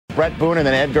Brett Boone and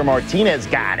then Edgar Martinez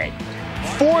got it.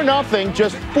 4-0,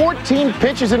 just 14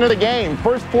 pitches into the game.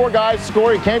 First 4 guys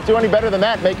score. You can't do any better than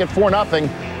that. Make it 4-0.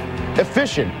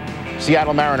 Efficient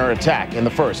Seattle Mariner attack in the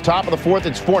first. Top of the 4th,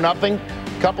 it's 4-0.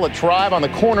 Couple of drive on the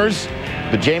corners.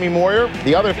 But Jamie Moyer,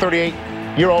 the other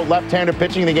 38-year-old left-hander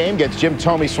pitching the game, gets Jim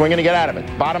Thome swinging to get out of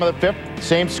it. Bottom of the 5th,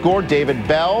 same score. David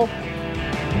Bell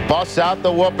busts out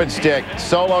the whooping stick.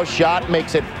 Solo shot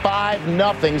makes it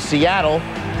 5-0 Seattle.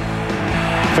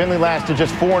 Finley lasted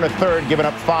just 4 1/3, giving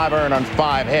up 5 earned on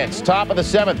 5 hits. Top of the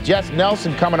 7th, Jess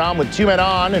Nelson coming on with 2 men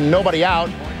on and nobody out.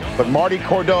 But Marty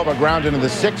Cordova grounded into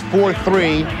the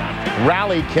 6-4-3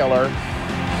 rally killer.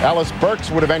 Ellis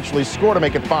Burks would eventually score to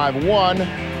make it 5-1.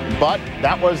 But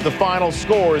that was the final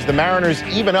score as the Mariners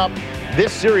even up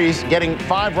this series, getting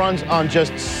 5 runs on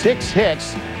just 6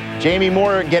 hits. Jamie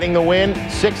Moyer getting the win,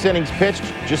 6 innings pitched,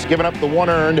 just giving up the 1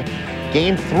 earned.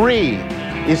 Game 3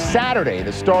 is Saturday.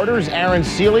 The starters, Aaron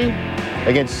Seeley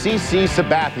against CC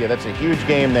Sabathia. That's a huge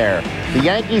game there. The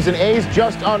Yankees and A's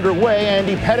just underway.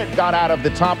 Andy Pettitte got out of the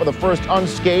top of the first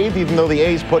unscathed, even though the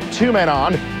A's put 2 men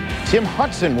on. Tim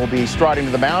Hudson will be striding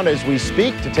to the mound as we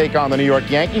speak to take on the New York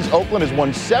Yankees. Oakland has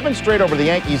won 7 straight over the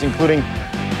Yankees, including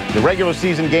the regular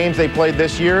season games they played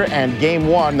this year and Game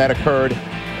 1 that occurred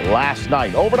last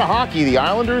night. Over to hockey, the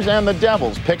Islanders and the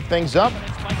Devils picked things up.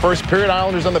 First period,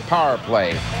 Islanders on the power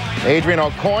play. Adrian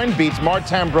Aucoin beats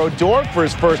Martin Brodeur for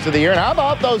his first of the year. And how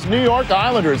about those New York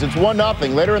Islanders? It's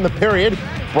 1-0. Later in the period,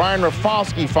 Brian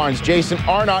Rafalski finds Jason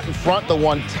Arnott in front, the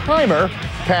one-timer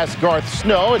past Garth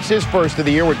Snow. It's his first of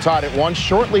the year. We're tied at 1.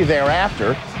 Shortly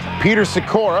thereafter, Peter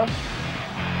Sikora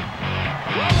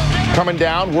coming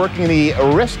down, working the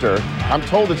wrister. I'm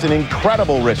told it's an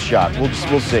incredible wrist shot.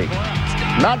 We'll see.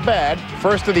 Not bad.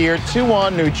 First of the year,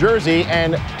 2-1 New Jersey,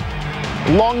 and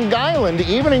Long Island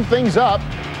evening things up.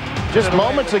 Just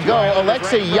moments ago,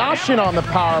 Alexei Yashin on the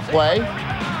power play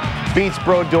beats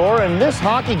Brodeur, and this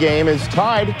hockey game is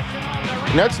tied.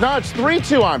 No, it's not. It's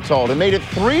 3-2, I'm told. It made it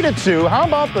 3-2. How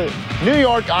about the New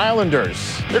York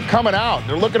Islanders? They're coming out.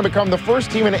 They're looking to become the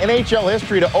first team in NHL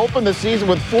history to open the season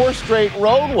with 4 straight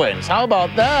road wins. How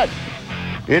about that?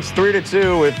 It's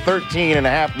 3-2 with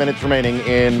 13.5 minutes remaining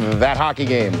in that hockey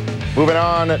game. Moving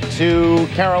on to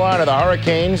Carolina, the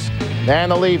Hurricanes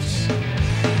and the Leafs.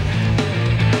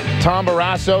 Tom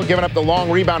Barrasso giving up the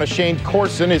long rebound to Shane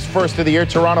Corson, his first of the year.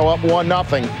 Toronto up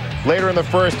 1-0. Later in the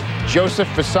first, Joseph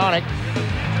Vanecek,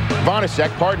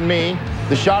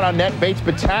 the shot on net, Bates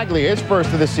Battaglia, his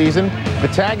first of the season.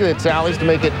 Battaglia tallies to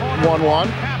make it 1-1.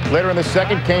 Later in the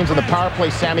second, Canes on the power play.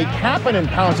 Sami Kapanen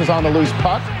pounces on the loose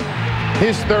puck.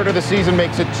 His third of the season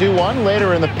makes it 2-1.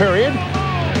 Later in the period,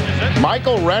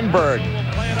 Michael Renberg,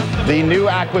 the new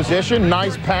acquisition.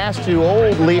 Nice pass to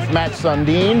old Leaf Matt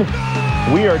Sundin.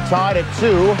 We are tied at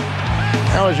 2.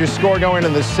 Now is your score going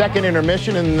into the second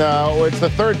intermission, and it's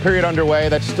the third period underway.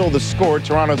 That's still the score.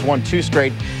 Toronto's won 2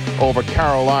 straight over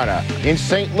Carolina. In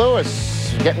St.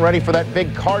 Louis, getting ready for that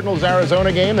big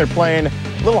Cardinals-Arizona game. They're playing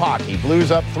little hockey.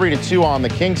 Blues up 3-2 on the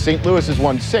Kings. St. Louis has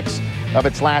won 6 of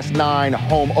its last 9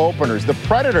 home openers. The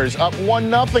Predators up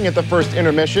 1-0 at the first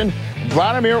intermission.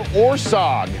 Vladimir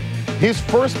Orsog, his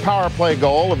first power play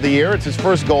goal of the year. It's his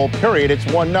first goal, period. It's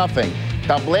 1-0.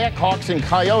 The Blackhawks and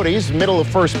Coyotes, middle of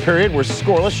first period, were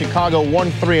scoreless. Chicago won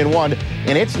 3-1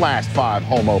 in its last 5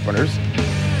 home openers.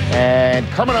 And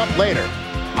coming up later,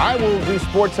 I will do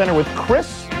SportsCenter with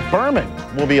Chris Berman.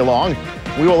 Will be along.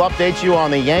 We will update you on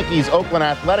the Yankees-Oakland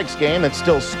Athletics game that's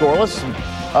still scoreless.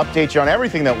 Update you on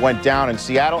everything that went down in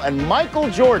Seattle. And Michael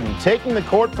Jordan taking the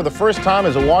court for the first time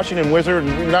as a Washington Wizard,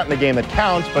 not in a game that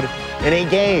counts, but in a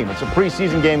game. It's a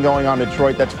preseason game going on in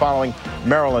Detroit that's following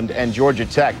Maryland and Georgia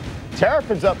Tech.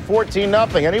 Terrapins up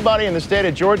 14-0. Anybody in the state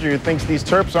of Georgia who thinks these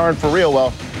Terps aren't for real,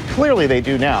 well, clearly they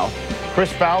do now.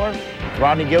 Chris Fowler,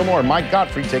 Rodney Gilmore, and Mike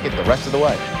Godfrey take it the rest of the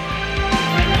way.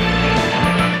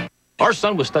 Our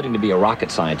son was studying to be a rocket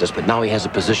scientist, but now he has a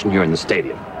position here in the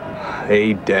stadium.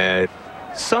 Hey, Dad.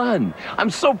 Son, I'm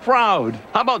so proud.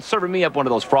 How about serving me up one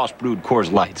of those frost-brewed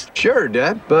Coors Lights? Sure,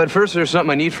 Dad, but first there's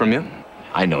something I need from you.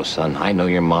 I know, son. I know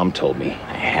your mom told me.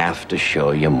 I have to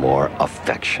show you more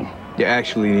affection. You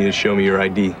actually need to show me your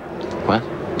ID. What?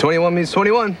 21 means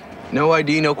 21. No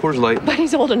ID, no Coors Light. But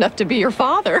he's old enough to be your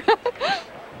father.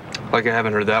 Like I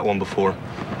haven't heard that one before.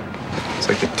 It's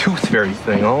like the tooth fairy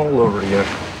thing all over again.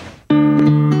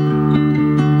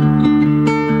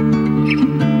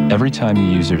 Every time you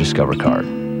use your Discover card,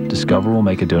 Discover will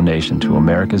make a donation to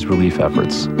America's relief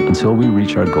efforts until we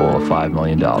reach our goal of $5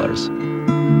 million.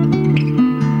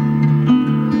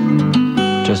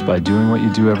 Just by doing what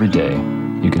you do every day,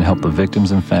 you can help the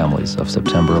victims and families of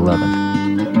September 11th.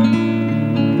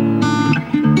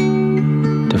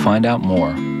 To find out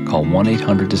more, call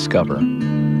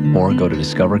 1-800-DISCOVER or go to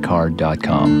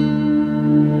discovercard.com.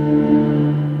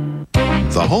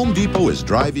 The Home Depot is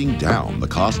driving down the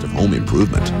cost of home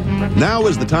improvement. Now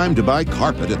is the time to buy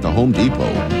carpet at the Home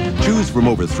Depot. Choose from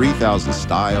over 3,000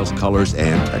 styles, colors,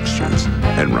 and textures.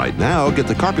 And right now, get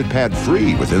the carpet pad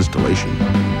free with installation.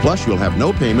 Plus, you'll have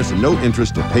no payments and no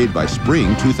interest till paid by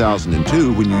spring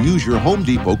 2002 when you use your Home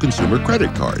Depot consumer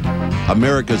credit card.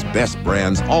 America's best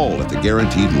brands, all at the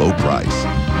guaranteed low price.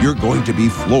 You're going to be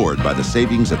floored by the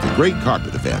savings at the Great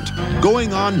Carpet Event,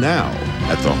 going on now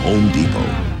at the Home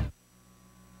Depot.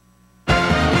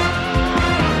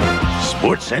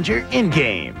 Sports Center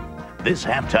in-game. This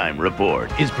halftime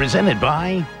report is presented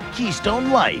by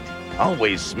Keystone Light.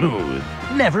 Always smooth,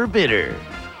 never bitter.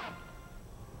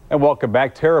 And welcome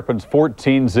back. Terrapins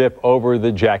 14-zip over the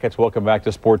Jackets. Welcome back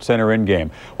to Sports Center in-game.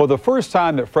 Well, the first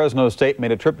time that Fresno State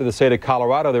made a trip to the state of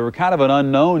Colorado, they were kind of an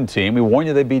unknown team. We warned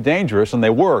you they'd be dangerous, and they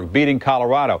were, beating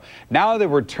Colorado. Now they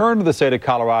return to the state of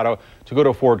Colorado to go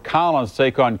to Fort Collins,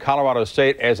 take on Colorado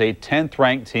State as a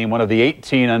 10th-ranked team, one of the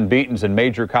 18 unbeatens in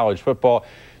major college football.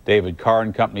 David Carr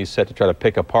and company set to try to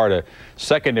pick apart a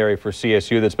secondary for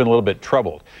CSU that's been a little bit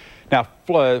troubled. Now,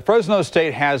 Fresno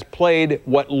State has played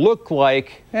what looked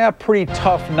like a pretty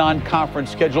tough non-conference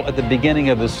schedule at the beginning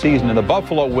of the season, and the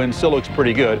Buffalo win still looks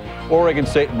pretty good. Oregon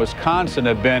State and Wisconsin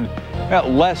have been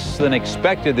less than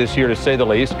expected this year, to say the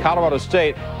least. Colorado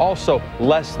State also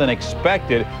less than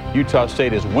expected. Utah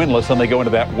State is winless, and they go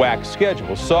into that WAC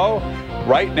schedule. So,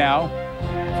 right now,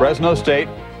 Fresno State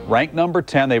ranked number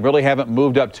 10. They really haven't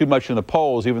moved up too much in the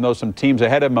polls, even though some teams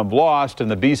ahead of them have lost. And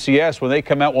the BCS, when they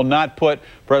come out, will not put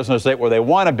Fresno State where they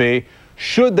want to be.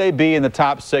 Should they be in the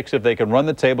top 6 if they can run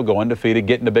the table, go undefeated,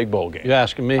 get into big bowl games? You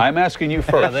asking me? I'm asking you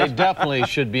first. Yeah, they definitely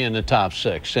should be in the top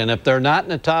 6. And if they're not in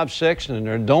the top 6 and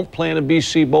they don't play in a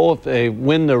BC Bowl, if they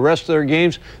win the rest of their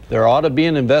games, there ought to be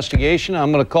an investigation.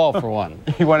 I'm going to call for one.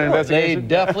 You want an investigation? They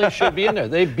definitely should be in there.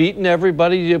 They've beaten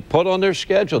everybody you put on their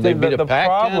schedule. They beat a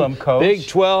Pac-10, Big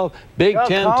 12, Big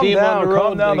 10 team on the road.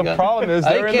 Calm down. The problem is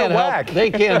they're in the WAC.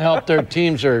 They can't help their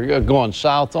teams are going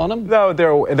south on them. No,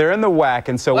 they're in the WAC,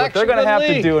 and so what they're going to have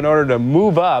to do in order to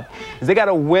move up is they got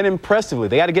to win impressively.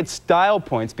 They got to get style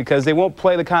points because they won't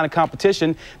play the kind of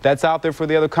competition that's out there for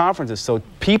the other conferences. So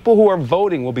people who are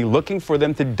voting will be looking for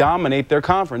them to dominate their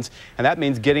conference, and that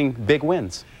means getting big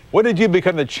wins. When did you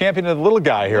become the champion of the little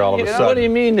guy here all of a sudden? What do you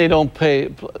mean they don't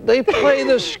pay? They play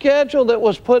the schedule that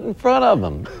was put in front of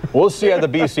them. We'll see how the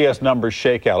BCS numbers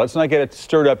shake out. Let's not get it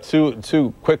stirred up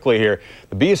too quickly here.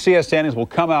 The BCS standings will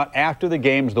come out after the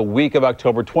games the week of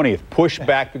October 20th, pushed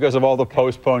back because of all the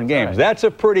postponed games. That's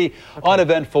a pretty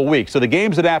uneventful week. So the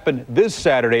games that happen this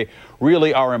Saturday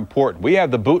really are important. We have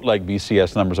the bootleg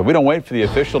BCS numbers, so we don't wait for the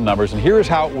official numbers. And here's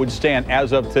how it would stand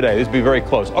as of today. This would be very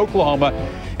close. Oklahoma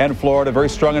and Florida, very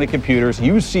strong in the computers.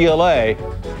 UCLA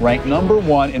ranked number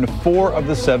 1 in 4 of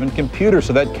the 7 computers,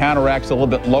 so that counteracts a little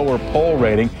bit lower poll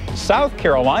rating. South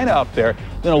Carolina up there.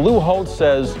 Lou Holtz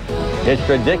says it's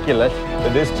ridiculous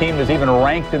that this team is even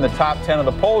ranked in the top 10 of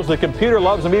the polls. The computer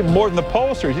loves them even more than the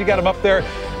pollsters. You got them up there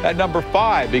at number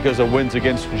 5 because of wins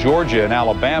against Georgia and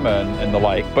Alabama and the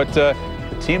like. But the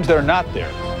teams that are not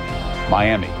there,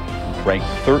 Miami, ranked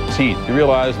 13th. You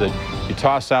realize that you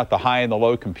toss out the high and the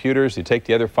low computers, you take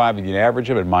the other 5 and you average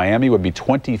them, and Miami would be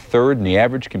 23rd in the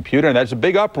average computer. And that's a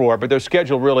big uproar, but their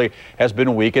schedule really has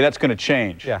been weak, and that's going to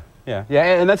change. Yeah,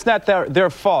 and that's not their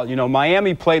fault. You know,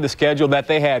 Miami played the schedule that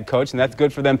they had, Coach, and that's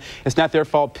good for them. It's not their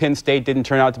fault Penn State didn't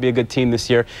turn out to be a good team this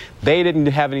year. They didn't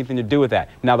have anything to do with that.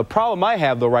 Now, the problem I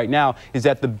have, though, right now is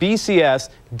that the BCS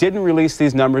didn't release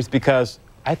these numbers because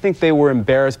I think they were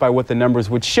embarrassed by what the numbers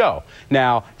would show.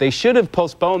 Now, they should have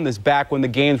postponed this back when the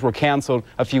games were canceled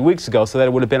a few weeks ago so that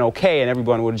it would have been okay and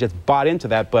everyone would have just bought into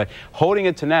that. But holding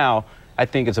it to now, I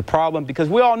think it's a problem because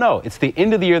we all know it's the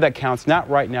end of the year that counts, not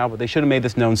right now, but they should have made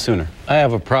this known sooner. I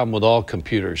have a problem with all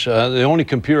computers. The only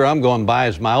computer I'm going by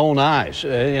is my own eyes.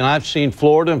 And I've seen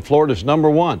Florida, and Florida's number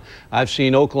 1. I've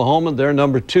seen Oklahoma, they're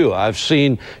number 2. I've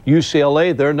seen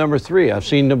UCLA, they're number 3. I've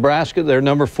seen Nebraska, they're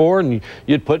number 4. And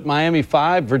you'd put Miami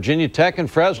 5, Virginia Tech and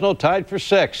Fresno tied for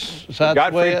 6. So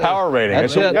Godfrey power rating.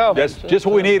 That's just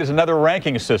what we need is another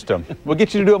ranking system. We'll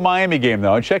get you to do a Miami game,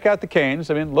 though, and check out the Canes.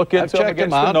 I mean, look into them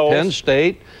against the Knowles. Penn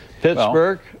State,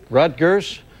 Pittsburgh,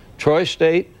 Rutgers, Troy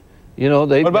State. You know,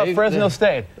 what about Fresno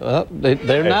State?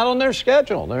 They're not on their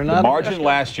schedule. They're not. The margin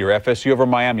last year, FSU over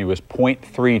Miami, was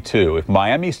 .32. If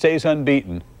Miami stays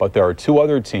unbeaten, but there are 2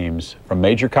 other teams from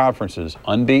major conferences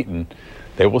unbeaten,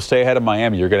 They will stay ahead of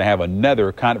Miami. You're going to have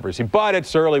another controversy. But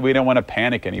it's early. We don't want to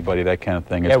panic anybody, that kind of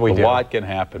thing. Yeah, we do. A lot can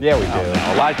happen. Yeah, we do.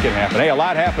 A lot can happen. Hey, a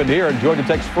lot happened here in Georgia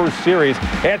Tech's first series.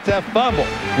 It's a fumble.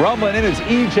 Rumbling in is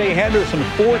E.J. Henderson,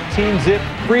 14-zip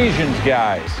Frisians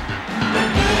guys.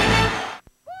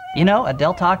 You know, at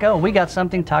Del Taco, we got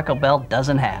something Taco Bell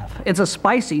doesn't have. It's a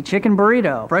spicy chicken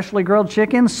burrito. Freshly grilled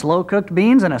chicken, slow-cooked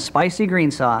beans, and a spicy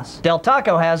green sauce. Del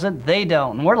Taco has it, they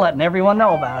don't, and we're letting everyone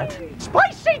know about it.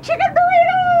 Spicy chicken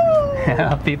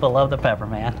burrito! People love the pepper,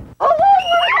 man. Oh,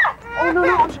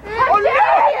 no. How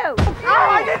dare you!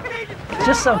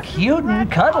 Just so cute and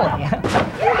cuddly.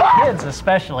 Kids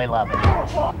especially love it.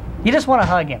 You just want to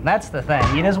hug him, that's the thing.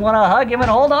 You just want to hug him and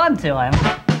hold on to him.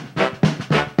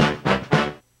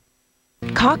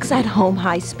 Cox at Home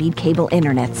high-speed cable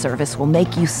internet service will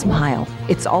make you smile.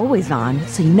 It's always on,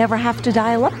 so you never have to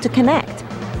dial up to connect.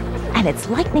 And it's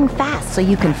lightning fast, so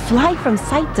you can fly from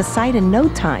site to site in no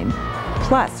time.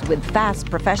 Plus, with fast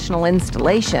professional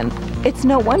installation, it's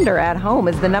no wonder At Home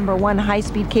is the #1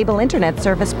 high-speed cable internet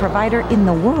service provider in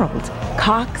the world.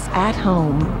 Cox at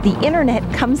Home. The internet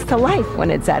comes to life when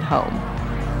it's at home.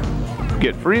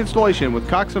 Get free installation with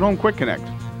Cox at Home Quick Connect.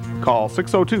 Call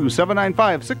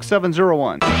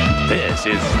 602-795-6701. This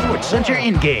is Sports Center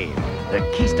in-game, the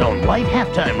Keystone Light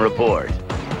Halftime Report.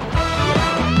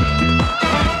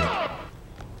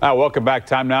 Welcome back.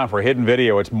 Time now for Hidden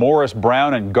Video. It's Morris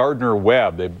Brown and Gardner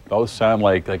Webb. They both sound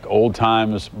like old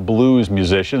times blues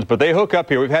musicians, but they hook up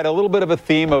here. We've had a little bit of a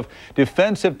theme of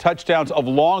defensive touchdowns of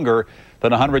longer than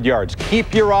 100 yards.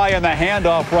 Keep your eye on the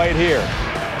handoff right here.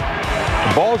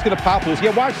 The ball's going to pop loose.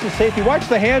 Yeah, watch the safety. Watch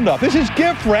the handoff. This is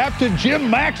gift wrap to Jim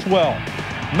Maxwell.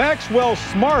 Maxwell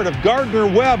smart of Gardner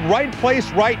Webb. Right place,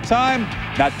 right time.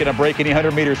 Not going to break any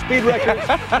 100-meter speed records.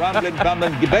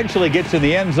 Rumblin eventually gets in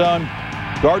the end zone.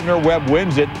 Gardner Webb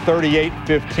wins it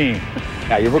 38-15.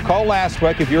 Now, you recall last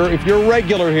week, if you're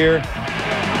regular here,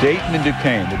 Dayton and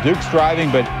Duquesne. The Duke's driving,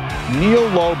 but Neil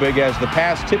Lobig has the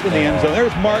pass tip in the end zone.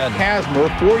 There's Mark Kasmer,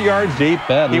 4 yards deep.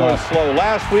 He was slow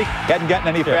last week, hadn't gotten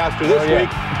any faster this week,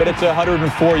 but it's a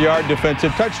 104-yard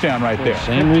defensive touchdown right there.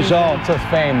 Same result. It's a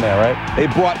fame there, right? They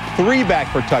brought 3 back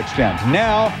for touchdowns.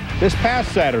 Now, this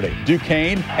past Saturday,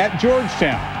 Duquesne at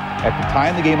Georgetown. After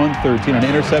tying the game on 13, an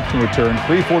interception return,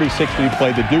 3:46 to be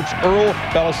played. The Duke's Earl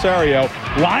Belisario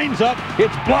lines up,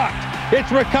 it's blocked.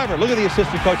 It's recovered. Look at the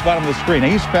assistant coach bottom of the screen. Now,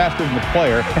 he's faster than the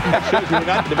player. That shows you we're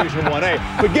not in Division 1A.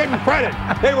 But give him credit.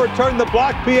 They returned the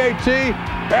block PAT.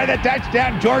 And the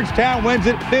touchdown. Georgetown wins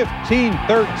it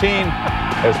 15-13.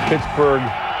 As Pittsburgh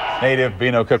native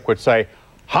Bino Cook would say,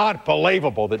 hot,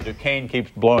 believable that Duquesne keeps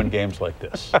blowing games like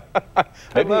this.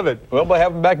 I love it. We'll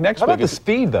have him back next week. How about the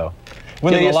speed, though?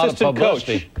 When the assistant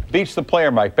coach beats the player,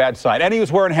 Mike, bad sign. And he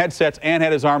was wearing headsets and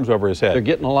had his arms over his head. They're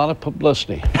getting a lot of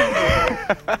publicity.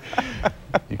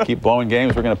 You keep blowing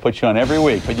games, we're going to put you on every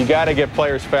week. But you got to get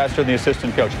players faster than the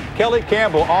assistant coach. Kelly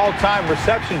Campbell, all-time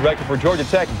reception record for Georgia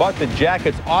Tech, but the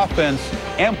Jackets' offense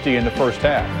empty in the first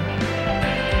half.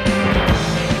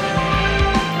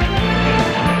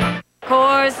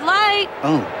 Coors Light.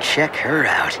 Oh, check her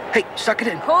out. Hey, suck it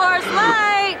in. Coors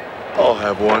Light. I'll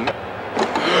have one.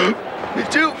 Me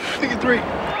too. Think of 3.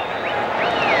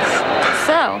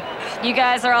 So, you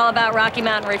guys are all about Rocky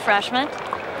Mountain refreshment?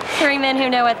 3 men who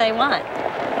know what they want.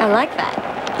 I like that.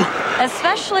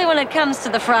 Especially when it comes to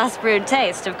the frost-brewed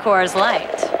taste of Coors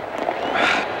Light.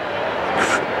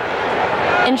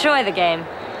 Enjoy the game.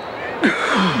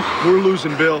 We're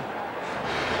losing, Bill.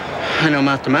 I know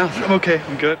mouth to mouth. I'm okay.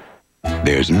 I'm good.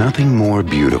 There's nothing more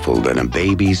beautiful than a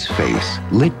baby's face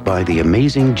lit by the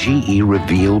amazing GE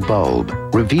Reveal bulb.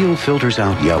 Reveal filters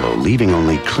out yellow, leaving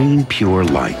only clean, pure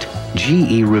light.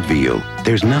 GE Reveal.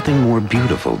 There's nothing more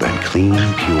beautiful than clean,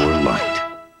 pure light.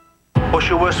 What's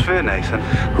your worst fear, Nathan?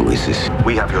 Who is this?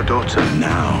 We have your daughter.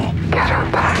 Now. Get her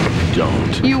back.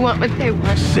 Don't. You want what they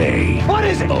want. Say. What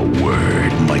is it? A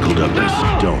word. Michael Douglas.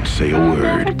 No. Don't say a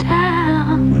word.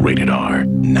 Rated R.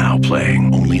 Now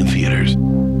playing only in theaters.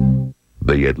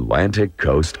 The Atlantic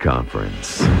Coast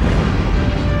Conference.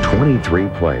 23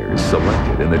 players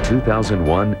selected in the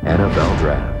 2001 NFL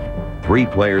Draft. 3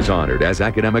 players honored as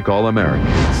Academic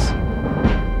All-Americans.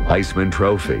 Heisman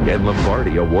Trophy and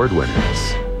Lombardi Award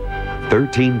winners.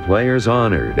 13 players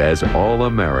honored as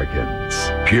All-Americans.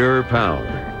 Pure power.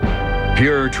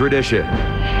 Pure tradition.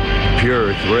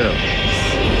 Pure thrills.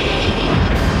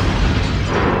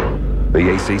 The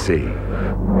ACC.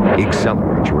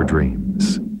 Accelerate your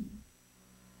dreams.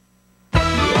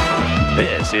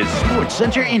 This is Sports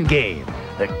Center in-game,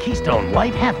 the Keystone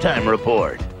Light Halftime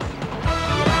Report.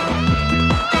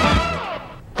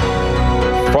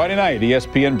 Friday night,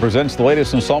 ESPN presents the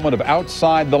latest installment of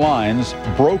Outside the Lines,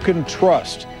 Broken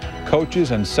Trust.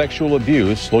 Coaches and Sexual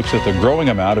Abuse looks at the growing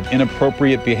amount of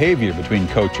inappropriate behavior between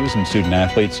coaches and student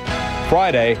athletes.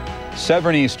 Friday,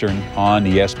 7 Eastern on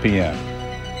ESPN.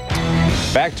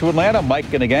 Back to Atlanta,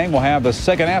 Mike and the gang will have the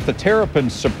second half. The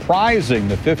Terrapins surprising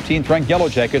the 15th-ranked Yellow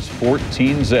Jackets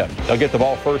 14-zip. They'll get the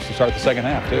ball first to start the second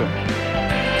half, too.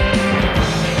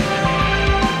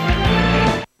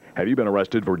 Have you been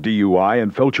arrested for DUI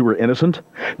and felt you were innocent?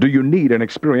 Do you need an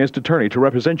experienced attorney to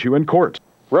represent you in court?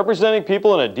 Representing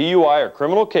people in a DUI or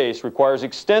criminal case requires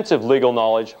extensive legal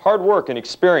knowledge, hard work, and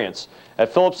experience.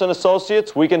 At Phillips &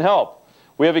 Associates, we can help.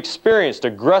 We have experienced,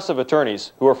 aggressive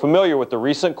attorneys who are familiar with the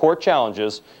recent court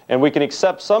challenges, and we can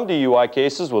accept some DUI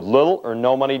cases with little or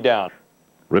no money down.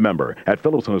 Remember, at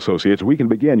Phillips & Associates, we can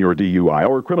begin your DUI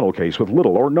or criminal case with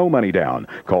little or no money down.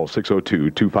 Call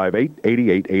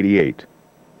 602-258-8888.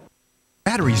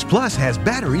 Batteries Plus has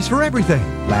batteries for everything.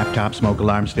 Laptops, smoke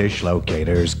alarms, fish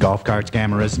locators, golf carts,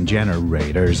 cameras, and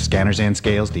generators, scanners and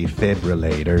scales,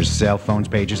 defibrillators, cell phones,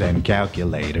 pages, and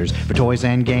calculators, for toys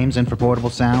and games and for portable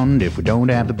sound. If we don't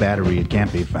have the battery, it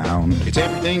can't be found. It's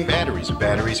everything batteries with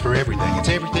batteries for everything. It's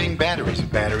everything batteries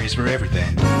with batteries for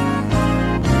everything.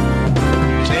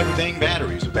 It's everything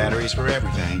batteries with batteries for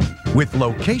everything. With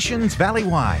locations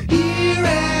valley-wide. Here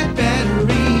at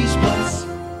Batteries Plus.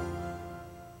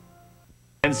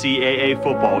 NCAA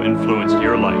football influenced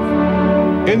your life?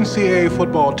 NCAA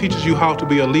football teaches you how to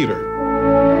be a leader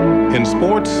in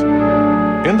sports,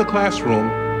 in the classroom,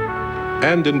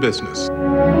 and in business.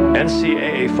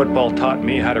 NCAA football taught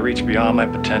me how to reach beyond my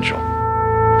potential,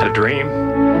 how to dream,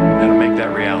 how to make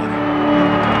that reality.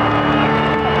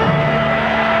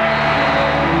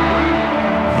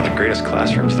 One of the greatest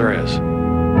classrooms there is.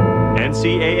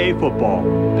 NCAA football,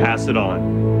 pass it on.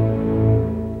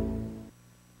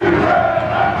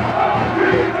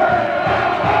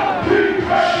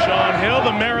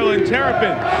 Maryland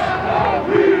Terrapins.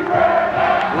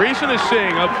 Reason to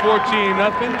sing up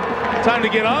 14-0. Time to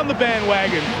get on the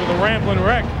bandwagon for the Ramblin'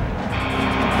 Wreck.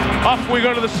 Off we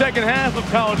go to the second half of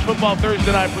College Football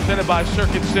Thursday Night, presented by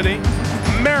Circuit City.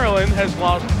 Maryland has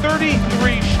lost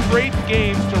 33 straight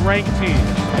games to ranked teams.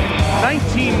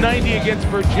 1990 against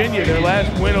Virginia, their last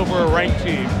win over a ranked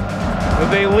team. But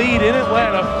they lead in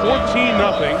Atlanta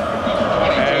 14-0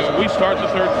 as we start the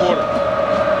third quarter.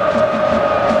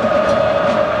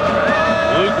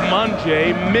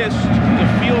 Monjay missed the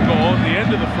field goal at the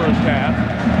end of the first half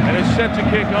and is set to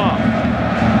kick off.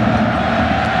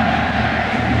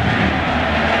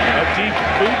 A deep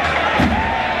boot,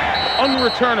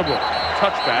 unreturnable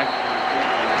touchback.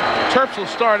 Terps will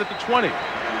start at the 20.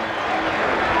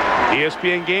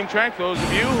 ESPN Game Track, those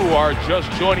of you who are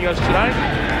just joining us tonight.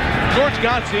 George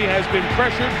Godsey has been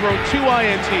pressured, thrown 2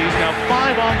 INTs, now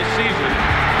 5 on the season.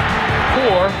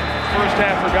 4 first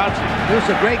half for Godsey. It was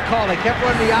a great call. They kept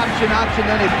running the option,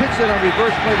 then they pitched it on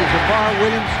reverse play to Jabbar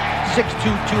Williams,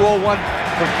 6'2", 201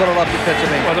 from Philadelphia,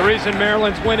 Pennsylvania. Well, the reason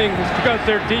Maryland's winning is because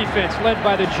their defense, led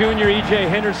by the junior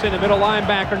E.J. Henderson, the middle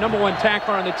linebacker, #1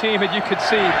 tackler on the team, and you could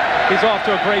see he's off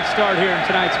to a great start here in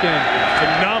tonight's game.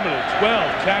 Phenomenal,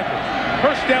 12 tackles.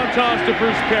 First down toss to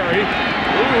Bruce Perry,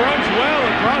 who runs well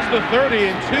across the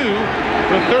 30 and to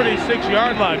the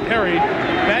 36-yard line. Perry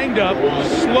banged up,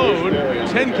 slowed,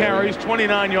 10 carries,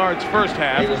 29 yards first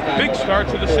half. Big start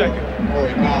to the second.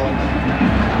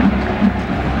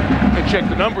 And check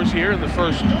the numbers here in the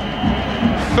first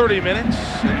 30 minutes.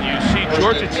 And you see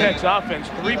Georgia Tech's offense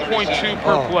 3.2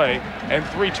 per play and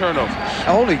 3 turnovers.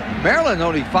 Maryland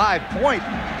only 5 points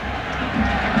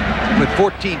with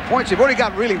 14 points. They've only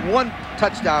got really 1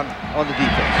 touchdown on the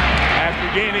defense. After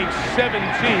gaining 17,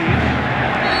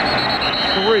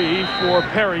 3 for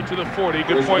Perry to the 40.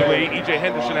 Good point, Lee. E.J.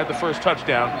 Henderson had the first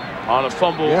touchdown on a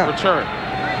fumble return.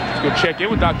 Let's go check in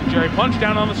with Dr. Jerry Punch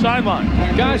down on the sideline.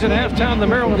 Guys, at halftime in the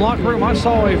Maryland locker room, I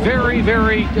saw a very,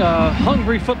 very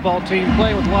hungry football team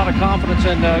playing with a lot of confidence.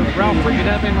 And Ralph Frieden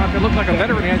had him looked like a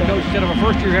veteran head coach instead of a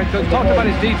first-year head coach. Talked about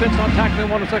his defense, not tackling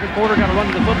one in the second quarter, got to run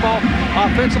the football.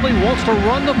 Offensively, wants to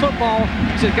run the football.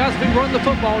 He said, guys, if we run the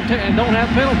football and don't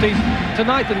have penalties,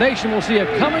 tonight the nation will see a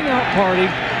coming-out party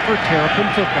for Terrapin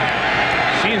football.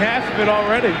 Seen half of it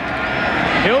already.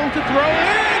 Hill to throw,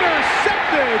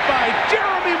 intercepted by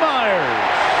Jeremy Myers.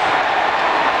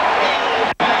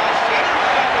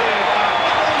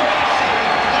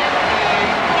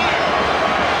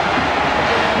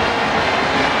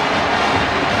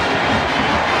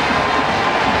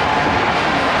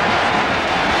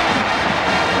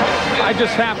 I I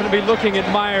just happened to be looking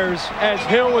at Myers as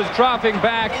Hill was dropping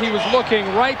back. He was looking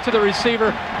right to the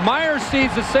receiver. Myers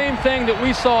sees the same thing that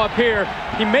we saw up here.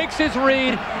 He makes his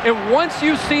read, and once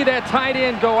you see that tight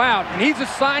end go out, and he's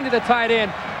assigned to the tight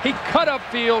end, he cut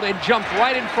upfield and jumped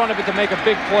right in front of it to make a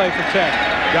big play for Tech.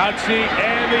 Godsey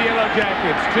and the Yellow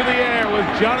Jackets to the air with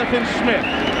Jonathan Smith.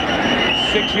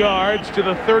 6 yards to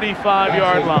the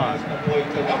 35-yard line.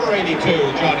 Number 82,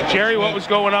 Jonathan Jerry, what was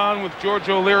going on with George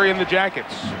O'Leary and the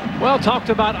Jackets? Well, talked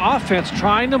about offense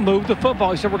trying to move the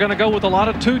football. He said we're going to go with a lot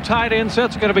of 2 tight end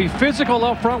sets. It's going to be physical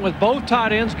up front with both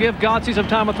tight ends. Give Godsey some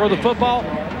time to throw the football.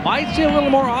 Might see a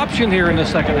little more option here in the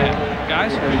second half,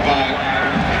 guys.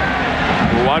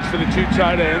 We'll watch for the 2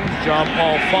 tight ends. John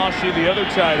Paul Fossey, the other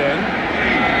tight end,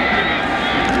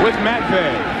 with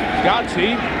McVay.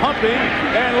 Godsey pumping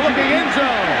and looking end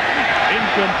zone.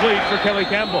 Incomplete for Kelly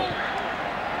Campbell.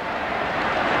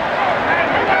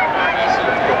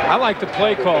 I like the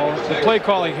play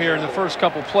calling here in the first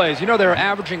couple plays. You know, they're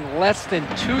averaging less than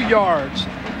 2 yards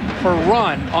per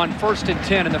run on 1st and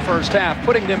 10 in the first half,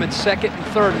 putting them in 2nd and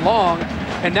 3rd long,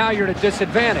 and now you're at a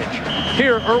disadvantage.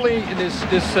 Here early in this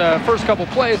first couple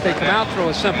plays, they come out, throw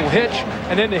a simple hitch,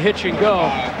 and then the hitch and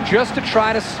go, just to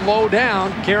try to slow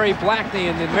down Gary Blackney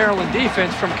and the Maryland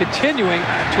defense from continuing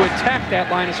to attack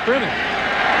that line of scrimmage.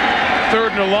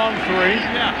 3rd and a long 3.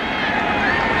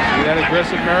 See that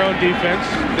aggressive Maryland defense.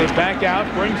 They back out,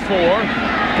 bring 4.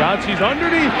 Godsey's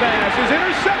underneath pass is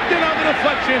intercepted on the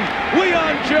deflection.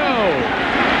 Leon Joe.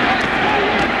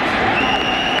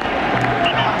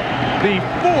 The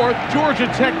 4th Georgia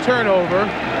Tech turnover.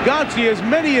 Godsey has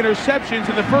many interceptions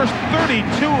in the first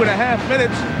 32.5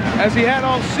 minutes as he had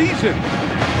all season.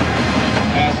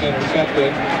 Pass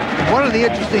intercepted. One of the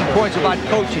interesting points about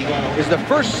coaching is the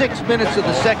first 6 minutes of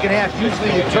the second half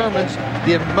usually determines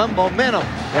the momentum.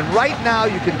 And right now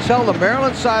you can tell the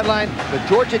Maryland sideline, the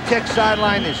Georgia Tech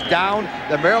sideline is down.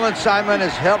 The Maryland sideline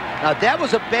is helped. Now that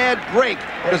was a bad break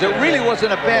because it really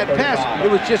wasn't a bad pass. It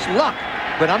was just luck.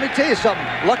 But I'm going to tell you something,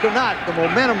 luck or not, the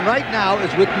momentum right now is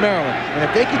with Maryland. And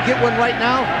if they could get one right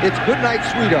now, it's good night,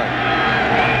 sweetheart.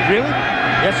 Really?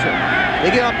 Yes, sir. They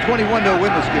get up 21 to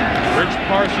win this game. Rich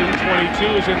Parson,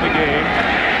 22, is in the game.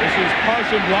 This is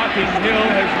Parson blocking. Hill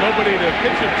has nobody to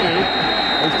pitch it to.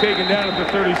 He's taken down at the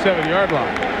 37-yard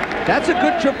line. That's a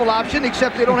good triple option,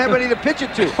 except they don't have any to pitch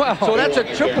it to. So that's a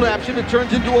triple option that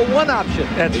turns into a 1 option.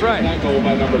 That's right.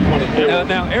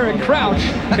 Now Eric Crouch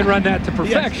can run that to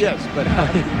perfection. Yes, but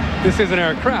this isn't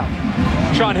Eric Crouch.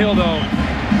 Sean Hill, though,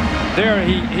 there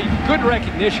he good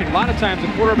recognition. A lot of times the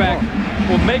quarterback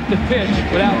will make the pitch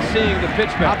without seeing the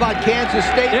pitch back. How about Kansas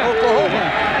State, Oklahoma?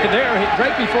 There,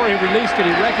 right before he released it,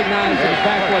 he recognized that his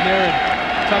back wasn't there and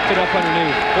tucked it up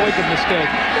underneath. Boy, good mistake.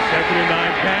 2nd and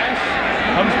 9 pass.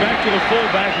 Comes back to the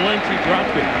fullback, Lynch. He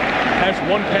dropped it. Has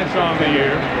 1 catch on the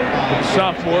year. The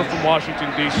sophomore from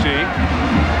Washington, D.C.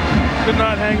 Could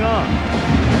not hang on.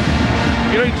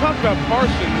 You know, you talk about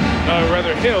Parsons,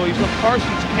 Hill. He's from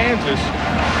Parsons, Kansas.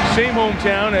 Same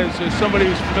hometown as somebody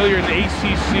who's familiar in the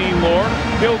ACC lore,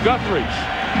 Bill Guthridge.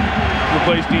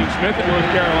 Replaced Dean Smith at North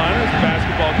Carolina as the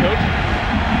basketball coach.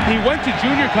 He went to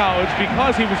junior college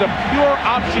because he was a pure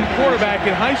option quarterback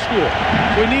in high school.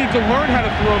 So he needed to learn how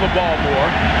to throw the ball more.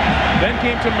 Then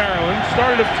came to Maryland,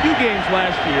 started a few games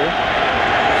last year,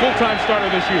 full-time starter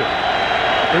this year.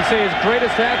 They say his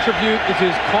greatest attribute is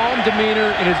his calm demeanor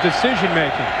and his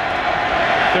decision-making.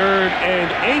 3rd and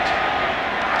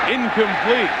 8,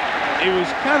 incomplete. It was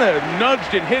kind of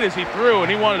nudged and hit as he threw, and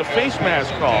he wanted a face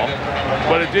mask call,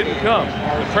 but it didn't come.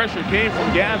 The pressure came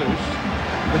from Gathers.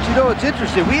 But you know, it's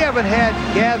interesting. We haven't had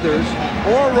Gathers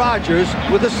or Rogers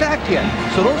with a sack yet.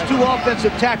 So those 2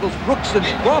 offensive tackles, Brooks and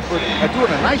Crawford, are doing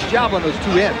a nice job on those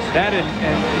 2 ends. That and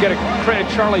you got to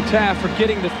credit Charlie Taft for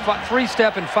getting the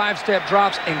 3-step and 5-step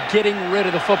drops and getting rid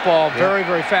of the football very,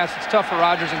 very fast. It's tough for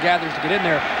Rogers and Gathers to get in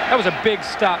there. That was a big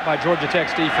stop by Georgia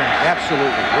Tech's defense.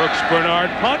 Absolutely. Brooks Bernard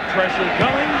punt, pressure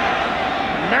coming.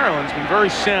 Maryland's been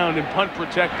very sound in punt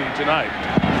protecting tonight.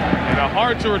 And a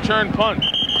hard to return punt,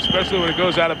 especially when it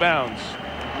goes out of bounds.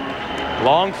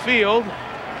 Long field,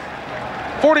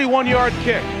 41-yard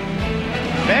kick.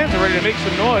 Fans are ready to make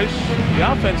some noise.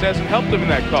 The offense hasn't helped them in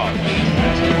that cause.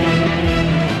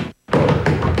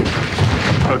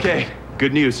 Okay,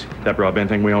 good news. That broadband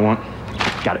thing we all want?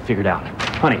 Got it figured out.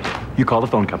 Honey, you call the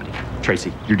phone company.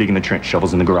 Tracy, you're digging the trench,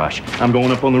 shovels in the garage. I'm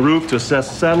going up on the roof to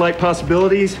assess satellite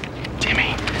possibilities.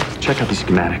 Timmy, check out these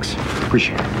schematics.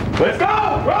 Appreciate it. Let's go!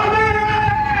 Broadband!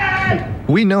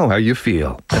 We know how you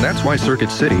feel, and that's why Circuit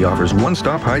City offers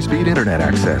one-stop high-speed internet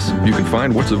access. You can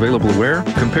find what's available where,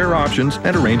 compare options,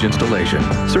 and arrange installation.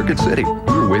 Circuit City,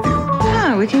 we're with you.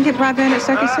 Oh, we can get broadband at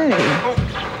Circuit City.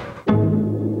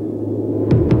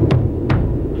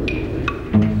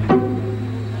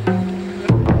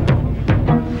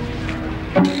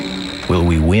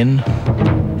 win?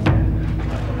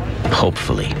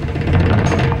 Hopefully.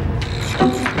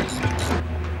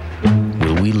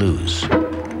 Will we lose?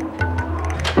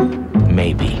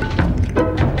 Maybe.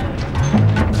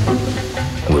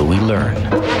 Will we learn?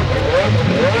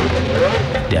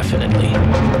 Definitely.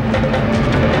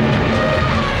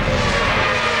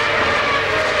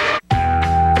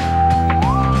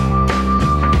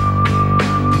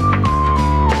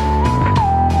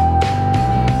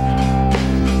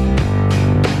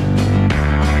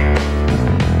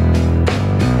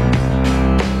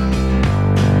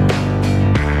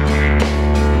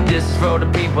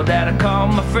 That I call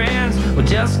my friends. We're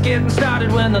just getting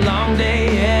started when the long day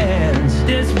ends.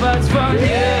 This but's for you.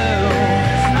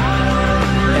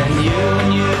 And you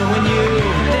and you and you.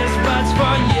 This but's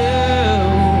for you.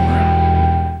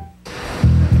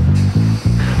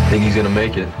 Think he's gonna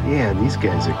make it? Yeah, these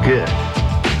guys are good.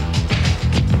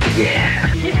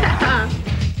 Yeah.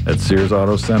 At Sears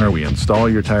Auto Center, we install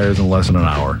your tires in less than an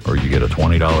hour, or you get a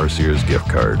 $20 Sears gift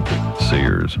card.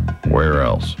 Sears, where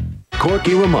else?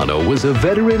 Corky Romano was a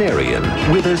veterinarian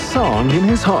with a song in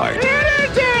his heart.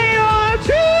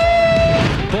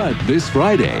 But this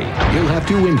Friday, he'll have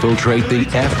to infiltrate the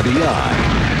FBI.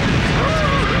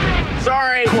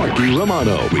 Sorry. Corky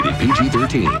Romano, rated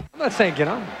PG-13. I'm not saying get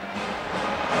on.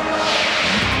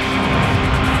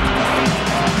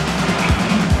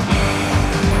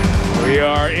 We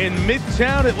are in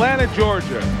Midtown Atlanta,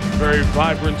 Georgia. Very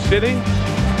vibrant city.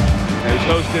 Has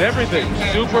hosted everything.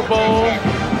 Super Bowl,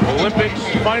 Olympics,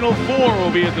 Final Four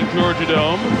will be at the Georgia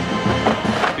Dome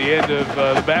at the end of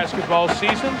the basketball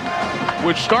season,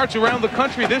 which starts around the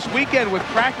country this weekend with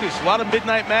practice. A lot of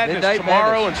Midnight Madness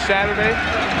tomorrow and Saturday.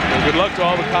 And good luck to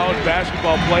all the college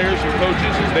basketball players and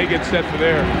coaches as they get set for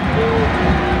their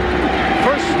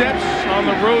first steps on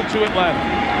the road to Atlanta.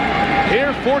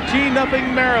 Here, 14-0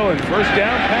 Maryland. First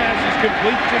down pass is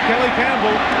complete to Kelly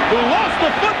Campbell, who lost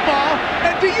the football.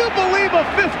 And do you believe a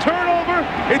fifth turnover?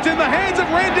 It's in the hands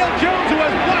of Randall Jones, who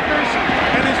has blockers,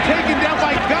 and is taken down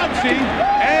by Gotze.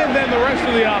 And then the rest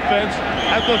of the offense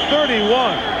at the 31.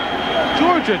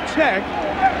 Georgia Tech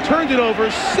turned it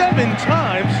over 7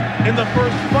 times in the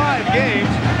first 5 games.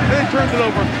 And they turned it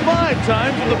over 5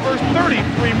 times in the first 33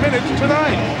 minutes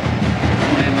tonight.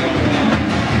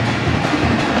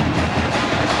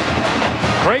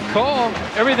 Great call.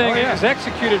 Everything is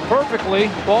executed perfectly.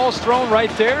 Ball's thrown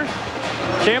right there.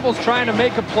 Campbell's trying to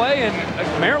make a play, and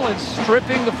Maryland's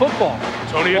stripping the football.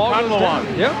 Tony Akonlawan.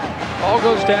 Yep. Ball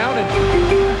goes down, and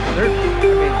they're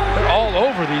all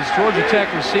over these Georgia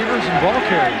Tech receivers and ball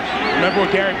carriers. Remember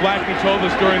what Gary Blackney told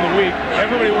us during the week?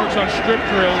 Everybody works on strip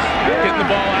drills, getting the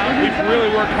ball out. We've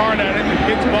really worked hard at it, and the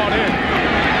kids bought in.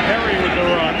 Perry with the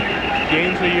run.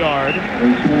 Gains a yard.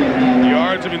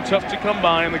 Yards have been tough to come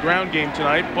by in the ground game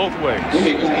tonight, both ways.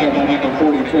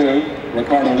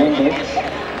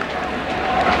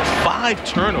 5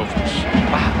 turnovers.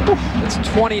 Wow. That's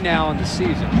 20 now in the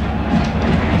season,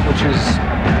 which is,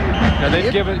 you know,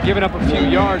 they've given up a few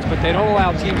yards, but they don't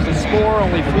allow teams to score.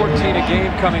 Only 14 a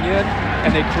game coming in,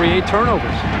 and they create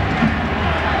turnovers.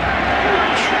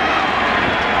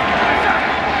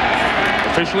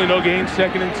 Officially no gain,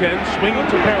 2nd and 10. Swinging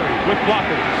to Perry with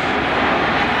blockers.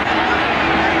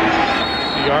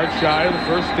 A yard shy of the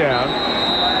first down.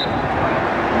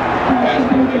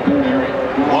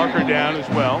 Walker down as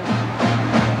well.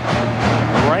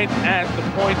 Right at the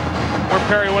point where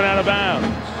Perry went out of bounds.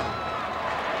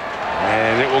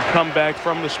 And it will come back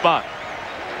from the spot.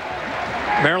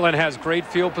 Maryland has great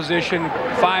field position.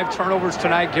 5 turnovers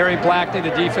tonight. Gary Blackney,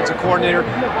 the defensive coordinator,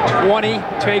 20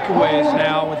 takeaways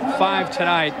now with 5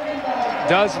 tonight.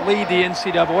 Does lead the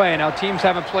NCAA. Now, teams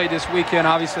haven't played this weekend,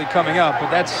 obviously, coming up, but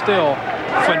that's still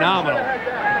phenomenal.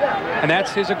 And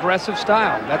that's his aggressive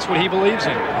style. That's what he believes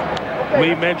in.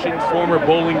 Lee mentioned former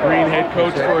Bowling Green head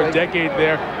coach for a decade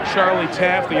there. Charlie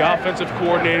Taft, the offensive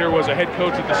coordinator, was a head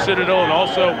coach at the Citadel and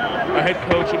also a head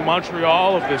coach in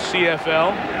Montreal of the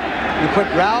CFL. You put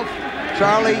Ralph,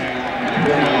 Charlie,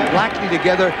 and Blackney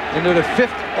together, and they're the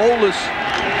 5th oldest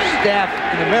staff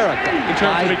in America. In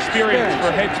terms of experience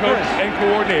for head coach and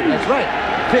coordinator. That's right,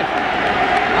 5th.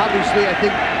 Obviously, I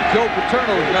think Joe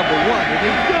Paterno is number 1. I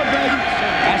think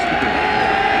has to be.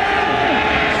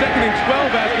 2nd and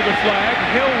 12 after the flag.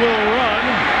 Hill will run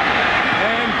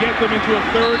and get them into a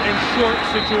 3rd and short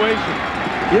situation.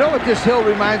 You know what this Hill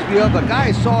reminds me of? A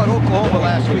guy I saw at Oklahoma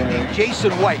last week named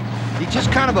Jason White. He's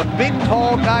just kind of a big,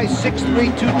 tall guy,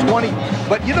 6'3", 220.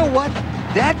 But you know what?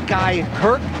 That guy,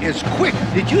 Kirk, is quick.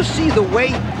 Did you see the way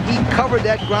he covered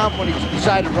that ground when he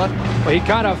decided to run? Well, he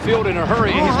kind of fielded in a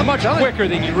hurry. He's much quicker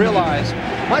than you realize.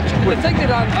 much quicker. The thing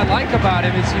that I like about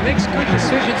him is he makes good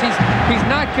decisions. He's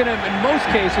not going to, in most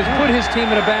cases, put his team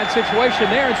in a bad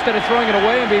situation there. Instead of throwing it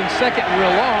away and being second and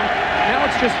real long, now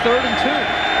it's just 3rd and 2.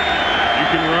 You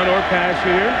can run or pass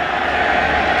here.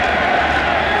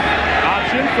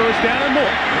 Option, first down and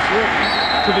more.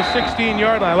 To the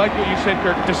 16-yard line. I like what you said,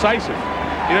 Kirk. Decisive.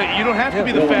 You know, you don't have to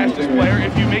be the fastest player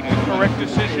if you make the correct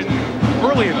decision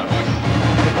early enough.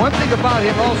 One thing about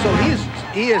him also,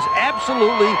 he is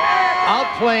absolutely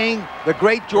outplaying the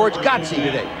great George Godsey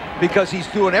today because he's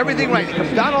doing everything right. He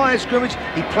comes down the line of scrimmage,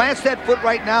 he plants that foot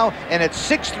right now, and at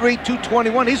 6'3",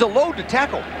 221, he's a load to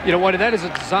tackle. You know what, and that is a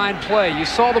design play. You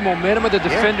saw the momentum of the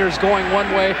defenders going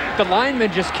one way. The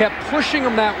lineman just kept pushing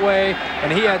him that way,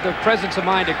 and he had the presence of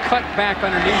mind to cut back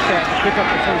underneath that and pick up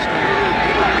the first down.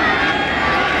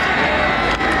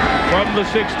 From the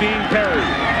 16, Perry.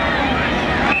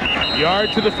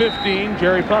 Yard to the 15,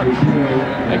 Jerry Punch.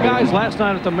 Hey guys, last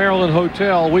night at the Maryland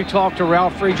Hotel, we talked to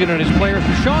Ralph Friedgen and his players.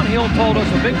 Sean Hill told us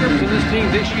a big difference in this team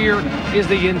this year is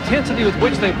the intensity with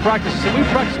which they practice. So we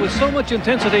practice with so much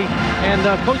intensity, and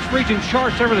Coach Friedgen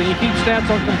charts everything. He keeps stats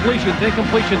on completions,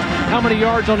 incompletions, how many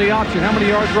yards on the option, how many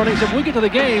yards running. He said, when we get to the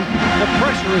game, the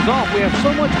pressure is off. We have so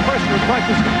much pressure in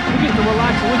practice, we get to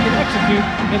relax and we can execute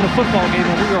in the football game,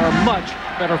 and we are a much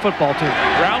better football team.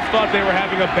 Ralph thought they were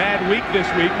having a bad week this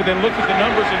week, but then looked at the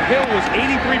numbers, and Hill was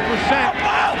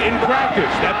 83% in practice.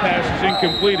 That pass is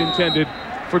incomplete, intended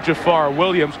for Jafar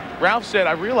Williams. Ralph said,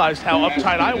 I realized how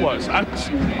uptight I was. I was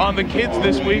on the kids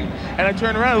this week, and I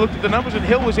turned around and looked at the numbers, and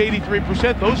Hill was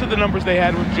 83%. Those are the numbers they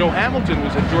had when Joe Hamilton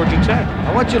was at Georgia Tech.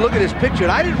 I want you to look at this picture,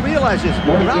 and I didn't realize this.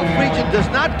 Ralph Friedgen does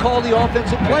not call the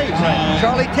offensive plays.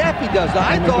 Charlie Taffy does.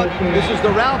 I thought this is the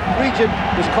Ralph Friedgen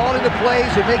who's calling the plays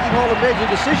and making all the major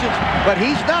decisions, but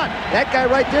he's not. That guy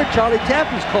right there, Charlie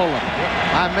Taffy's calling.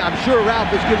 I'm sure Ralph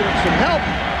is giving him some help,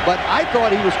 but I thought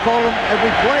he was calling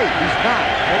every play. He's not.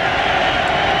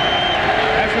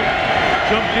 Hasn't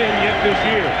jumped in yet this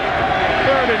year.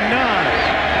 3rd and 9.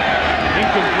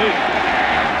 Incomplete.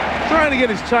 Trying to get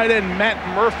his tight end, Matt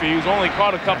Murphy, who's only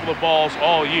caught a couple of balls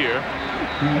all year.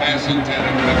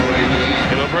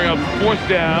 It'll bring up 4th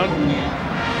down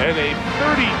and a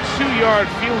 32-yard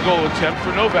field goal attempt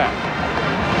for Novak.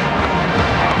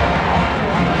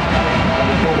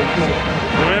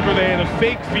 Remember, they had a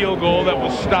fake field goal that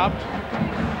was stopped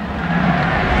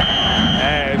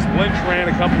as Lynch ran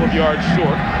a couple of yards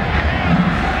short.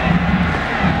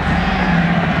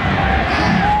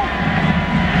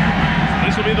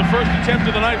 This will be the first attempt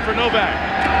of the night for Novak.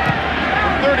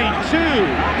 32.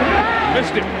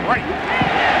 Missed it right.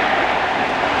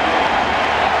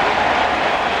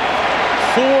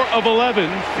 4 of 11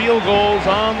 field goals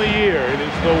on the year. It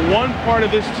is the one part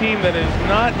of this team that is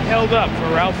not held up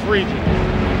for Ralph Friedgen.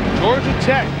 Georgia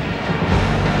Tech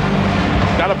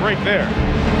got a break there.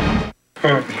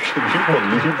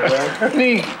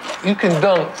 You can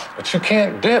dunk, but you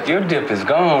can't dip. Your dip is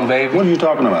gone, baby. What are you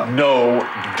talking about? No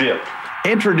dip.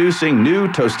 Introducing new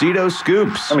Tostitos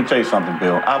Scoops. Let me tell you something,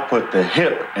 Bill. I put the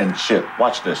hip in chip.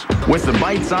 Watch this. With the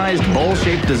bite-sized,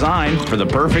 bowl-shaped design for the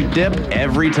perfect dip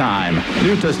every time.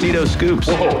 New Tostitos Scoops.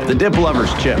 Whoa. The dip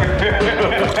lover's chip.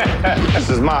 This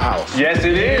is my house. Yes,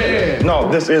 it is.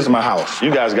 No, this is my house.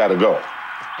 You guys got to go.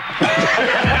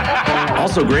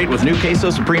 Also great with new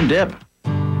Queso Supreme dip.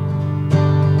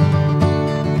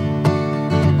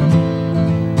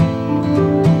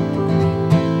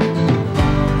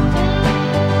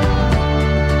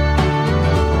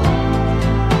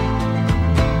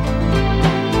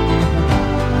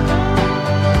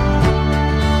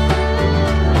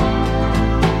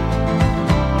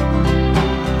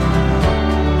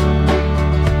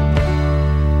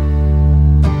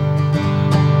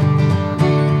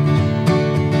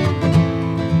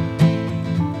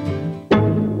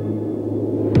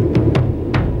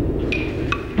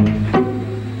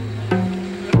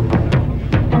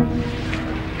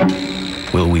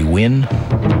 Will we win?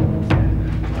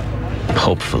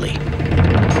 Hopefully.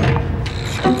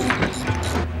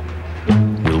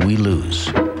 Will we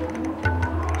lose?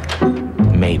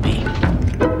 Maybe.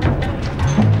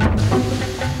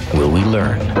 Will we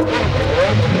learn?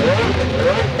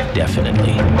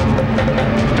 Definitely.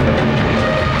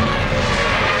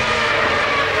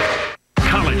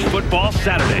 College football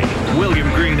Saturday. William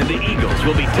Green and the Eagles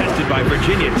will be tested by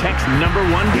Virginia Tech's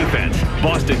 #1 defense.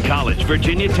 Boston College,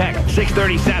 Virginia Tech,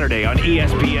 6:30 Saturday on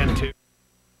ESPN2.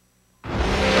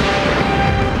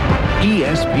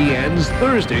 ESPN's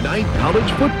Thursday Night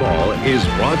College Football is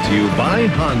brought to you by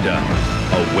Honda.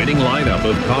 A winning lineup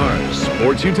of cars,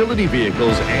 sports utility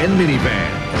vehicles, and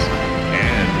minivans.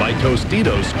 And by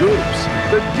Tostitos Scoops,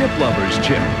 the dip lover's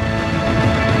chip.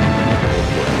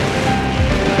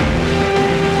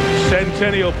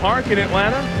 Centennial Park in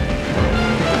Atlanta.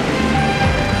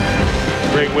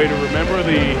 Great way to remember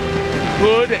the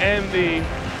good and the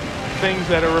things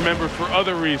that are remembered for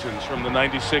other reasons from the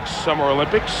 '96 Summer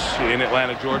Olympics in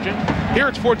Atlanta, Georgia. Here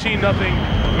it's 14-0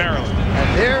 Maryland.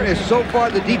 And there is so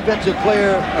far the defensive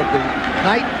player of the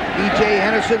night, E.J.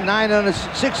 Henderson,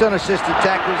 6 unassisted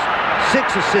tackles,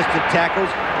 6 assisted tackles,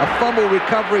 a fumble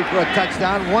recovery for a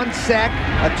touchdown, 1 sack,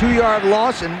 a 2-yard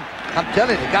loss, and I'm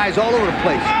telling you, the guy's all over the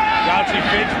place. Gotsi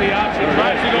fakes the option,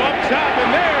 tries to go up top,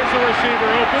 and there's the receiver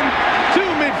open to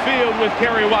midfield with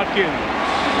Kerry Watkins.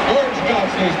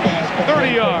 30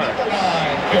 yards.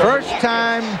 First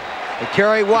time that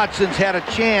Kerry Watson's had a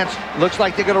chance. Looks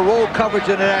like they're going to roll coverage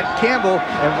into that Campbell.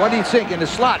 And what do you think in the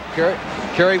slot,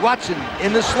 Kerry Watson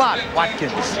in the slot,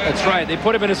 Watkins. That's right. They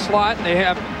put him in a slot, and they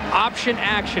have option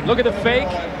action. Look at the fake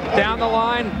down the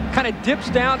line, kind of dips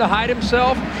down to hide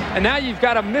himself, and now you've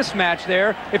got a mismatch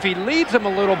there. If he leads him a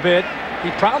little bit,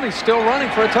 he's probably still running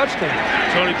for a touchdown.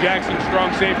 Tony Jackson,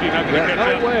 strong safety, not going to catch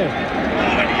up. No way.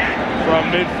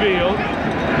 From midfield.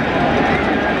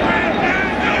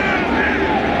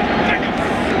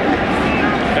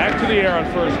 Back to the air on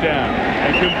first down,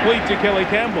 and complete to Kelly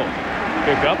Campbell.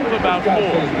 Pick up of about 4.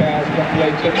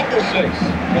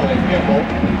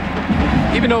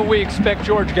 Even though we expect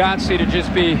George Gotsi to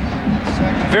just be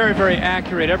very, very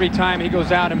accurate every time he goes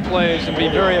out and plays and be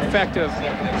very effective,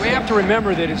 we have to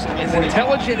remember that as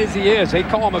intelligent as he is, they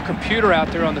call him a computer out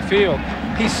there on the field,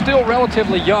 he's still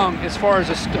relatively young as far as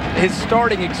his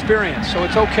starting experience. So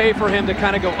it's okay for him to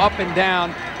kind of go up and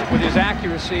down with his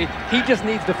accuracy. He just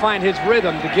needs to find his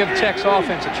rhythm to give Tech's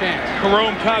offense a chance.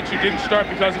 Jerome Cox, who didn't start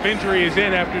because of injury, is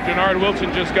in after Denard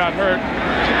Wilson just got hurt.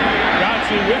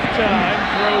 Gotsi with time,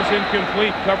 throws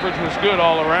incomplete. Coverage was good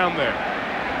all around there.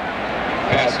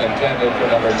 Pass intended for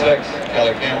number 6,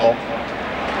 Kelly Campbell.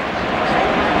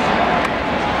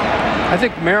 I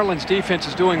think Maryland's defense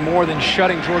is doing more than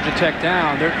shutting Georgia Tech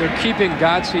down. They're keeping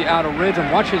Gotsi out of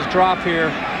rhythm. Watch his drop here.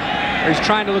 He's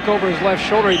trying to look over his left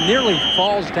shoulder. He nearly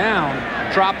falls down,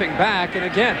 dropping back. And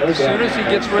again, as soon as he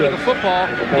gets rid of the football,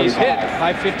 he's hit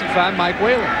by 55 Mike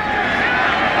Whalen.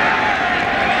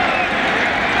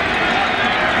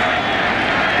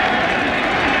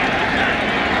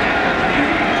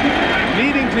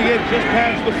 Needing to get just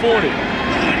past the 40.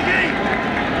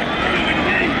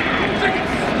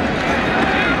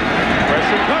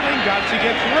 Pressure coming. Gotsi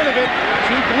gets rid of it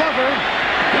to Glover.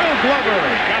 Will Glover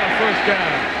got a first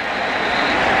down.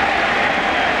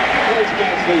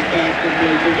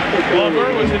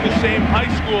 Glover was in the same high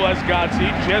school as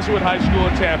Gotsi, Jesuit High School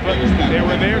in Tampa. They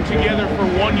were there together for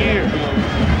 1 year.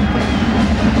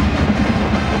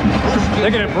 They're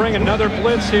going to bring another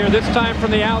blitz here, this time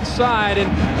from the outside,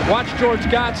 and watch George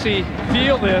Gotsi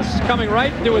feel this coming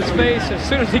right into his face. As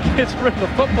soon as he gets rid of the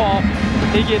football,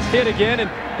 he gets hit again, and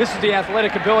this is the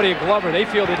athletic ability of Glover. They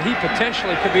feel that he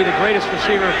potentially could be the greatest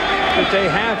receiver that they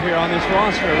have here on this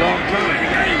roster long term.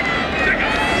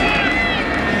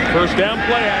 First down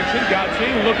play action.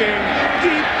 Gotsi looking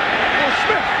deep for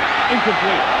Smith.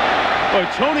 Incomplete. Boy,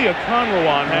 Tony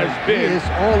Okonrawan has been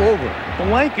all over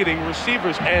blanketing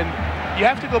receivers, and you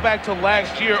have to go back to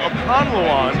last year.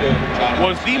 Okonrawan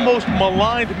was the most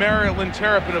maligned Maryland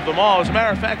Terrapin of them all. As a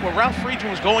matter of fact, when Ralph Friedgen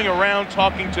was going around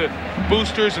talking to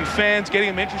boosters and fans, getting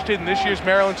them interested in this year's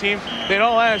Maryland team, they'd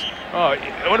all ask, oh,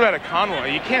 what about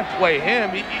Okonrawan? You can't play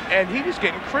him. And he was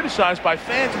getting criticized by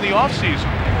fans in the offseason.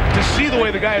 To see the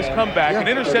way the guy has come back, an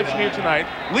interception here tonight,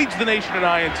 leads the nation in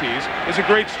INTs, is a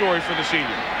great story for the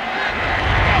senior.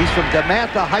 He's from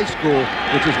DeMatha High School,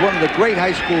 which is one of the great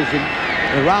high schools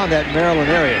around that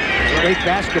Maryland area. Great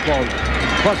basketball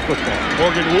plus football.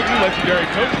 Morgan Wooten, legendary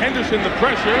coach. Henderson, the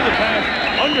pressure, the pass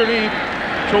underneath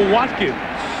to Watkins.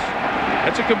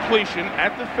 That's a completion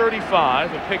at the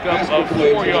 35, a pickup of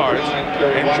 4 yards,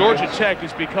 and Georgia Tech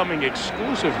is becoming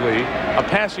exclusively a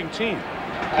passing team.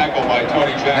 By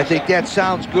Tony Jackson. I think that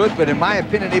sounds good, but in my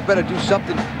opinion, they better do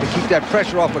something to keep that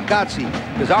pressure off of Gotsi,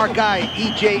 because our guy,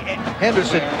 E.J.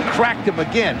 Henderson, cracked him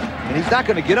again, and he's not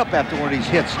going to get up after one of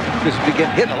these hits, because if he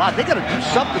get hit a lot, they got to do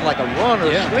something like a run or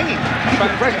a screen. Keep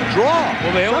the pressure, draw.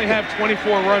 Well, they only have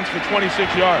 24 runs for 26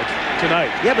 yards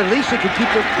tonight. Yeah, but at least they can keep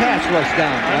their pass rush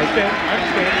down, right? I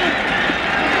understand.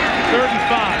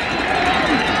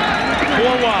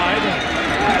 4 wide.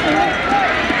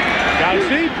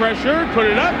 Gotsi, pressure, put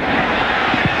it up.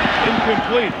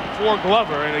 Incomplete for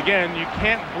Glover. And again, you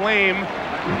can't blame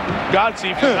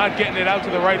Gotsi for not getting it out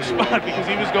to the right spot because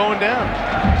he was going down.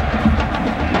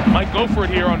 Might go for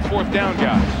it here on 4th down,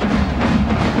 guys.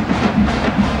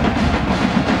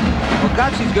 Well,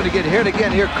 Gotsi's going to get hit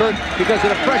again here, Kurt, because of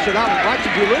the pressure. Now, watch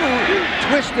him do a little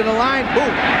twist in the line.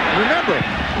 Boom. Remember,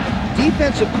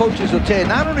 defensive coaches will tell you,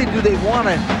 not only do they want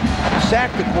to sack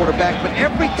the quarterback, but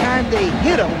every time they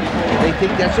hit him, they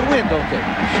think that's a win, don't they?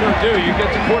 Sure do. You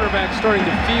get the quarterback starting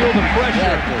to feel the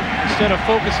pressure instead of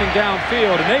focusing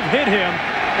downfield. And they've hit him.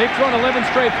 They've thrown 11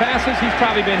 straight passes. He's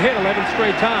probably been hit 11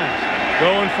 straight times.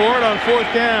 Going for it on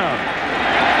 4th down.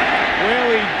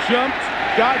 Whaley jumped.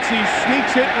 Godsey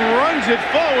sneaks it and runs it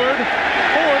forward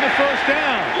for the 1st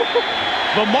down.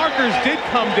 The markers did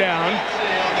come down.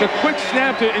 The quick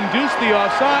snap to induce the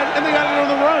offside, and they got it on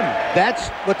the run. That's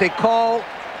what they call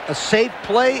a safe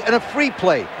play and a free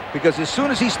play, because as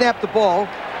soon as he snapped the ball,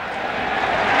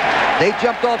 they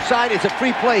jumped offside. It's a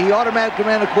free play. He automatically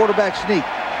ran a quarterback sneak.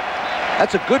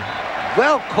 That's a good,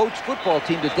 well-coached football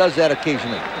team that does that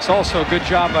occasionally. It's also a good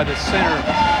job by the center,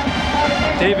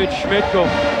 David Schmidtko.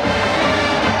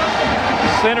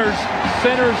 Centers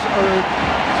are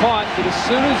taught that as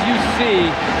soon as you see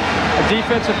a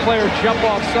defensive player jump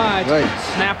off sides,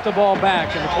 snap the ball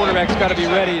back, and the quarterback's got to be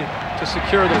ready to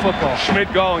secure the football.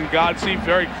 Schmidtko and Godsey,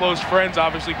 very close friends.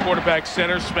 Obviously, quarterback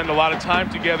centers spend a lot of time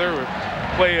together.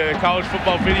 Play college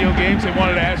football video games. They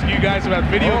wanted to ask you guys about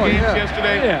video games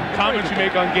yesterday. Comments you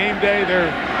make on game day,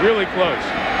 they're really close.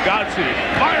 Godsey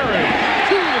firing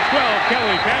to the 12,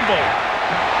 Kelly Campbell.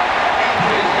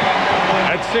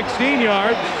 At 16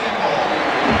 yards.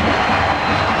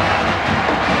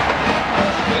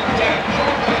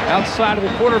 Outside of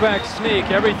the quarterback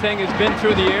sneak, everything has been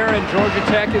through the air, and Georgia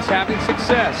Tech is having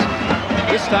success.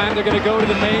 This time they're going to go to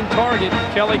the main target.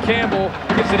 Kelly Campbell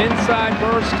gives an inside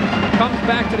burst, comes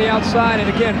back to the outside,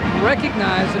 and again,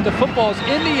 recognize that the football's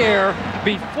in the air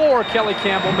before Kelly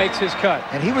Campbell makes his cut.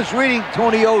 And he was reading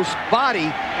Tony O's body,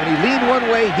 and he leaned one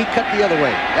way, he cut the other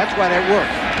way. That's why that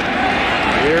worked.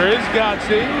 Here is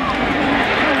Godsey.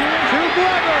 To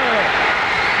Glover.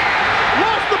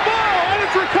 Lost the ball, and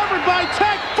it's recovered by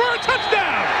Tech for a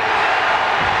touchdown.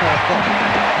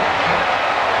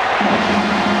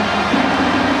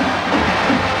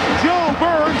 Joe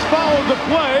Burns followed the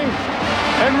play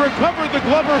and recovered the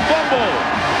Glover fumble.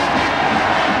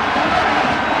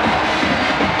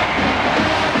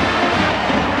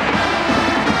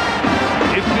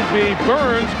 It should be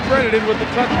Burns credited with the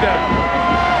touchdown.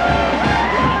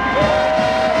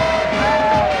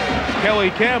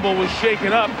 Kelly Campbell was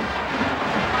shaken up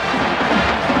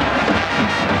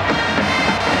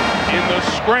in the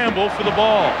scramble for the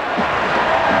ball.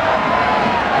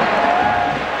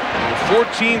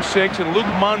 14-6, and Luke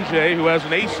Mange, who has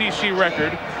an ACC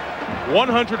record,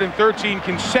 113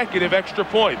 consecutive extra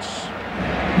points.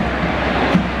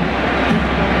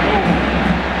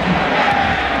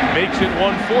 Makes it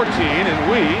 114,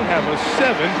 and we have a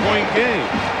 7-point game.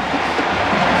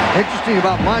 Interesting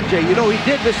about Mange, you know, he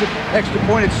did miss an extra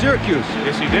point at Syracuse.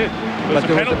 Yes, he did. But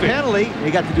there was a penalty.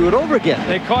 He got to do it over again.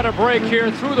 They caught a break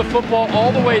here, threw the football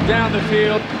all the way down the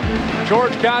field.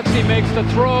 George Godsey makes the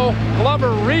throw.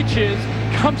 Glover reaches,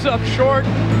 comes up short,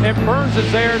 and Burns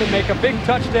is there to make a big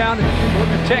touchdown.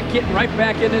 Georgia Tech getting right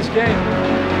back in this game.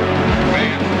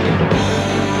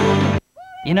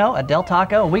 You know, at Del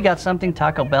Taco, we got something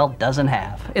Taco Bell doesn't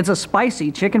have. It's a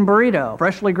spicy chicken burrito.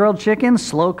 Freshly grilled chicken,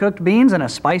 slow-cooked beans, and a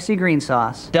spicy green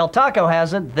sauce. Del Taco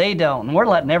has it, they don't, and we're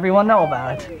letting everyone know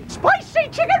about it. Spicy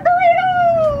chicken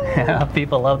burrito!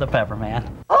 People love the pepper, man.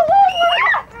 Oh,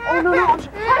 no.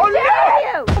 How dare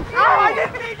you!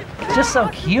 It's just so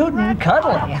cute and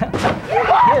cuddly.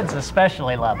 Kids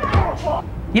especially love it.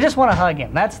 You just want to hug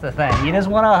him, that's the thing. You just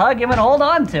want to hug him and hold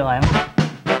on to him.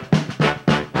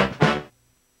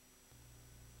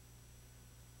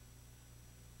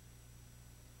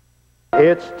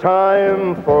 It's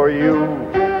time for you.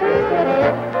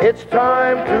 It's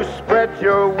time to spread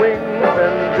your wings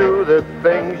and do the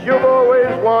things you've always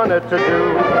wanted to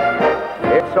do.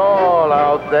 It's all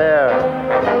out there.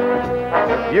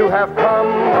 You have come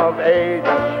of age.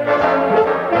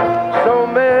 So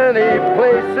many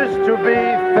places to be,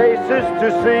 faces to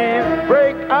see.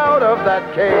 Break out of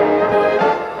that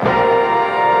cage.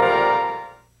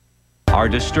 Are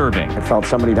disturbing. I felt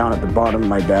somebody down at the bottom,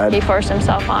 my dad. He forced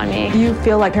himself on me. Do you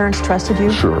feel like parents trusted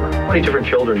you? Sure. How many different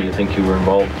children do you think you were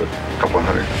involved with? A couple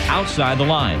hundred. Outside the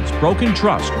Lines, Broken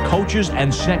Trust, Coaches,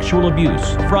 and Sexual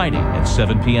Abuse. Friday at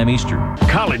 7 p.m. Eastern.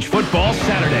 College football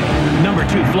Saturday. Number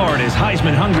 2 Florida's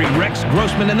Heisman-hungry Rex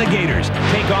Grossman and the Gators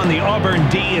take on the Auburn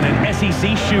D in an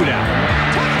SEC shootout.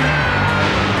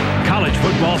 College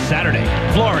football Saturday.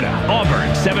 Florida, Auburn,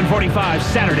 7:45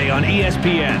 Saturday on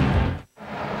ESPN.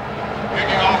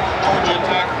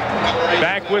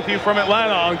 Back with you from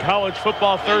Atlanta on College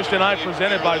Football Thursday Night,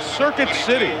 presented by Circuit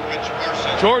City.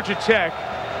 Georgia Tech.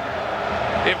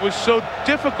 It was so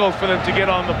difficult for them to get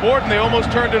on the board, and they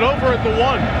almost turned it over at the 1.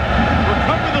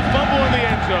 Recover the fumble in the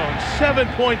end zone.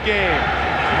 7-point game.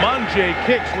 Manje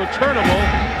kicks returnable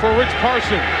for Rich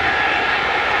Parson.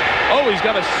 Oh, he's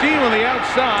got a seam on the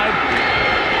outside.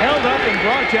 Held up and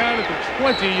brought down at the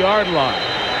 20-yard line.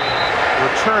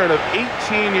 Return of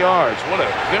 18 yards. What a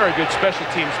very good special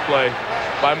teams play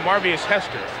by Marvius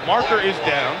Hester. Marker is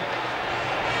down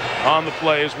on the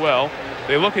play as well.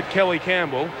 They look at Kelly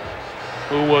Campbell,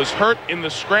 who was hurt in the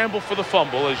scramble for the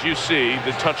fumble, as you see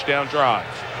the touchdown drive.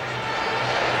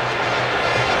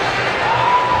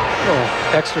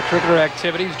 Extracurricular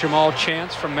activities. Jamal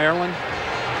Chance from Maryland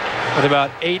with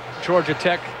about 8 Georgia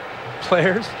Tech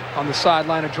players on the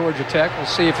sideline of Georgia Tech. We'll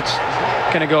see if it's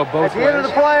going to go both ways. At the end of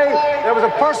the play, there was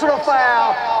a personal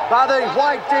foul by the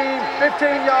white team.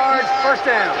 15 yards, first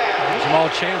down. Jamal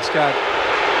Chance got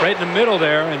right in the middle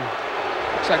there, and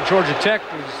looks like Georgia Tech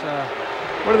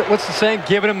was, what's the saying?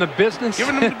 Giving him the business?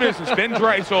 Giving him the business. Ben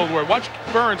Dreit's old word. Watch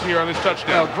Burns here on this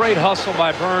touchdown. Great hustle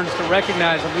by Burns to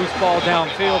recognize a loose ball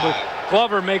downfield, but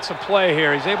Glover makes a play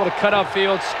here. He's able to cut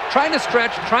upfield, trying to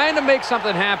stretch, trying to make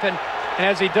something happen. And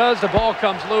as he does, the ball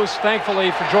comes loose,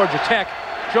 thankfully for Georgia Tech.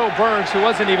 Joe Burns, who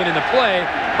wasn't even in the play,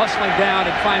 hustling down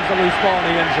and finds the loose ball in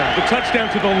the end zone. The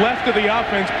touchdown to the left of the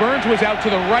offense. Burns was out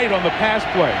to the right on the pass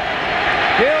play.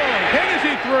 Hill, hit as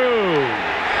he threw.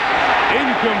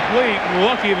 Incomplete.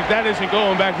 Lucky that isn't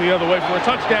going back the other way for a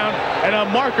touchdown. And a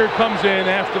marker comes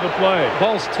in after the play.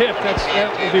 Ball's tipped. That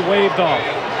will be waved off.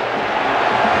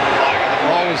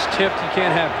 Ball is tipped. You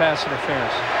can't have pass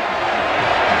interference.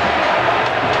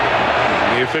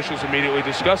 The officials immediately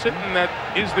discuss it, and that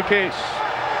is the case.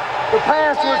 The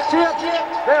pass was tipped,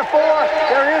 therefore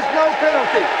there is no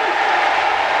penalty.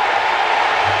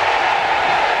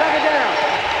 Second down.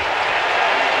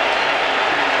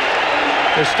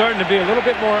 They're starting to be a little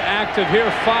bit more active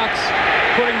here. Fox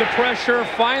putting the pressure,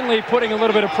 finally putting a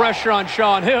little bit of pressure on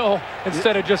Sean Hill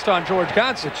instead of just on George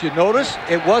Godson. But you notice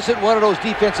it wasn't one of those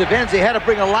defensive ends. They had to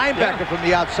bring a linebacker from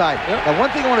the outside. Now, one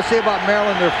thing I want to say about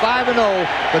Maryland, they're 5-0,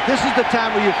 but this is the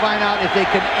time where you find out if they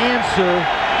can answer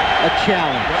a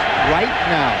challenge right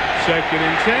now. 2nd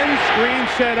and 10, screen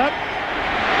set up.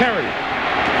 Perry.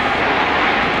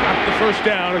 Got the first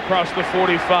down across the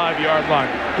 45-yard line.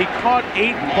 He caught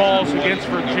 8 balls against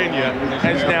Virginia,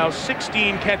 has now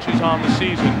 16 catches on the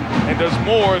season, and does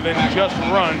more than just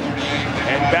run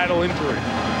and battle injury.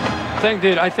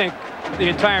 I think the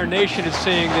entire nation is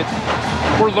seeing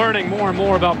that we're learning more and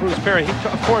more about Bruce Perry.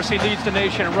 Of course, he leads the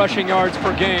nation in rushing yards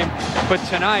per game, but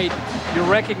tonight you're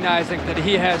recognizing that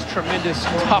he has tremendous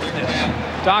toughness.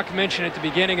 Doc mentioned at the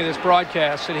beginning of this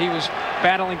broadcast that he was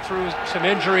battling through some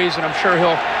injuries, and I'm sure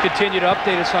he'll continue to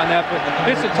update us on that. But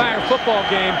this entire football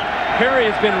game, Perry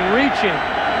has been reaching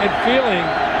and feeling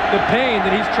the pain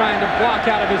that he's trying to block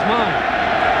out of his mind.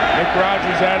 Nick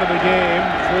Rogers out of the game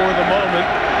for the moment.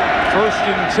 1st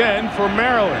and 10 for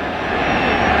Maryland.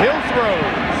 Hill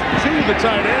throws to the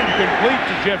tight end, complete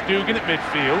to Jeff Dugan at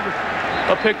midfield.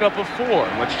 A pickup of 4.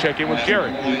 Let's check in with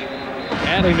Gary.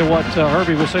 Adding to what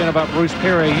Herbie was saying about Bruce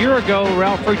Perry, a year ago,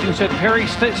 Ralph Friedgen said Perry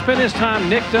spent his time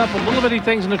nicked up with little bitty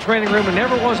things in the training room and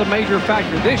never was a major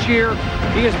factor. This year,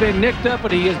 he has been nicked up,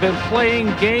 but he has been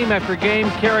playing game after game,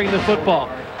 carrying the football.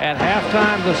 At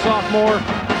halftime, the sophomore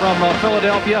from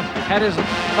Philadelphia had his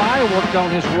thigh worked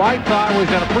on, his right thigh, where he's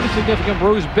got a pretty significant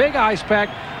bruise, big ice pack,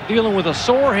 dealing with a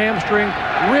sore hamstring,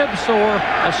 rib sore,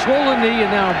 a swollen knee, and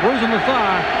now a bruise on the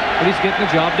thigh, but he's getting the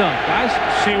job done. Guys,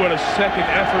 see what a second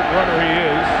effort runner he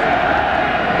is.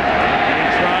 He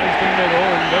tries the middle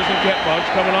and doesn't get much.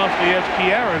 Coming off the edge,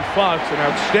 Ke'Aaron Fox, an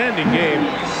outstanding game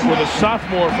for the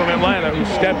sophomore from Atlanta who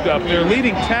stepped up. Their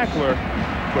leading tackler,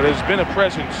 but has been a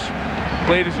presence.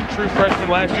 Played as a true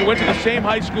freshman last year. Went to the same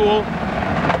high school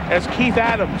as Keith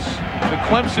Adams, the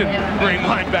Clemson Green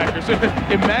linebackers.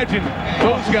 Imagine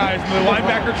those guys in the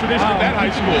linebacker tradition at that high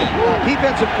school.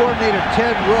 Defensive coordinator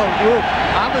Ted Rook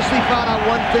obviously found out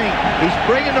one thing. He's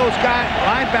bringing those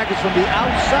linebackers from the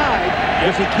outside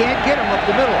because he can't get them up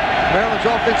the middle. Maryland's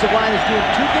offensive line is doing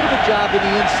too good of a job in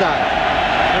the inside.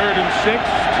 3rd and 6.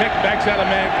 Tech backs out of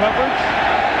man coverage.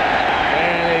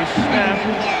 And a snap.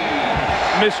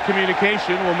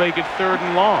 Miscommunication will make it 3rd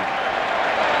and long.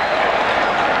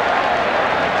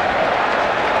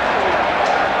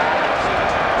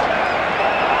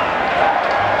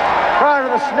 Prior to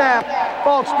the snap,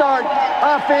 false start,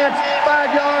 offense,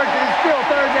 5 yards, and it's still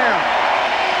 3rd down.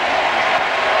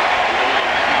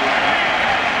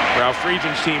 Ralph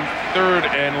Friedgen's team 3rd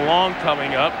and long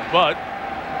coming up, but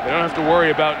they don't have to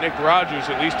worry about Nick Rogers,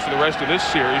 at least for the rest of this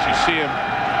series. You see him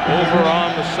over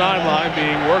on the sideline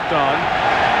being worked on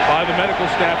by the medical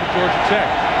staff at Georgia Tech.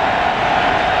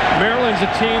 Maryland's a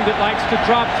team that likes to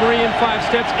drop 3 and 5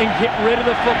 steps and get rid of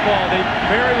the football. They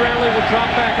very rarely will drop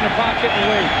back in the pocket and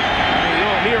wait.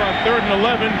 Here on 3rd and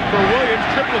 11 for Williams,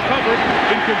 triple covered,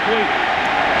 incomplete.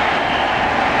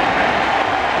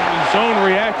 The zone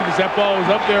reacted as that ball was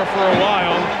up there for a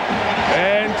while,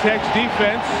 and Tech's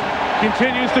defense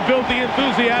continues to build the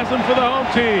enthusiasm for the home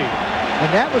team. And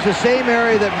that was the same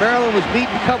area that Maryland was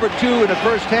beating cover 2 in the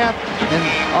first half, and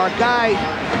our guy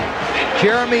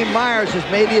Jeremy Myers has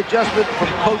made the adjustment from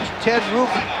Coach Ted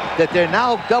Roof that they're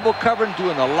now double covering,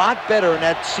 doing a lot better in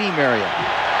that seam area.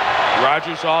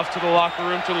 Rogers off to the locker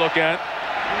room to look at.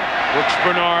 Brooks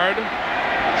Bernard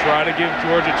try to give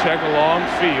Georgia Tech a long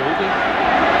field.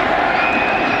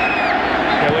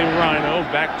 Kelly Rhino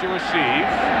back to receive.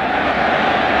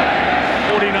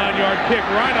 49-yard pick.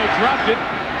 Rhino dropped it.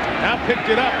 Now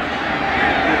picked it up.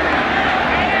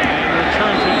 And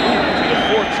returns it to the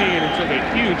 14 and took a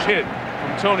huge hit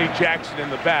from Tony Jackson in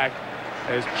the back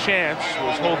as Chance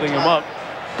was holding him up.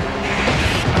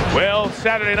 Well,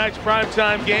 Saturday night's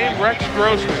primetime game, Rex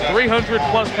Grossman,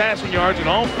 300-plus passing yards in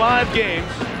all 5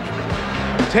 games.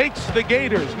 Takes the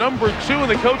Gators, number 2 in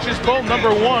the coaches poll, number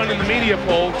 1 in the media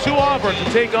poll, to Auburn to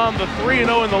take on the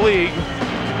 3-0 in the league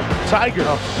Tigers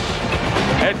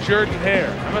at Jordan-Hare.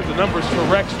 How about the numbers for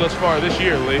Rex thus far this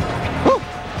year, Lee? Whew.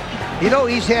 You know,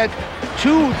 he's had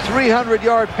 2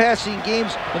 300-yard passing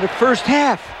games in the first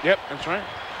half. Yep, that's right.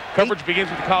 Coverage begins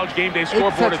with the College Game Day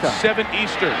scoreboard at 7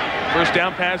 Eastern. First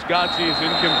down pass, Godsey, is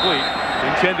incomplete.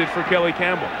 Intended for Kelly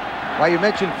Campbell. While you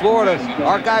mentioned Florida,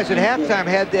 our guys at halftime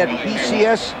had that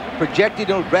BCS projected,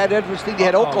 you know, Brad Edwards thing. They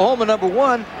had Oklahoma number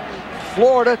 1,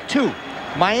 Florida 2,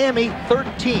 Miami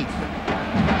 13th.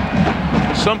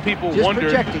 Some people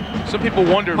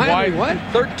wondered why. What?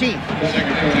 13th.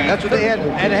 That's what they had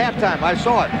at halftime. I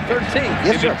saw it. 13th.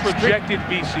 Yes, sir. Projected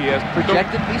BCS.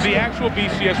 Projected BCS. The actual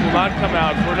BCS will not come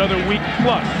out for another week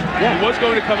plus. Yeah. It was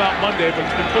going to come out Monday, but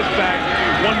it's been pushed back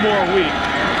 1 more week.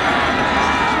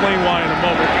 Explain why in a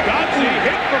moment. Godsey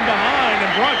hit from behind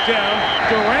and brought down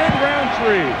Durand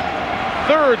Roundtree.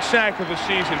 3rd sack of the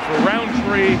season for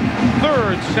Roundtree.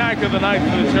 3rd sack of the night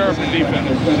for the Terrapin defense.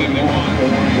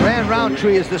 Durand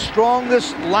Roundtree is the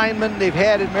strongest lineman they've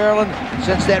had in Maryland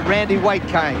since that Randy White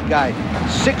guy.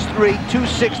 6'3",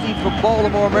 260 from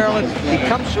Baltimore, Maryland. He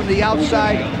comes from the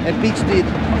outside and beats the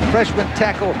freshman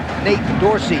tackle Nate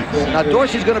Dorsey. Now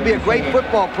Dorsey's going to be a great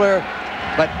football player,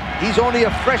 but he's only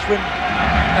a freshman.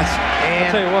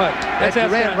 I'll tell you what, that's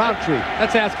Roundtree.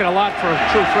 That's asking a lot for a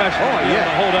true freshman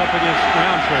to hold up against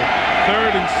Roundtree.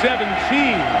 3rd and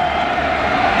 17.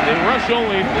 They rush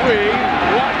only 3.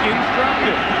 Watkins dropped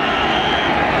it.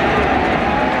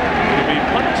 It'll be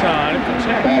punt time for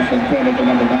Tech.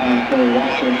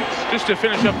 Just to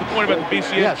finish up the point about the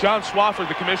BCS, yes. John Swofford,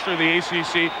 the commissioner of the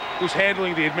ACC, who's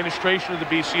handling the administration of the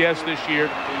BCS this year,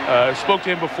 spoke to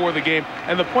him before the game,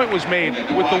 and the point was made,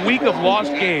 with the week of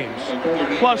lost games,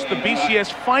 plus the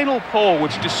BCS final poll,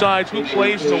 which decides who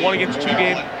plays in the 1-against-2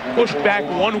 game, pushed back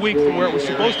 1 week from where it was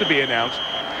supposed to be announced,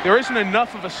 there isn't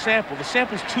enough of a sample. The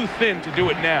sample's too thin to do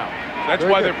it now. That's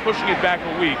why they're pushing it back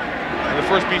a week. And the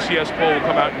first BCS poll will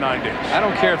come out in 9 days. I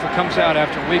don't care if it comes out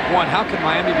after week 1. How can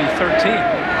Miami be 13?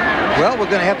 Well, we're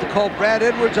going to have to call Brad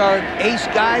Edwards, our ace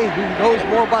guy, who knows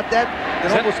more about that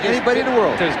than almost anybody in the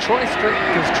world. Does Troy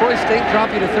State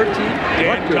drop you to 13?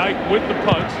 Dan Knight with the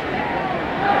punt.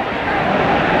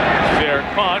 Fair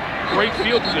punt. Great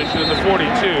field position in the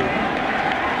 42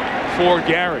 for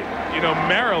Gary. You know,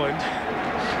 Maryland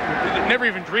never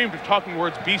even dreamed of talking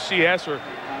words BCS or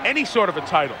any sort of a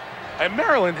title. And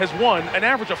Maryland has won an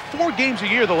average of 4 games a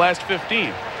year the last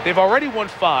 15. They've already won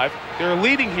 5. They're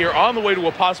leading here on the way to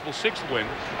a possible 6th win.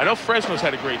 I know Fresno's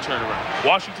had a great turnaround.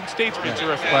 Washington State's been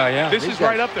terrific. Well, yeah. This is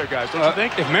right up there, guys, don't you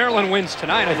think? If Maryland wins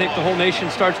tonight, I think the whole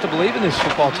nation starts to believe in this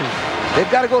football team.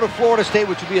 They've got to go to Florida State,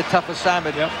 which would be a tough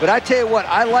assignment. Yep. But I tell you what,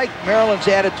 I like Maryland's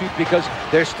attitude because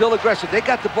they're still aggressive. They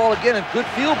got the ball again in good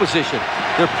field position.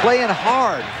 They're playing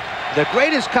hard. The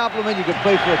greatest compliment you can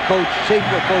play for a coach, say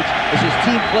for a coach, is his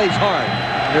team plays hard.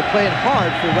 And they're playing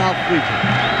hard for Ralph Friedgen.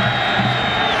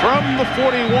 From the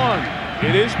 41,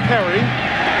 it is Perry.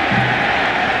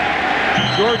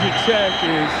 Georgia Tech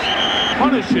is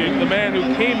punishing the man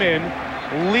who came in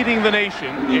leading the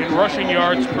nation in rushing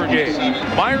yards per game.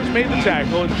 Myers made the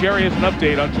tackle, and Jerry has an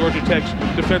update on Georgia Tech's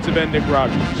defensive end, Nick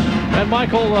Rogers. And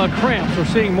Michael, cramps. We're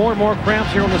seeing more and more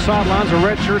cramps here on the sidelines. A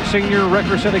redshirt senior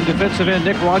record-setting defensive end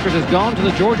Nick Rogers has gone to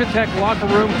the Georgia Tech locker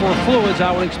room for fluids.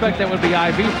 I would expect that would be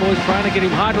IV fluids, trying to get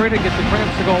him hydrated, get the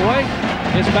cramps to go away.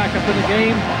 His backup in the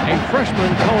game, a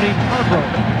freshman, Tony Hargrove.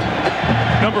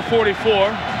 Number 44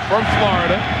 from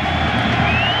Florida.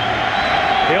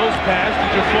 Hills pass to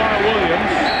Jafar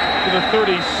Williams. to the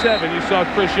 37. You saw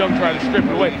Chris Young try to strip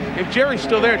it away. If Jerry's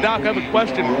still there, Doc, I have a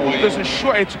question.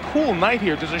 It's a cool night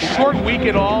here. Does a short week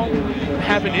at all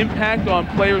have an impact on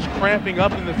players cramping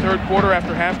up in the third quarter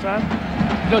after halftime?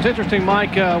 You know, it's interesting,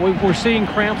 Mike. We're seeing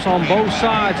cramps on both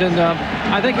sides, and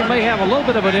I think it may have a little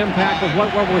bit of an impact with what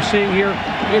we're seeing here.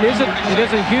 It isn't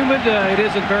humid. It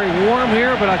isn't very warm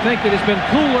here, but I think that it's been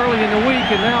cool early in the week,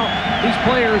 and now these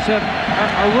players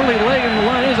are really laying the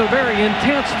line. It is a very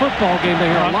intense football game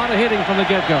there. A lot of hitting from the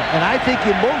get-go. And I think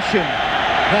emotion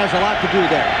has a lot to do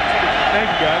there. Thank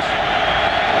you, guys.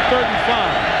 3rd and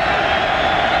 5.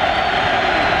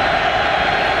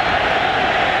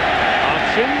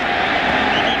 Option.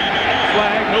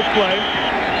 Flag, no play.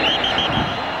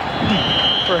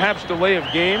 Perhaps delay of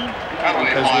game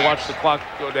as we watch the clock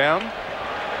go down.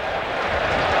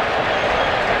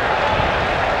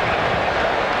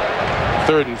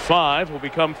 Third and 5 will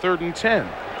become 3rd and 10.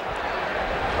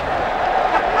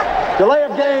 Delay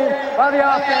of game by the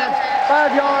offense.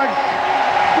 5 yards.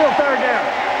 Still 3rd down.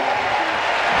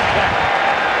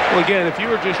 Well, again, if you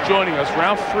were just joining us,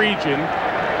 Ralph Friedgen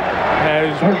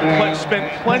has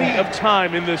spent plenty of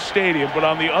time in this stadium, but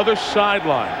on the other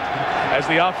sideline as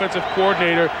the offensive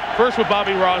coordinator, first with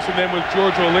Bobby Ross and then with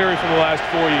George O'Leary for the last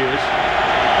 4 years.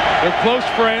 They're close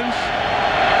friends.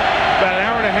 About an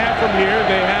hour and a half from here,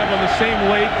 they have on the same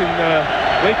lake in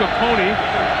Lake Oconee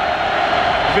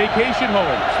vacation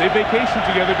homes. They vacation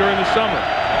together during the summer.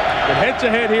 But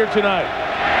head-to-head here tonight.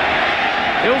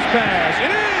 Hill's pass.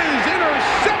 It is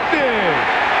intercepted.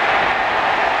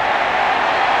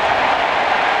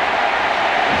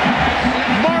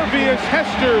 Marvius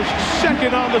Hester's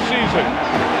 2nd on the season.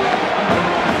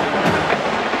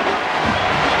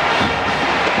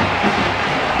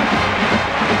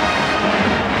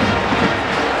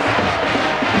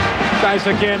 Guys,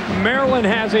 again, Maryland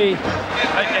has an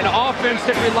offense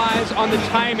that relies on the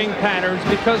timing patterns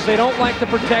because they don't like the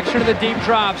protection of the deep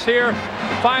drops. Here,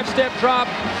 5-step drop,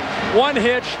 1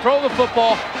 hitch, throw the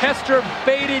football. Hester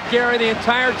baited Gary the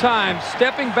entire time,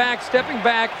 stepping back,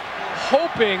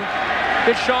 hoping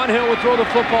that Sean Hill would throw the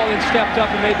football and stepped up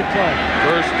and made the play.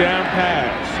 First down pass,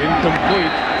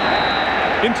 incomplete.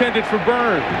 Intended for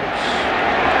Burns.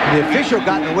 The official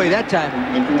got in the way that time.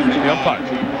 The umpire.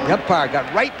 The umpire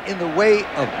got right in the way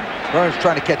of Burns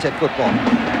trying to catch that football.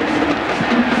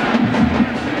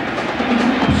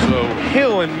 So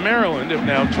Hill and Maryland have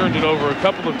now turned it over a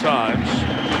couple of times.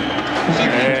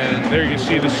 And there you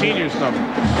see the seniors' numbers.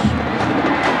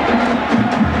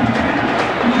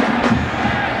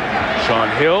 Sean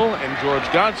Hill and George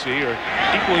Godsey are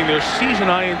equaling their season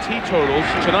INT totals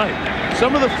tonight.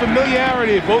 Some of the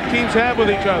familiarity both teams have with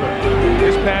each other.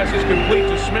 This pass is complete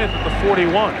to Smith at the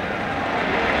 41.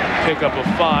 Pick up of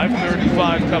 5, 3rd and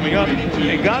 5 coming up.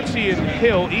 And Godsey and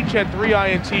Hill each had 3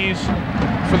 INTs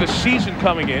for the season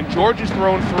coming in. George has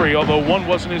thrown 3, although 1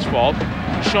 wasn't his fault.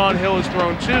 Sean Hill has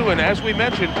thrown 2, and as we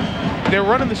mentioned, they're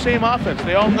running the same offense.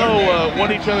 They all know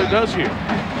what each other does here.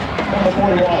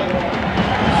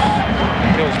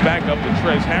 Hill's back up to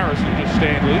Trez Harrison, just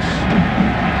staying loose.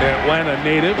 The Atlanta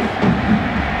native.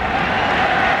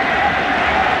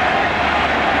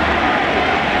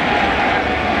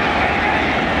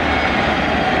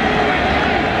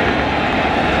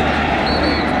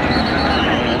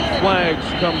 And flags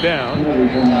come down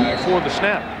for the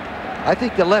snap. I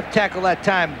think the left tackle that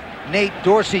time, Nate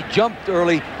Dorsey, jumped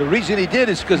early. The reason he did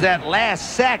is because that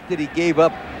last sack that he gave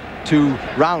up to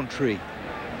Roundtree.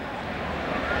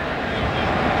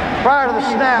 Prior to the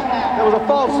snap, there was a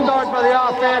false start by the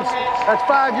offense. That's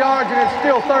 5 yards, and it's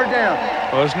still 3rd down.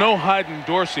 Well, there's no hiding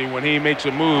Dorsey when he makes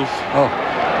a move. Oh.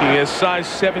 He has size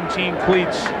 17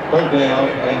 cleats.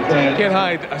 Can't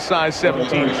hide a size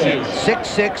 17 shoe.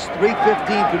 6'6",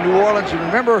 315 for New Orleans. And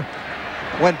remember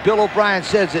when Bill O'Brien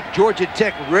says that Georgia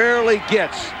Tech rarely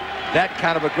gets that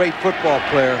kind of a great football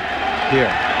player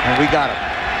here. And we got him.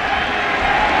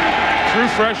 True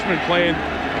freshman playing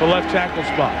the left tackle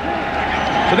spot.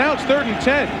 So now it's 3rd and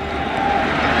 10.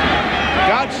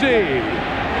 Godsey.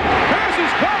 Pass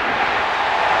is caught.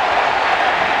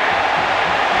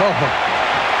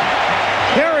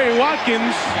 Kerry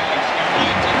Watkins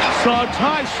saw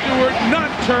Ty Stewart not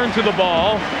turn to the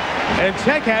ball, and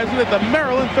Tech has it at the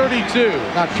Maryland 32.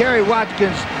 Now, Kerry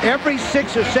Watkins, every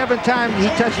 6 or 7 times he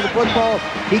touches the football,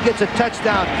 he gets a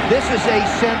touchdown. This is a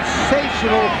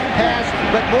sensational pass,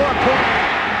 but more important,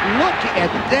 look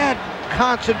at that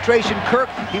concentration. Kirk,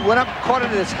 he went up, caught it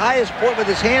at his highest point with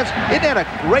his hands. Isn't that a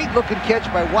great-looking catch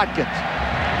by Watkins?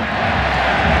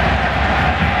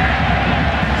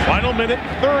 Final minute,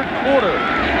 3rd quarter.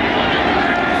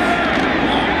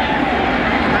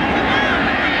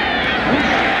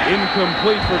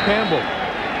 Incomplete for Campbell.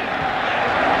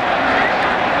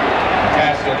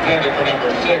 Intended for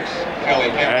number 6, Kelly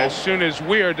Campbell. As soon as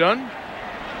we are done,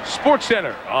 Sports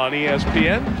Center on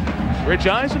ESPN. Rich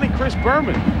Eisen and Chris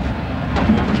Berman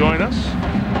will join us.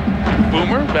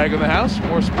 Boomer back in the house.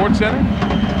 More Sports Center.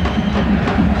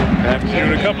 After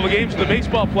doing a couple of games in the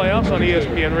baseball playoffs on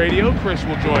ESPN Radio, Chris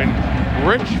will join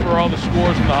Rich for all the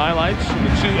scores and the highlights from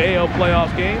the 2 AL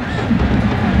playoff games.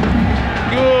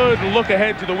 Good look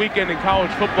ahead to the weekend in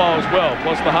college football as well,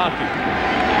 plus the hockey.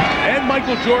 And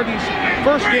Michael Jordan's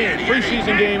first game,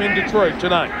 preseason game in Detroit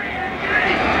tonight.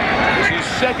 This is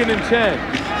 2nd and 10.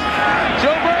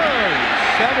 Joe Burns,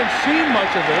 haven't seen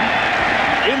much of him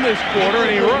in this quarter,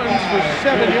 and he runs for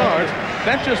 7 yards.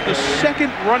 That's just the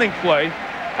second running play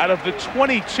out of the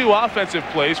 22 offensive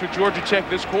plays for Georgia Tech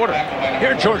this quarter.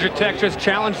 Here, Georgia Tech just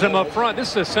challenged them up front.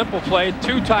 This is a simple play.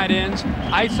 2 tight ends,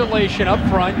 isolation up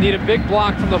front. Need a big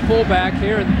block from the fullback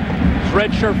here.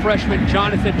 Redshirt freshman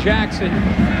Jonathan Jackson.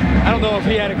 I don't know if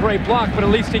he had a great block, but at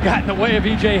least he got in the way of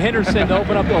E.J. Henderson to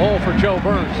open up the hole for Joe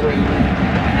Burns.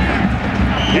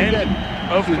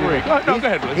 Of 3. No, go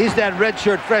ahead, Liz. He's that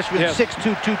redshirt freshman, 6'2",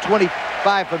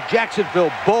 225 from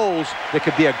Jacksonville Bowls that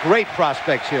could be a great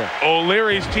prospect here.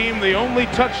 O'Leary's team, the only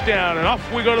touchdown, and off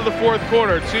we go to the 4th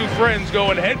quarter. 2 friends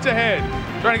going head-to-head,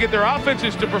 trying to get their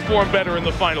offenses to perform better in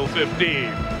the final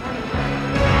 15.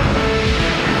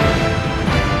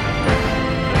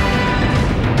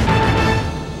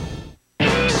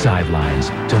 Sidelines,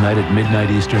 tonight at midnight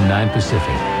Eastern, 9 Pacific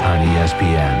on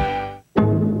ESPN.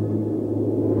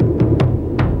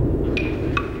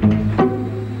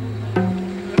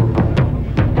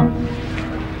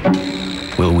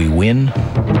 Will we win?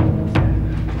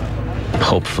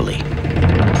 Hopefully.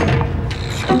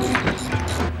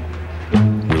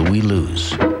 Will we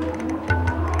lose?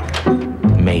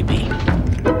 Maybe.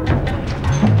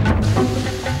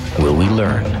 Will we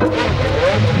learn?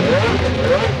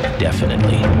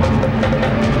 Definitely.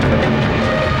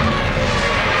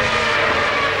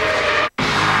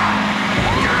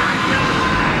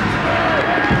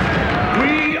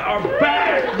 We are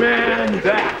back, man.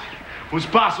 That was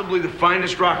possibly the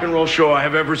finest rock and roll show I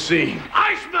have ever seen.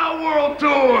 I Smell World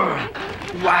Tour!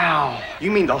 Wow.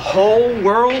 You mean the whole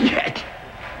world? Yeah.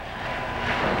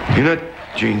 You're not,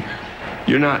 Gene.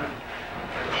 You're not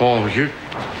Paul. You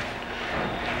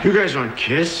guys aren't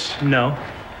Kiss? No.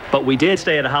 But we did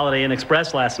stay at a Holiday Inn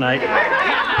Express last night.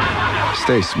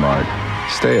 Stay smart.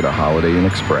 Stay at a Holiday Inn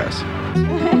Express.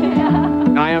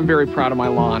 I am very proud of my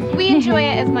lawn. We enjoy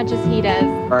it as much as he does.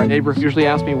 Our neighbors usually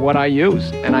ask me what I use,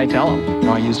 and I tell them.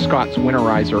 I use Scott's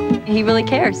Winterizer. He really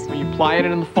cares. When you apply it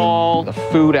in the fall, the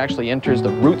food actually enters the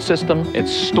root system. It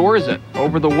stores it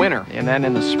over the winter, and then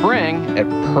in the spring, it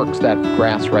perks that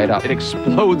grass right up. It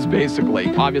explodes,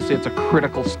 basically. Obviously, it's a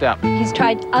critical step. He's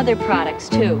tried other products,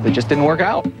 too. They just didn't work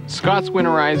out. Scott's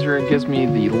Winterizer gives me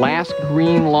the last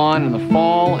green lawn in the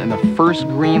fall and the first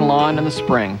green lawn in the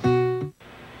spring.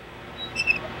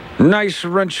 Nice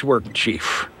wrench work,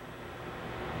 Chief.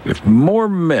 If more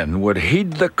men would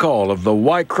heed the call of the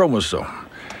Y chromosome,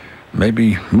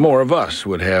 maybe more of us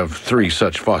would have 3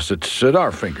 such faucets at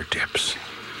our fingertips.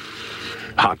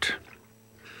 Hot.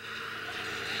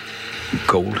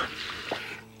 Cold.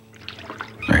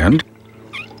 And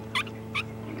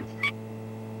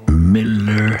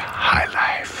Miller High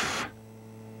Life.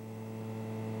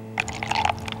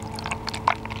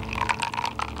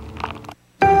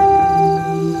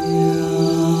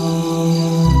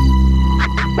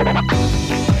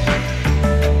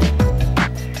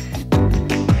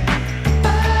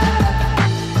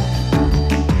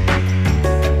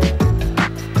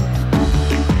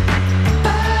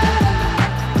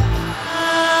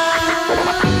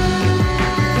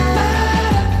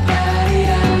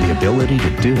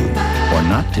 To do or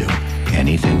not do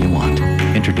anything you want.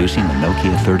 Introducing the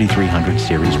Nokia 3300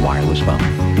 series wireless phone.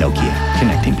 Nokia,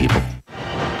 connecting people.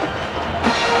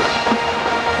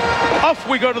 Off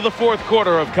we go to the 4th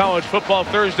quarter of college football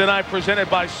Thursday night, presented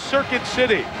by Circuit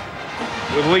City.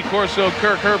 With Lee Corso,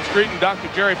 Kirk Herbstreit, and Dr.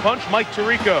 Jerry Punch, Mike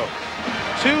Tirico.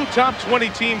 2 top 20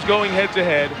 teams going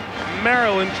head-to-head.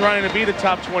 Maryland trying to beat a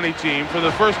top 20 team for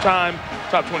the first time,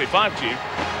 top 25 team,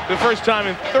 the first time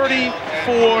in 34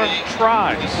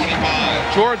 tries.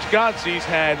 George Godsey's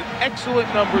had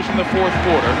excellent numbers in the 4th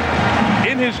quarter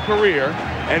in his career,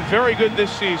 and very good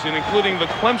this season, including the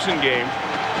Clemson game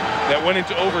that went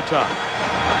into overtime.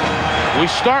 We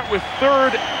start with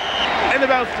 3rd and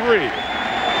about 3.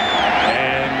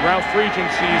 And Ralph Friedgen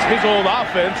sees his old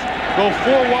offense go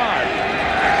 4 wide.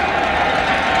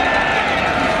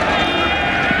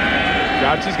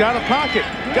 Godsey's got a pocket.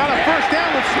 Got a first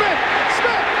down with Smith.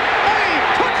 Smith, hey,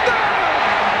 touchdown!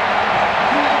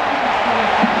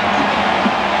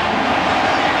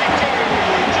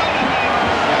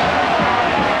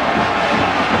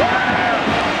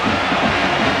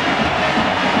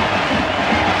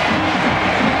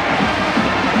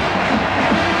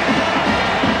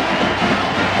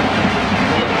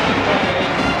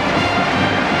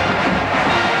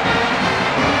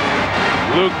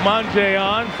 Manje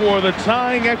on for the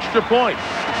tying extra point.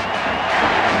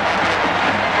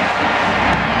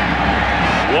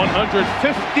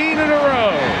 115 in a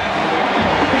row.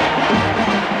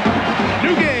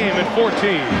 New game at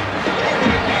 14.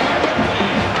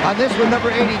 On this one, number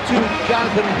 82,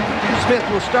 Jonathan Smith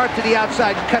will start to the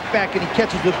outside and cut back, and he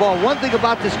catches the ball. One thing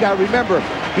about this guy, remember,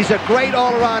 he's a great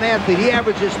all-around athlete. He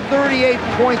averages 38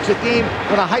 points a game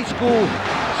with a high school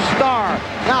star.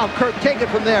 Now, Kirk, take it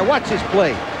from there. Watch this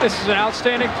play. This is an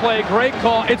outstanding play. Great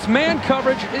call. It's man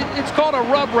coverage. It's called a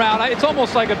rub route. It's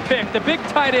almost like a pick. The big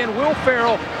tight end, Will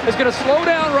Ferrell, is going to slow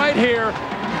down right here,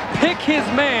 pick his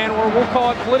man, or we'll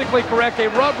call it politically correct, a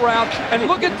rub route, and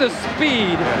look at the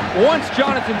speed once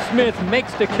Jonathan Smith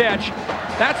makes the catch.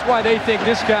 That's why they think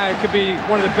this guy could be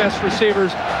one of the best receivers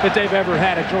that they've ever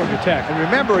had at Georgia Tech. And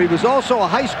remember, he was also a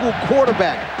high school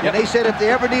quarterback. And they said if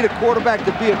they ever need a quarterback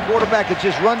to be a quarterback and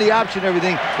just run the option and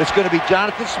everything, it's going to be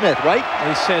Jonathan Smith, right?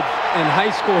 They said in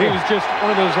high school he was just one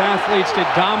of those athletes that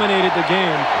dominated the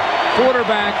game.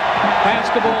 Quarterback,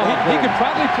 basketball. He could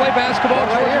probably play basketball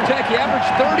at Georgia Tech. He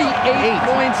averaged 38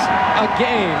 points a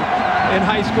game in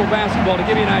high school basketball, to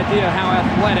give you an idea how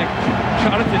athletic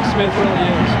Jonathan Smith really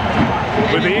is.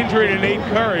 With the injury to Nate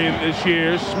Curry this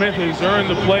year, Smith has earned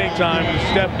the playing time and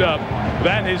stepped up.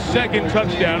 That his second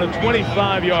touchdown, a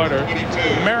 25-yarder.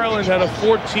 Maryland had a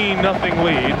 14-0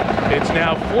 lead. It's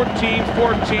now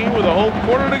 14-14 with a whole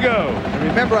quarter to go. And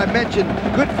remember, I mentioned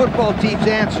good football teams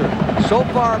answer. So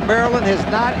far, Maryland has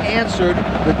not answered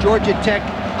the Georgia Tech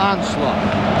onslaught.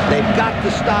 They've got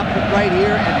to stop it right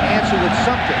here and answer with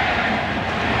something.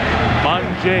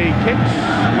 Manje kicks,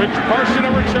 Rich Carson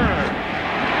a return.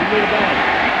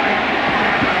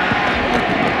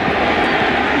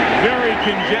 Very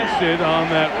congested on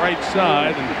that right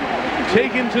side and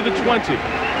taken to the 20.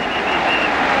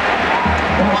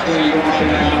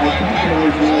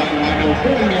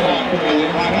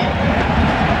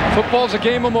 Football's a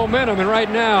game of momentum, and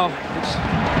right now it's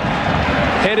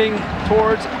heading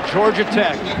towards Georgia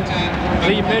Tech.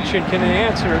 Lee mentioned, can they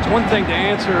answer? It's one thing to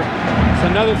answer. It's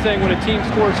another thing when a team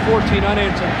scores 14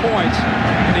 unanswered points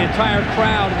and the entire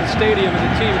crowd in the stadium and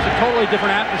the team. It's a totally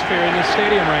different atmosphere in this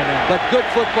stadium right now. But good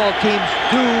football teams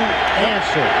do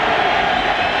answer.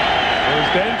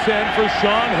 There's then 10 for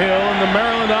Sean Hill, and the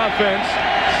Maryland offense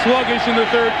sluggish in the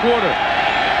third quarter.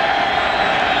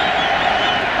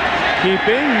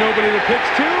 Keeping, nobody to pitch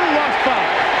to, lost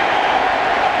 5.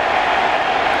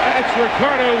 That's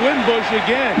Ricardo Winbush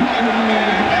again.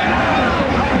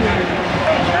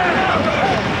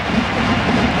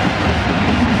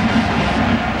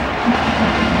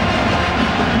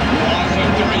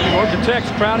 Georgia Tech's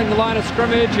crowding the line of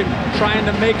scrimmage and trying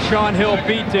to make Sean Hill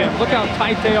beat them. Look how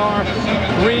tight they are.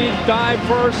 Green dive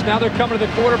first. Now they're coming to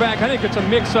the quarterback. I think it's a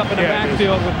mix-up in the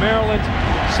backfield with Maryland.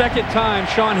 Second time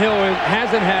Sean Hill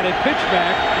hasn't had a pitch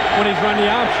back when he's run the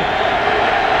option.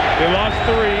 They lost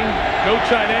 3. No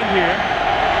tight end here.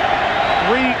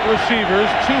 3 receivers,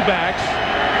 2 backs,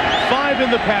 5 in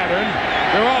the pattern.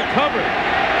 They're all covered.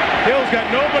 Hill's got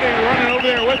nobody running over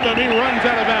there with him. He runs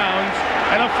out of bounds,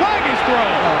 and a flag is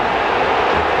thrown.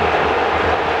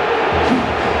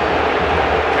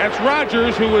 That's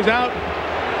Rogers, who was out,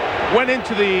 went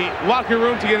into the locker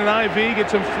room to get an IV, get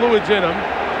some fluids in him.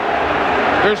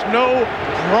 There's no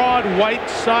broad white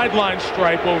sideline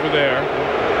stripe over there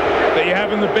that you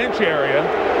have in the bench area.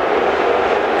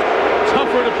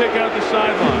 Tougher to pick out the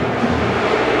sideline.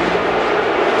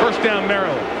 First down,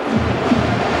 Maryland.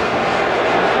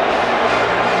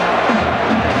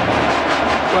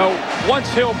 Well, once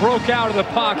Hill broke out of the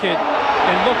pocket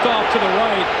and looked off to the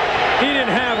right, he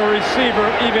didn't have a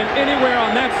receiver even anywhere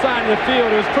on that side of the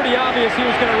field. It was pretty obvious he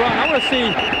was going to run. I want to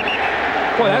see.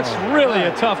 Boy, that's really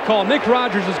a tough call. Nick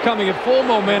Rogers is coming at full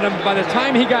momentum. By the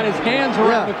time he got his hands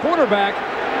around the quarterback,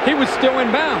 he was still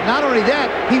in bounds. Not only that,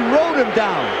 he rode him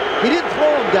down. He didn't throw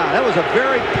him down. That was a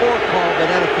very poor call by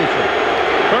that official.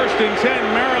 First and 10,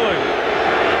 Maryland.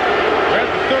 We're at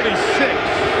the 36.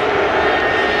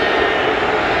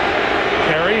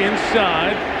 Carey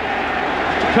inside.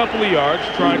 A couple of yards,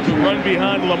 trying to run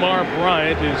behind Lamar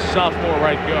Bryant, his sophomore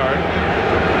right guard.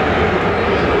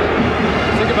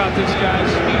 Think about this, guys.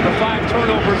 The 5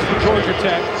 turnovers for Georgia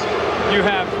Tech. You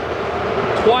have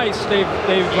twice they've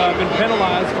been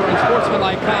penalized for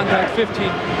unsportsmanlike conduct,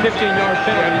 15-yard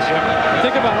penalties.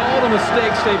 Think about all the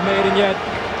mistakes they've made, and yet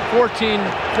 14-14,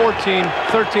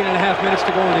 13 and a half minutes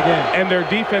to go in the game. And their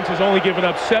defense has only given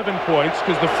up 7 points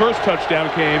because the first touchdown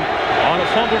came on a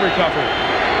fumble recovery.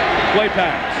 Play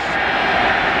pass.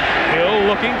 Hill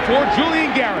looking for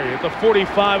Julian Gary at the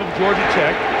 45 of Georgia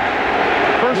Tech.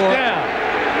 First down.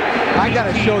 I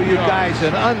got to show you guys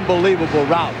an unbelievable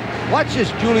route. Watch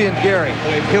this, Julian Gary.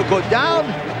 He'll go down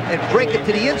and break it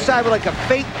to the inside with like a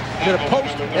fake to the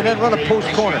post and then run a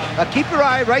post corner. Now keep your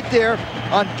eye right there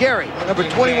on Gary, number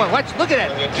 21. Look at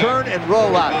that. Turn and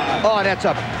roll out. Oh, that's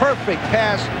a perfect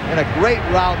pass and a great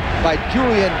route by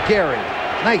Julian Gary.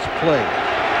 Nice play.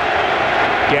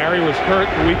 Gary was hurt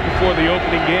the week before the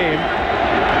opening game,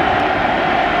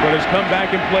 but has come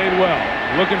back and played well.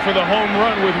 Looking for the home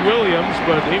run with Williams,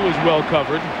 but he was well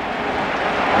covered.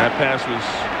 That pass was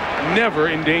never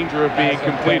in danger of being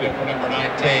completed. Number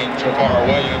 19, Jafar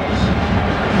Williams.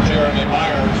 Jeremy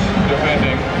Myers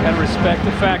defending. And respect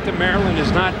the fact that Maryland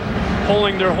is not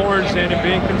pulling their horns in and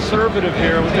being conservative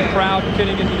here with the crowd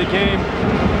getting into the game.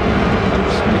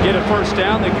 To get a first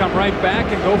down, they come right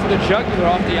back and go for the jugular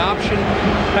off the option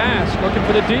pass, looking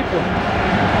for the deep one.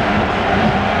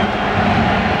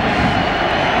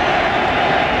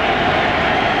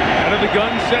 Out of the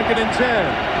gun, 2nd and 10.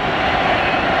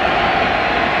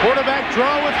 Quarterback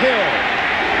draw with Hill.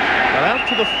 Got out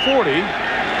to the 40.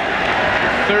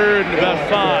 3rd and about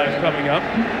 5 coming up.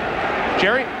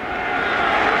 Jerry?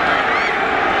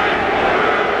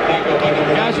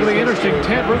 Guys, it'll be interesting.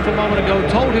 Ted Ruth a moment ago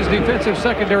told his defensive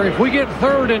secondary, if we get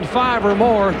 3rd and 5 or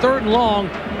more, 3rd and long,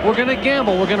 we're going to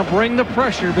gamble. We're going to bring the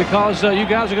pressure because you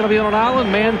guys are going to be on an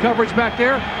island, man coverage back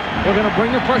there. We're going to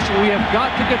bring the pressure. We have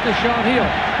got to get this shot Hill.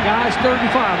 Guys, 3rd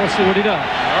and 5. Let's see what he does.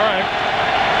 All right.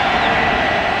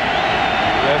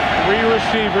 We have 3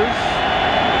 receivers.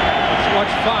 Let's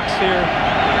watch Fox here.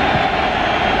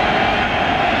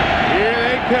 Here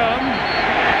they come.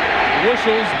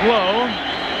 Whistles blow.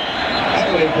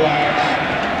 And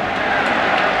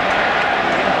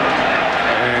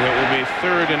it will be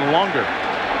 3rd and longer.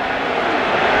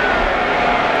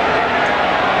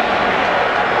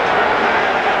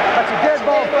 That's a dead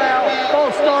ball foul.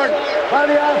 False start by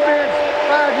the offense.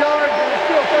 5 yards and it's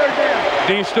still 3rd down.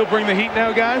 Do you still bring the heat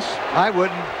now, guys? I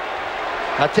wouldn't.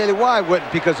 I'll tell you why I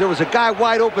wouldn't, because there was a guy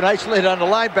wide open, isolated on the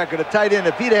linebacker, the tight end.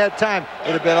 If he'd had time, it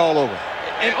would have been all over.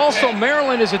 And also,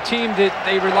 Maryland is a team that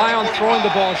they rely on throwing the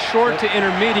ball short to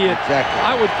intermediate. Exactly.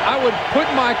 I would put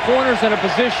my corners in a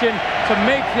position to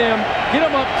make them, get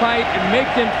them up tight and make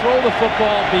them throw the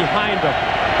football behind them.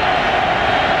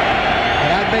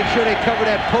 And I'd make sure they cover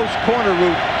that post corner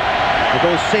route with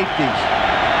those safeties.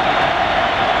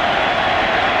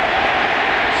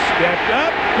 Stepped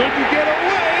up, couldn't get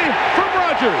away from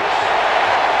Rogers.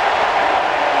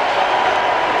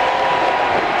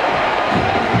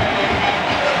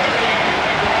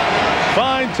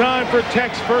 Fine time for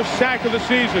Tech's first sack of the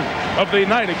season, of the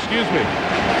night, excuse me.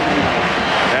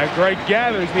 That Greg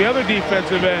gathers the other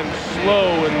defensive end, slow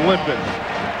and limping.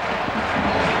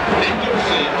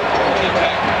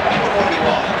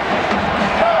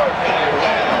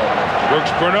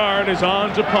 Brooks Bernard is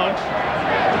on to punt.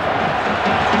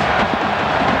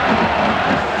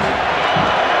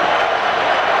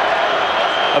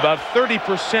 About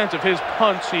 30% of his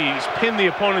punts, he's pinned the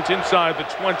opponents inside the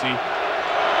 20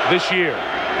 this year.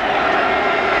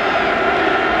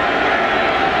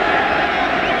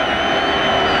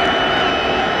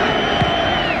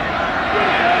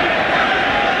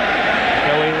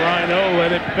 Kelly Rhino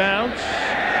let it bounce.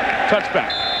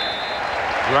 Touchback.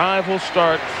 Drive will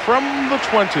start from the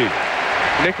 20.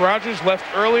 Nick Rogers left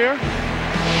earlier.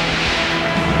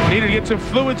 Needed to get some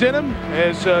fluids in him.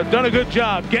 Has done a good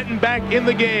job getting back in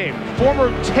the game. Former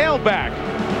tailback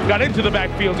got into the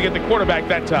backfield to get the quarterback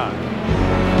that time.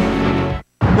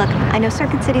 Look, I know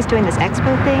Circuit City's doing this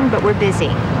expo thing, but we're busy.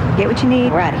 Get what you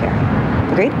need, we're out of here.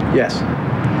 Agreed? Yes.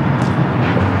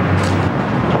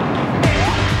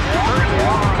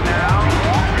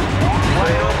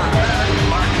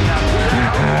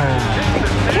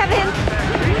 Kevin!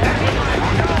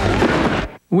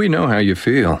 We know how you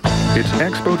feel. It's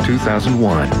Expo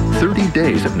 2001. 30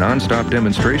 days of non-stop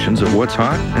demonstrations of what's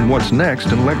hot and what's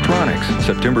next in electronics.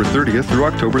 September 30th through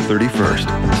October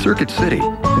 31st. Circuit City,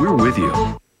 we're with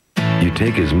you. You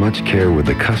take as much care with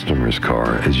the customer's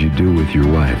car as you do with your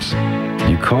wife's.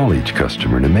 You call each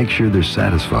customer to make sure they're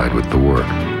satisfied with the work.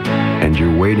 And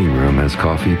your waiting room has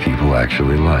coffee people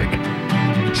actually like.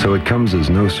 So it comes as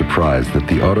no surprise that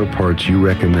the auto parts you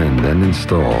recommend and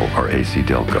install are AC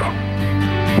Delco.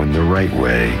 When the right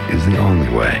way is the only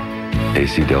way.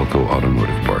 AC Delco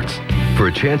Automotive Parts. For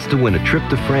a chance to win a trip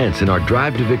to France in our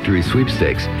Drive to Victory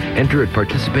sweepstakes, enter at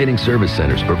participating service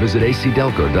centers or visit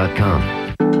acdelco.com.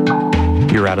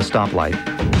 You're at a stoplight.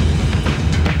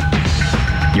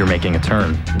 You're making a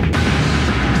turn.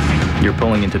 You're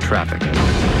pulling into traffic.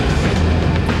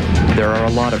 There are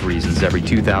a lot of reasons every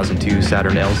 2002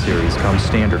 Saturn L Series comes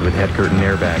standard with head curtain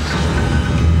airbags.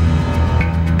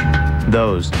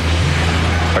 Those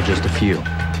are just a few.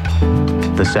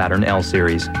 The Saturn L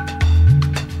Series.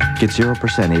 Get 0%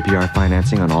 APR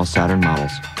financing on all Saturn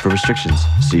models. For restrictions,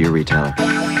 see your retailer.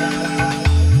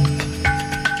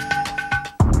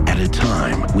 At a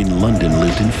time when London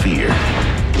lived in fear,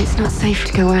 it's not safe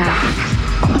to go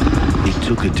out. It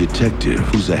took a detective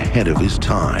who's ahead of his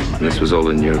time. This was all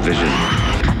in your vision.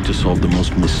 To solve the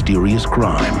most mysterious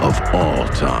crime of all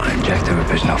time. Jack the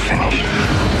Ripper's not finished.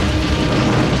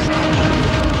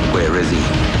 Where is he?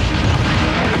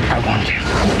 I want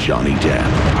him. Johnny Depp.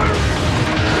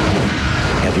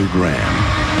 Heather Graham.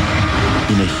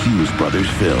 In a Hughes Brothers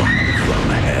film. From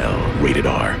Hell. Rated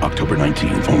R. October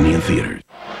 19th. Only in theaters.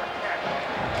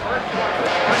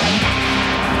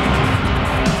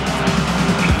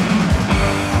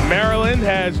 Maryland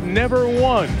has never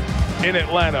won in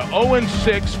Atlanta.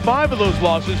 0-6, 5 of those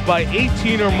losses by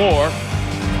 18 or more.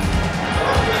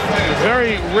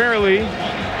 Very rarely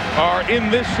are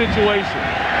in this situation.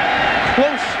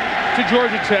 Close to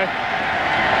Georgia Tech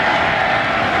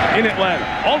in Atlanta.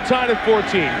 All tied at 14.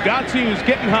 Gotze, who's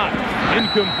getting hot.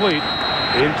 Incomplete.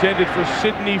 Intended for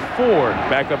Sidney Ford.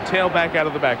 Backup tailback out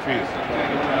of the backfield.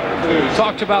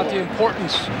 Talked about the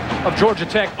importance of Georgia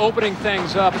Tech opening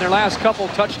things up in their last couple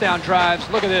touchdown drives.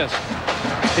 Look at this.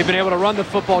 They've been able to run the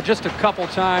football just a couple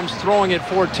times, throwing at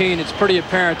 14. It's pretty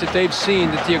apparent that they've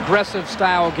seen that the aggressive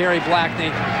style of Gary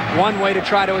Blackney, one way to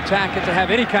try to attack it to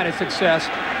have any kind of success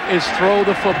is throw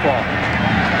the football.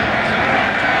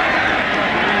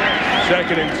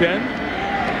 2nd and 10.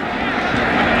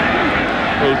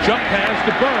 Little jump pass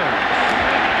to Burns.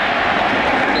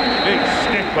 Big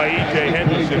stick by E.J.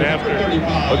 Henderson after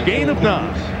a gain of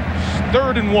 9.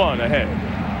 3rd and 1 ahead.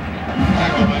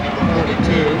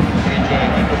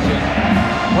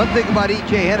 One thing about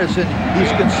E.J. Henderson,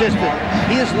 he's consistent.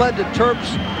 He has led the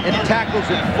Terps in tackles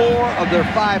in 4 of their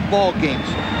 5 ball games.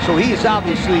 So he is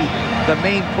obviously the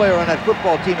main player on that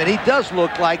football team, and he does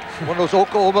look like one of those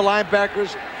Oklahoma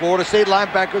linebackers, Florida State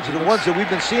linebackers, are the ones that we've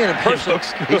been seeing in person.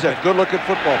 He's a good-looking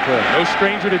football player. No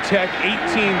stranger to Tech,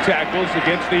 18 tackles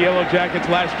against the Yellow Jackets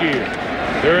last year.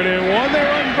 3rd and 1, they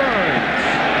run Burns.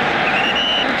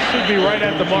 Should be right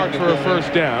at the mark for a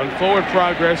first down. Forward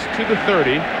progress to the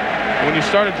 30. When you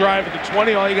start a drive at the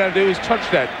 20, all you got to do is touch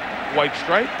that white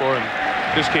stripe, or in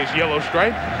this case, yellow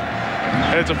stripe,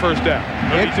 and it's a first down.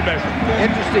 No need to measure.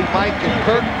 Interesting, Mike and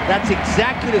Kirk. That's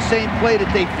exactly the same play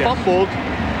that they fumbled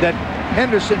that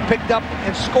Henderson picked up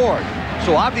and scored.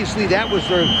 So obviously that was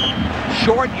their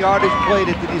short yardage play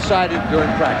that they decided during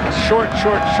practice. Short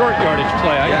yardage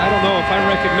play. I don't know if I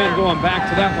recommend going back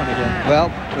to that one again.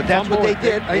 Well, but that's what they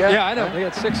did. Yeah, I know. They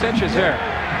had 6 inches there.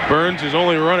 Burns has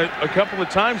only run it a couple of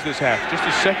times this half, just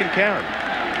his 2nd carry.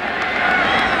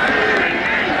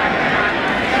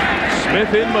 Smith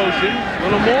in motion, a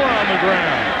little more on the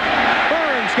ground.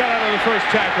 Burns got out of the first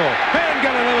tackle and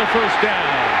got another first down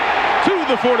to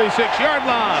the 46-yard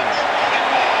line.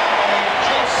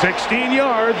 16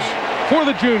 yards for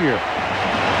the junior.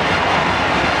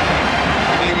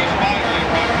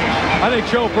 I think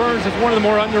Joe Burns is one of the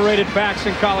more underrated backs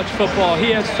in college football. He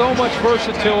has so much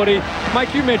versatility. Mike,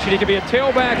 you mentioned he can be a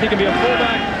tailback, he can be a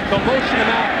fullback. They'll motion him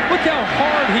out. Look how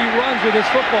hard he runs with his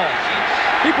football.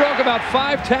 He broke about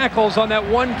 5 tackles on that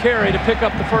one carry to pick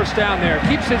up the first down there.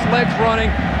 Keeps his legs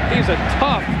running. He's a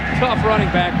tough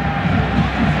running back.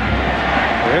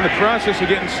 We're in the process of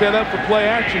getting set up for play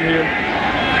action here.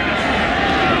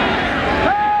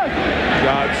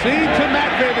 Gotze to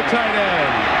McVay, the tight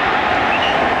end.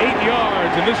 8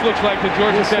 yards, and this looks like the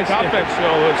Georgia Tech offense. So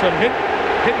some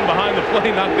hitting behind the play,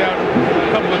 knocked out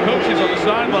a couple of coaches on the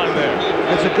sideline there.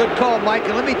 That's a good call, Mike.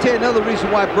 And let me tell you another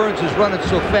reason why Burns is running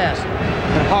so fast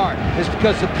and hard is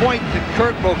because the point that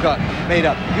Kurt made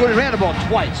up. He only ran the ball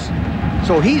twice.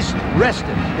 So he's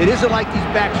rested. It isn't like these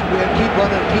backs who keep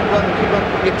running,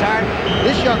 get tired.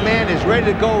 This young man is ready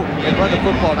to go and run the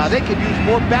football. Now, they could use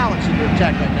more balance in their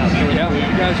attack right now. Yeah,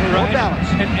 you guys are right. More balance.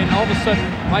 And all of a sudden,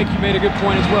 Mike, you made a good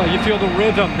point as well. You feel the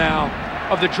rhythm now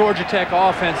of the Georgia Tech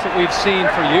offense that we've seen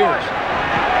for years.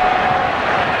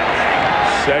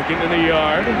 2nd and a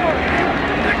yard.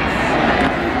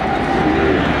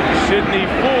 Sidney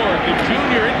Ford, the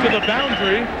junior, into the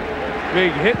boundary.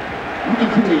 Big hit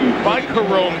by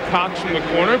Jerome Cox from the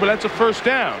corner, but that's a first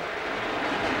down.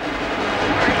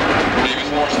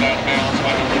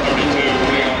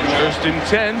 First and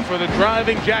 10 for the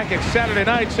driving Jackets. Saturday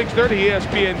night, 6:30,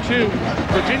 ESPN2.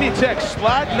 Virginia Tech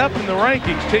sliding up in the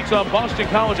rankings, takes on Boston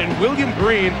College and William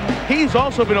Green. He's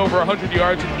also been over 100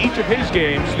 yards in each of his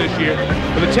games this year.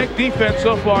 For the Tech defense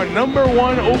so far,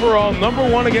 #1 overall,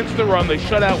 #1 against the run. They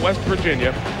shut out West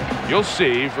Virginia. You'll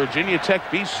see Virginia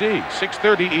Tech BC,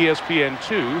 6:30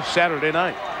 ESPN2, Saturday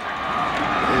night.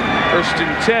 First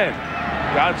and 10.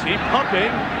 Godsey pumping,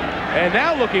 and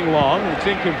now looking long. It's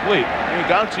incomplete. And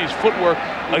Godsey's footwork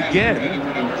again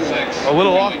a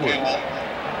little awkward.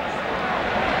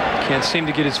 Can't seem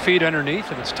to get his feet underneath,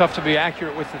 and it's tough to be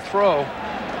accurate with the throw.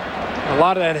 A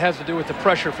lot of that has to do with the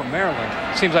pressure from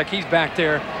Maryland. Seems like he's back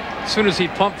there. As soon as he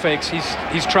pump fakes,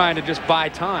 he's trying to just buy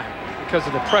time because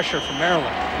of the pressure from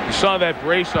Maryland. You saw that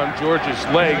brace on George's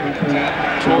leg,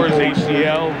 tore his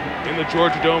ACL in the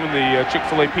Georgia Dome in the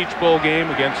Chick-fil-A Peach Bowl game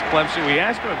against Clemson. We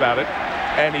asked him about it,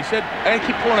 and he said, I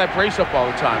keep pulling that brace up all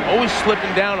the time, always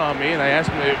slipping down on me. And I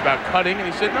asked him about cutting, and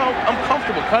he said, no, I'm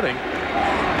comfortable cutting.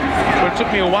 But it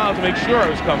took me a while to make sure I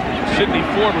was comfortable. Sidney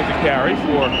Ford with the carry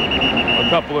for a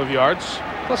couple of yards.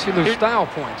 Plus you lose style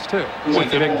points, too, with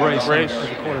the big brace as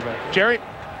a quarterback. Jerry?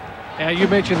 You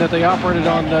mentioned that they operated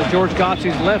on George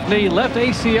Godsey's left knee, left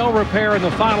ACL repair in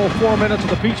the final 4 minutes of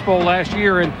the Peach Bowl last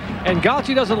year, and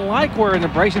Godsey doesn't like wearing the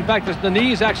brace. In fact, the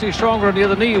knee is actually stronger than the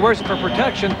other knee. He wears it for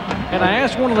protection. And I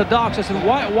asked one of the docs, I said,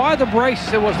 why the brace?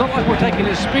 He said, well, it's not like we're taking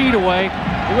his speed away.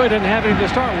 He really didn't have anything to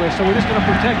start with, so we're just going to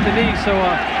protect the knee. So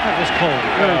that was cold,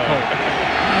 very cold.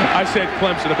 I said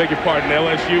Clemson, I beg your pardon.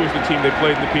 LSU was the team they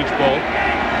played in the Peach Bowl.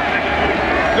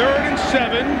 3rd and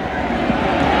 7.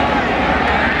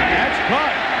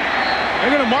 They're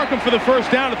going to mark him for the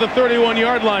first down at the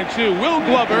 31-yard line, too. Will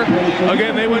Glover,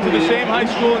 again, they went to the same high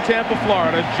school in Tampa,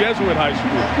 Florida, Jesuit High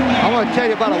School. I want to tell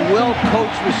you about a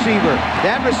well-coached receiver.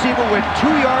 That receiver went 2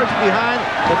 yards behind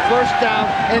the first down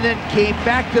and then came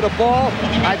back to the ball.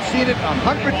 I've seen it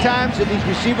 100 times, and these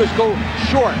receivers go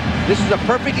short. This is a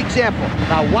perfect example.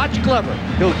 Now watch Glover.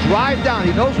 He'll drive down.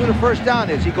 He knows where the first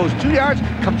down is. He goes 2 yards,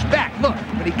 comes back. Look,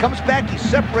 when he comes back, he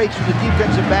separates from the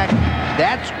defensive back.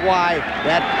 That's why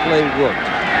that play worked.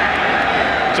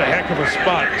 It's a heck of a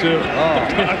spot, too.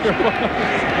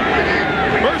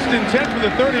 First and 10 for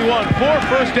the 31. 4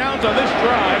 first downs on this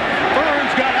drive.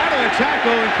 Burns got out of the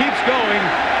tackle and keeps going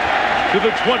to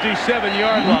the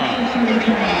 27-yard line.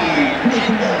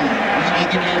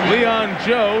 Leon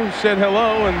Joe said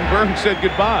hello, and Burns said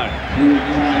goodbye.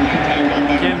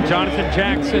 Again, Jonathan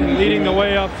Jackson leading the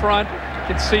way up front.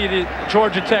 You can see the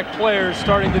Georgia Tech players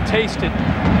starting to taste it,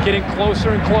 getting closer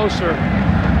and closer.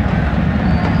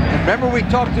 Remember we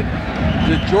talked to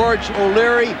George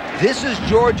O'Leary. This is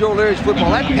George O'Leary's football.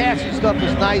 That passing stuff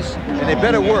is nice, and they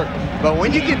better work. But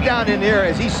when you get down in there,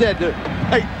 as he said,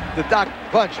 hey, the Doc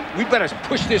Bunch, we better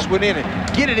push this one in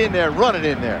and get it in there, run it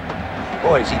in there.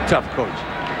 Boy, is he tough, coach.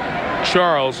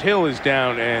 Charles Hill is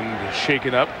down and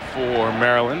shaken up for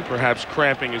Maryland, perhaps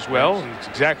cramping as well. And it's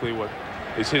exactly what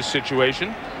is his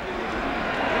situation.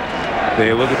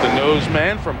 They look at the nose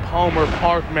man from Palmer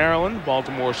Park, Maryland,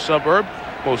 Baltimore suburb.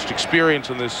 Most experience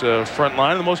on this front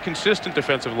line, the most consistent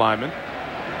defensive lineman.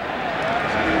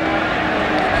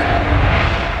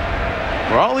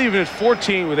 We're all even at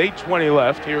 14 with 8:20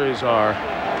 left. Here is our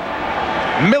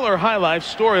Miller High Life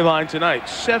storyline tonight.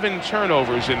 7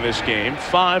 turnovers in this game,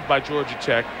 5 by Georgia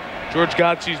Tech. George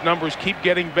Godsey's numbers keep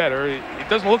getting better. It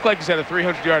doesn't look like he's had a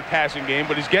 300-yard passing game,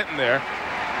 but he's getting there.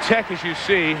 Tech, as you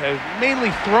see, has mainly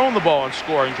thrown the ball on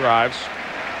scoring drives.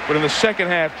 But in the second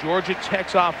half, Georgia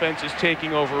Tech's offense is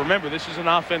taking over. Remember, this is an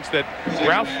offense that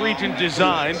Ralph Friedgen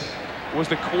designed, was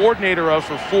the coordinator of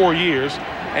for 4 years.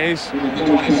 And he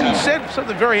said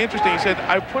something very interesting. He said,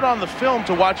 I put on the film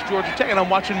to watch Georgia Tech, and I'm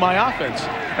watching my offense.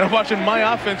 And I'm watching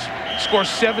my offense score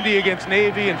 70 against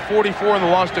Navy and 44 in the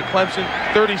loss to Clemson,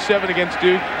 37 against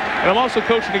Duke. And I'm also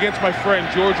coaching against my friend,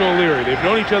 George O'Leary. They've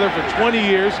known each other for 20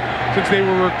 years since they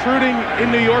were recruiting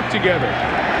in New York together.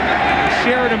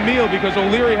 Sharing a meal because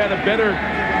O'Leary had a better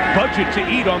budget to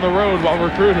eat on the road while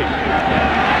recruiting.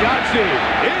 Godsey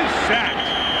is sacked.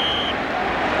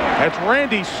 That's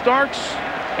Randy Starks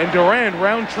and Durand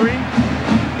Roundtree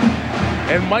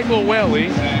and Michael Whaley,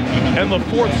 and the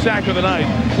 4th sack of the night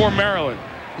for Maryland.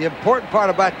 The important part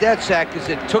about that sack is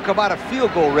it took him out of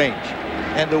field goal range,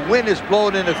 and the wind is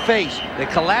blowing in the face. They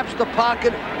collapsed the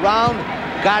pocket around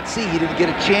Godsey. He didn't get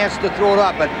a chance to throw it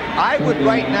up, but I would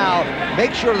right now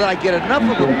make sure that I get enough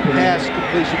of a pass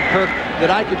completion, Kirk, that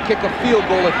I could kick a field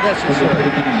goal if necessary.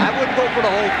 I wouldn't go for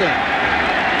the whole thing.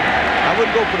 I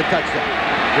wouldn't go for the touchdown.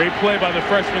 Great play by the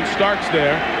freshman Starks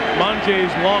there.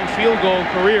 Monjay's long field goal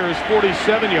career is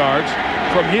 47 yards.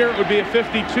 From here, it would be a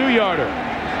 52-yarder.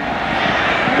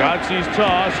 Godsey's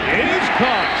toss is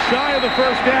caught shy of the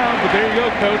first down, but there you go,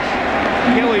 Coach.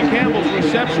 Kelly Campbell's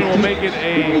reception will make it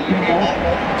a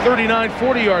 39,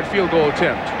 40-yard field goal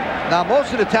attempt. Now,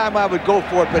 most of the time I would go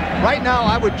for it, but right now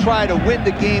I would try to win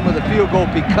the game with a field goal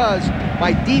because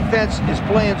my defense is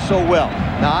playing so well.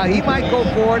 Now, he might go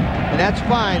for it, and that's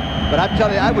fine, but I'm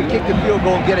telling you, I would kick the field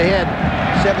goal and get ahead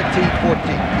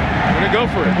 17-14. We're going to go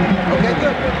for it. Okay,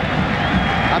 good.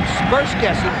 I'm first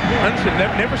guessing. Understood.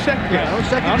 Never second guess. No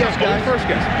second guess, guys. First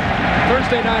guess.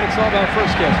 Thursday night, it's all about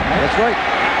first guess. That's right.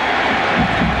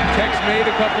 Tech's made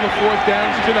a couple of fourth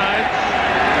downs tonight.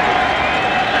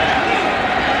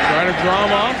 Trying to draw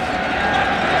them off.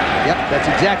 Yep, that's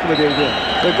exactly what they're doing.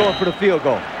 They're going for the field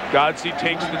goal. Godsey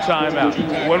takes the timeout.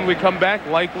 When we come back,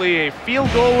 likely a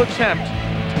field goal attempt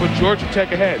to put Georgia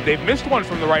Tech ahead. They've missed one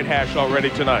from the right hash already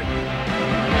tonight.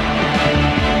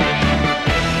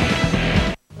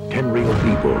 10 real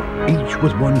people, each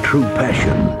with one true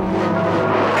passion.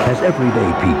 As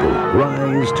everyday people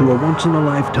rise to a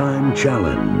once-in-a-lifetime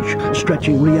challenge,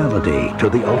 stretching reality to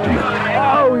the ultimate.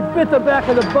 Oh, we bit the back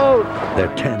of the boat.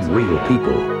 They're 10 real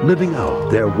people living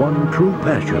out their one true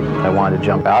passion. I wanted to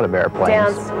jump out of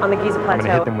airplanes. Dance on the Giza Plateau. I'm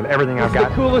gonna hit them with everything I've got. It's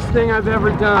the coolest thing I've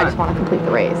ever done. I just want to complete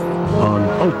the race. On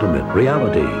Ultimate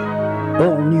Reality.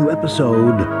 All new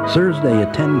episode, Thursday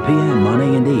at 10 p.m. on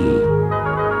A&E.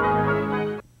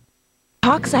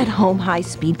 Cox at Home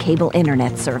high-speed cable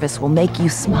internet service will make you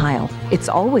smile. It's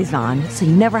always on, so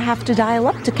you never have to dial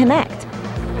up to connect.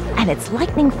 And it's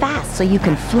lightning fast, so you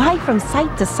can fly from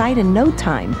site to site in no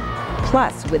time.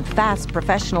 Plus, with fast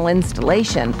professional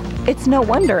installation, it's no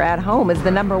wonder At Home is the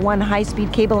 #1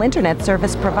 high-speed cable internet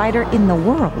service provider in the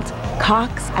world.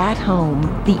 Cox at Home.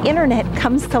 The internet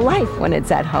comes to life when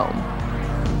it's at home.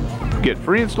 Get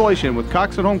free installation with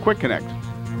Cox at Home Quick Connect.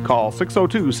 Call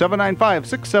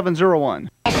 602-795-6701.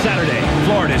 Saturday,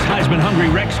 Florida's Heisman-hungry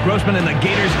Rex Grossman and the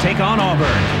Gators take on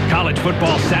Auburn. College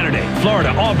football Saturday,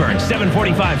 Florida-Auburn,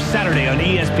 7:45 Saturday on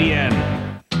ESPN.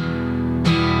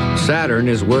 Saturn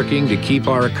is working to keep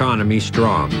our economy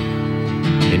strong.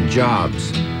 In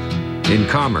jobs, in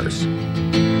commerce,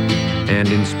 and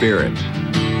in spirit.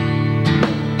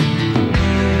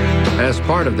 As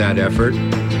part of that effort,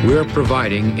 we're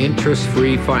providing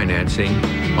interest-free financing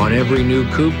on every new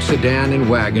coupe, sedan, and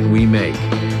wagon we make.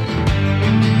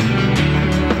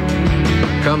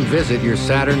 Come visit your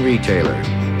Saturn retailer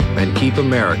and keep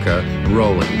America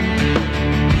rolling.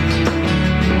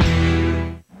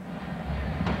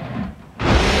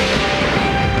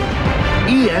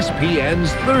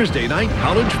 ESPN's Thursday Night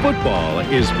College Football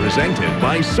is presented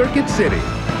by Circuit City.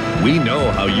 We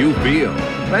know how you feel.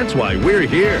 That's why we're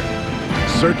here.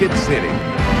 Circuit City.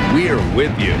 We're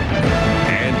with you.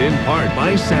 And in part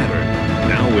by Saturn.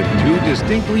 Now with 2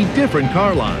 distinctly different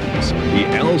car lines, the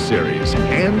L Series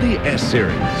and the S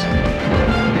Series.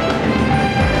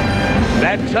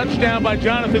 That touchdown by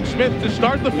Jonathan Smith to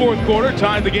start the fourth quarter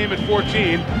tied the game at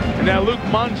 14. And now Luke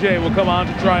Monge will come on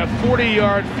to try a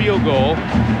 40-yard field goal.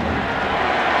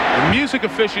 The music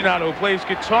aficionado plays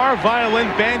guitar,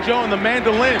 violin, banjo, and the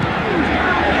mandolin.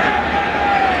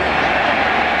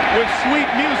 With sweet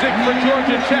music for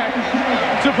Georgia Tech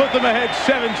to put them ahead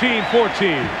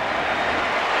 17-14.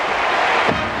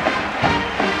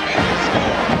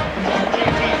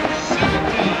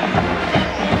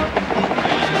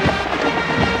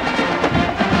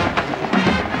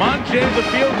 The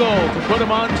field goal to put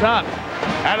him on top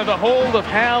out of the hold of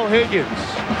Hal Higgins.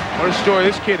 What a story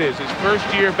this kid is. His first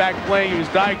year back playing, he was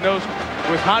diagnosed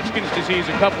with Hodgkin's disease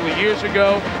a couple of years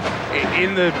ago.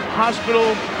 In the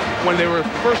hospital, when they were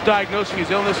first diagnosing his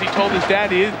illness, he told his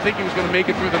dad he didn't think he was going to make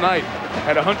it through the night.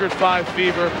 Had 105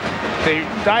 fever. They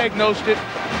diagnosed it.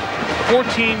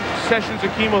 14 sessions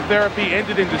of chemotherapy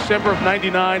ended in December of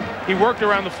 '99. He worked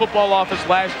around the football office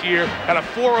last year, had a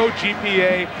 4.0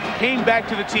 GPA, came back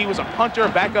to the team, was a punter, a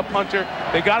backup punter.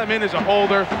 They got him in as a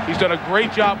holder. He's done a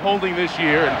great job holding this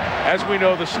year. And as we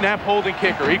know, the snap holding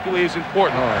kicker equally is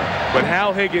important. But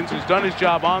Hal Higgins has done his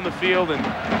job on the field, and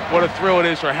what a thrill it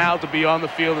is for Hal to be on the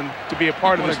field and to be a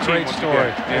part of this team. Great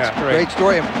story. It's great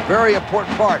story, a very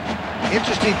important part.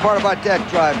 Interesting part about that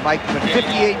drive, Mike.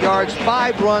 58 yards,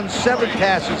 5 runs, 7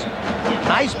 passes.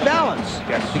 Nice balance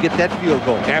to get that field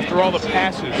goal. After all the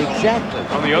passes. Exactly.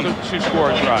 On the other 2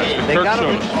 scoring drives. They got to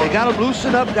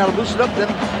loosen up, then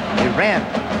they ran.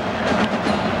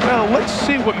 Well, let's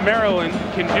see what Maryland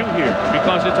can do here,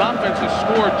 because its offense has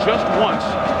scored just once,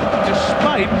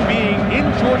 despite being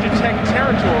in Georgia Tech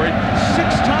territory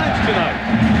 6 times tonight.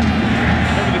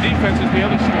 Remember, the defense is the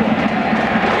other score.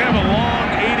 We have a long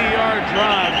 80-yard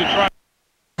drive to try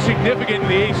significant in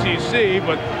the ACC,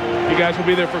 but you guys will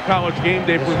be there for College Game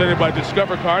Day presented by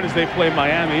Discover Card as they play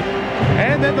Miami.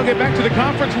 And then they'll get back to the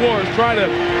Conference Wars, try to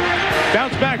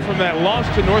bounce back from that loss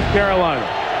to North Carolina.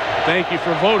 Thank you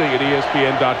for voting at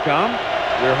ESPN.com.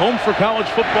 We're home for college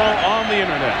football on the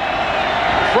internet.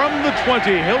 From the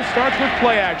 20, Hill starts with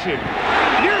play action.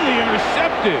 Nearly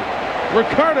intercepted.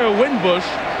 Ricardo Winbush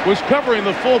was covering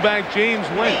the fullback James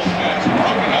Lynch.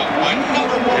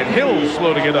 And Hill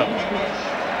slow to get up.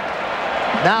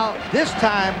 Now, this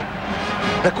time,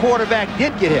 the quarterback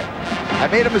did get hit. I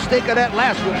made a mistake on that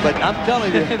last one, but I'm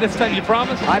telling you. This time you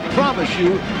promise? I promise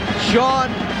you, Shaun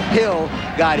Hill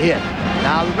got hit.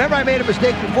 Now, remember I made a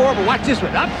mistake before, but watch this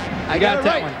one. Up. I got it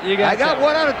right. I got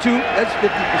 1 out of 2. That's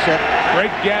 50%.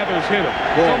 Greg Gathers hit him.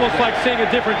 It's almost like seeing a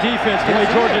different defense the way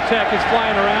Georgia Tech is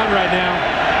flying around right now.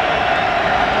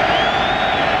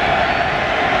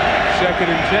 2nd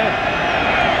and 10.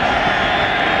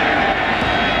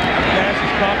 Pass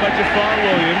is caught by Jafar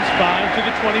Williams. 5 to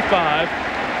the 25.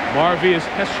 Marvius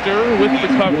Hester with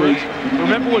the coverage.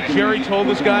 Remember what Jerry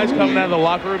told us guys coming out of the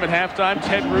locker room at halftime?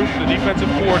 Ted Roos, the defensive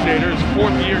coordinator, his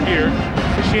 4th year here,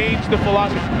 changed the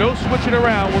philosophy. No switching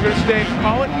around. We're going to stay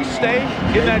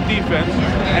in that defense,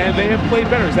 and they have played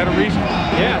better. Is that a reason?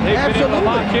 Yeah, they've been able to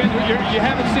lock in. You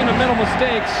haven't seen a mental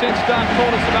mistake since Doc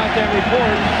told us about that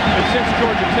report, and since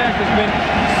Georgia Tech has been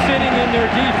sitting in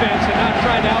their defense and not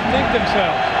trying to outthink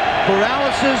themselves.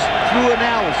 Paralysis through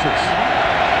analysis.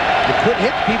 You couldn't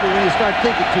hit people when you start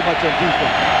thinking too much on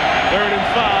defense. 3rd and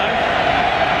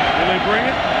 5. Will they bring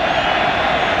it?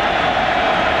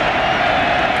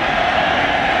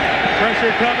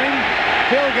 Pressure coming.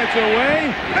 Hill gets away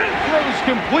and throws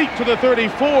complete to the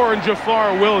 34 and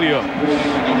Jafar Williams.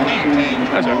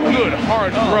 That's a good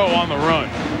hard throw on the run.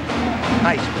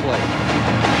 Nice play.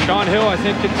 Shaun Hill, I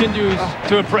think, continues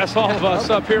to impress all of us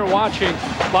up here watching.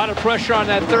 A lot of pressure on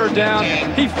that 3rd down.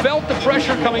 He felt the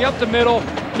pressure coming up the middle.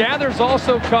 Gathers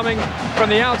also coming from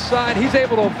the outside. He's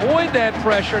able to avoid that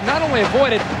pressure. Not only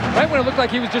avoid it, right when it looked like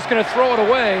he was just going to throw it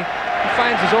away, he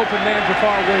finds his open man,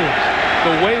 Jafar Williams.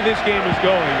 The way this game is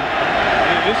going,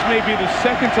 this may be the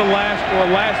second to last or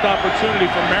last opportunity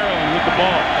for Maryland with the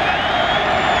ball.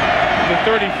 The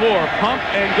 34, pump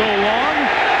and go long.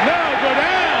 No, go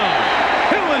down.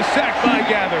 Hill is sacked by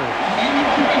Gathers.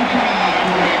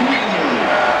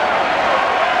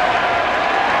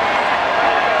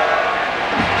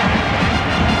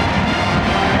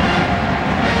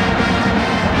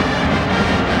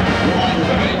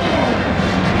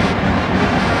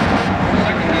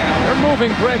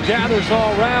 Moving Greg Gathers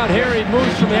all around. Here he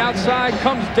moves from the outside,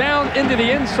 comes down into the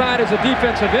inside as a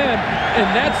defensive end, and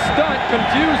that stunt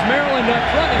confused Maryland up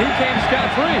front, and he came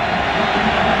scot-free.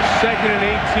 2nd and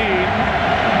 18.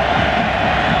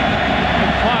 The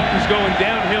clock is going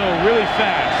downhill really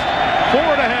fast.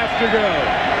 4.5 to go.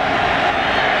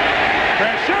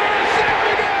 Pressure,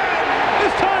 sacked again!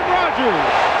 This time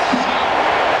Rogers.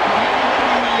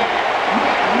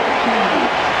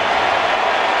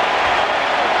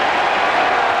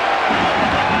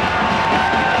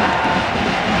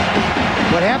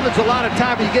 What happens a lot of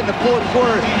time when you get in the 4th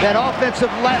quarter, that offensive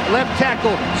left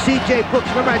tackle, C.J. Brooks,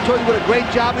 remember I told you what a great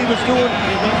job he was doing?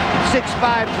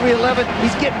 6'5", 311.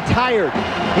 He's getting tired.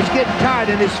 He's getting tired,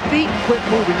 and his feet quit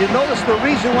moving. You notice the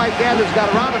reason why Gathers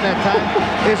got around him that time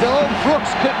is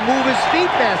Brooks couldn't move his feet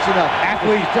fast enough.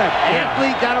 Athlete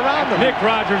got around him. Nick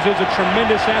Rogers is a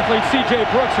tremendous athlete. C.J.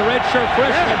 Brooks, a redshirt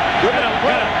freshman,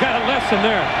 got a lesson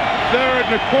there. 3rd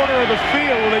and a quarter of the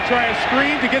field. Will they try a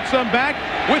screen to get some back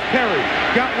with Perry?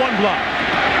 Got 1 block.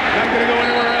 Not going to go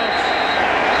anywhere else.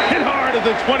 Hit hard at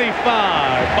the 25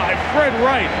 by Fred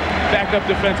Wright. Backup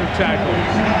defensive tackle.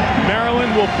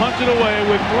 Maryland will punt it away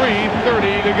with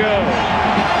 3:30 to go.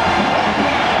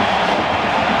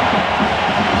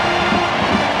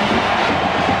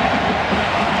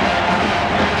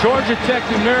 Georgia Tech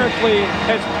numerically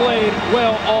has played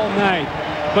well all night,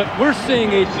 but we're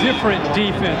seeing a different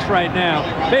defense right now.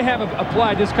 They haven't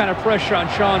applied this kind of pressure on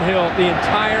Shaun Hill the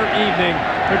entire evening.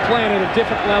 They're playing at a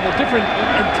different level, different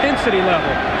intensity level.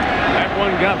 That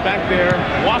one got back there,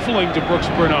 waffling to Brooks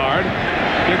Bernard.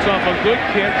 Gets off a good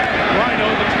kick. Rhino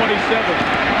the 27th.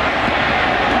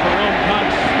 Jerome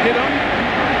Cox hit him.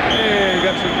 And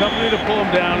got some company to pull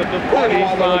him down at the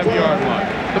 45-yard line.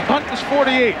 The punt was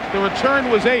 48. The return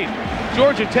was 8.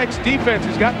 Georgia Tech's defense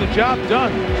has gotten the job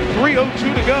done.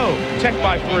 3:02 to go. Tech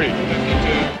by 3.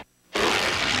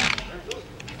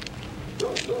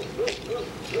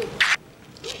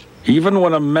 Even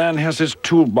when a man has his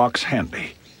toolbox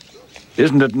handy,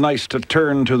 isn't it nice to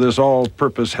turn to this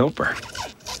all-purpose helper?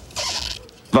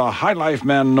 The High Life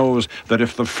man knows that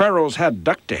if the pharaohs had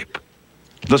duct tape,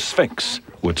 the Sphinx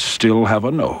would still have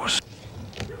a nose.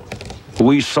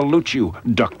 We salute you,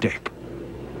 duct tape.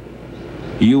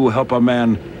 You help a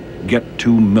man get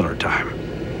to Miller time.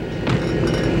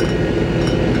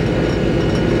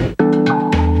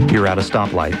 You're at a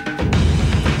stoplight.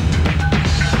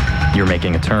 You're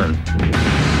making a turn.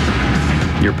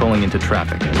 You're pulling into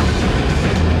traffic.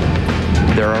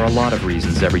 There are a lot of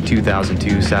reasons every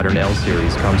 2002 Saturn L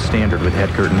Series comes standard with head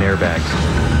curtain airbags.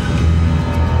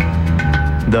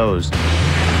 Those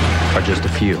are just a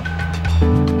few.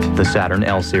 The Saturn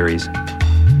L Series.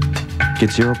 Get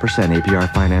 0% APR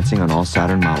financing on all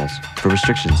Saturn models. For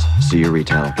restrictions, see your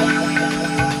retailer.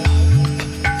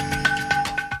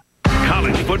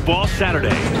 College football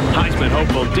Saturday. Heisman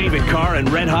hopeful David Carr and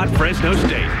red-hot Fresno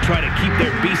State try to keep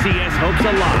their BCS hopes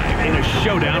alive in a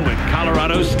showdown with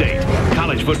Colorado State.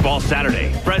 College football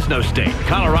Saturday. Fresno State,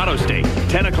 Colorado State.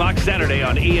 10 o'clock Saturday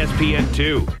on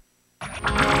ESPN2.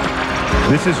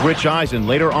 This is Rich Eisen.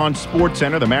 Later on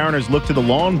SportsCenter, the Mariners look to the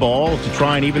long ball to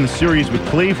try and even the series with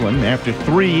Cleveland. After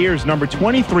 3 years, number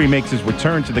 23 makes his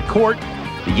return to the court.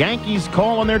 The Yankees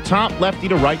call on their top lefty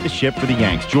to right the ship for the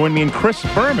Yanks. Join me and Chris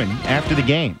Berman after the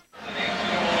game.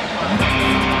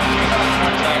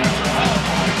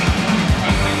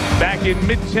 Back in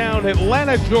Midtown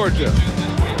Atlanta, Georgia,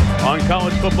 on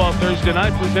College Football Thursday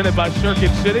night, presented by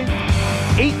Circuit City.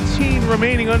 18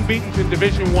 remaining unbeaten in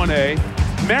Division 1A.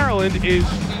 Maryland is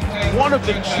one of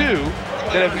the two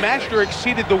that have matched or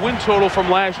exceeded the win total from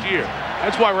last year.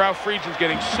 That's why Ralph Friedgen's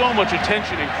getting so much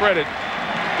attention and credit,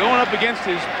 going up against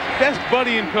his best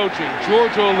buddy in coaching,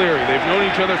 George O'Leary. They've known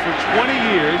each other for 20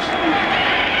 years.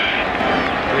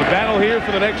 They battle here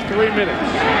for the next 3 minutes.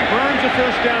 Burns a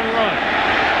first down run.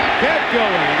 Kept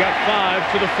going. He got 5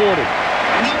 to the 40.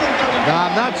 Now,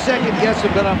 I'm not second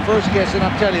guessing, but I'm first guessing.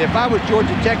 I'm telling you, if I was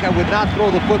Georgia Tech, I would not throw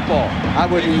the football. I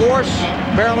would force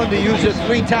Maryland to use his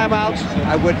 3 timeouts.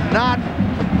 I would not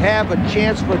have a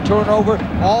chance for a turnover.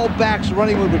 All backs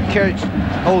running would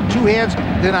hold 2 hands.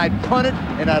 Then I'd punt it,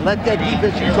 and I'd let that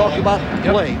defense you talked about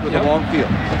play with a long field.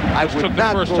 I would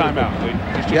not first timeout.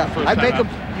 I'd make them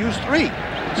use 3.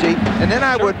 See, and then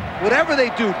I would, whatever they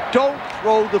do, don't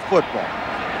throw the football.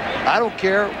 I don't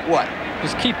care what.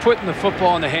 Just keep putting the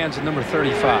football in the hands of number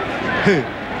 35.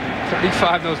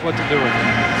 35 knows what to do with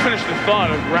it. Finish the thought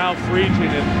of Ralph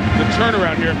Friedgen and the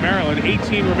turnaround here at Maryland.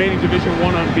 18 remaining Division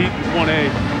I unbeaten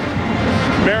 1A.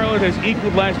 Maryland has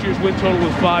equaled last year's win total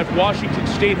with 5. Washington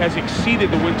State has exceeded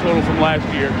the win total from last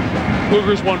year.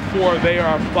 Cougars won 4. They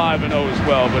are 5-0 as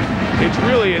well. But it's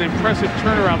really an impressive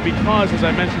turnaround because, as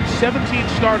I mentioned, 17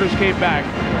 starters came back.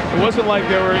 It wasn't like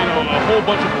there were, a whole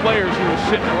bunch of players who were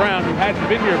sitting around who hadn't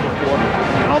been here before.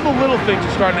 And all the little things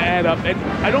are starting to add up. And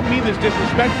I don't mean this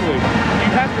disrespectfully.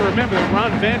 You have to remember that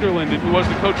Ron Vanderlinden, who was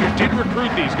the coach here, did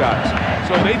recruit these guys.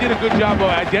 So they did a good job of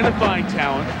identifying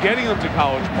talent, getting them to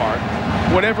College Park.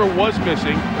 Whatever was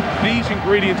missing, these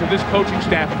ingredients of this coaching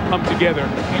staff have come together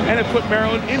and have put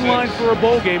Maryland in line for a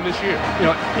bowl game this year.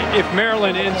 If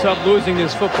Maryland ends up losing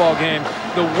this football game,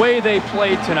 the way they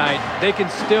played tonight, they can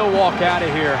still walk out of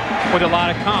here with a lot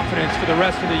of confidence for the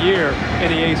rest of the year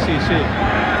in the ACC.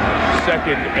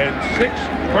 2nd and 6.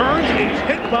 Burns is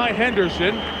hit by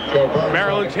Henderson.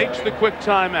 Maryland takes the quick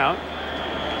timeout.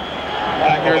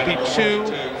 Here at the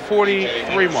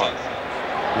 2:43 mark.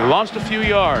 They lost a few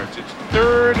yards. It's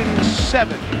 3rd and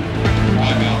 7.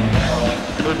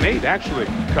 3rd and 8, actually,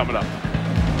 coming up.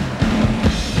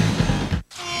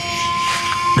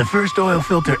 The first oil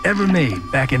filter ever made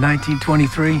back in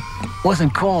 1923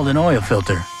 wasn't called an oil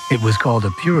filter. It was called a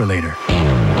Purolator.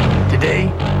 Today,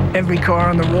 every car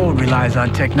on the road relies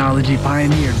on technology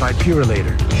pioneered by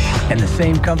Purolator. And the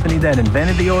same company that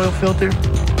invented the oil filter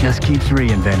just keeps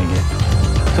reinventing it.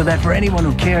 So that for anyone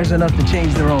who cares enough to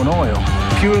change their own oil,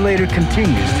 Purolator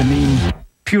continues to mean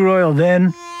pure oil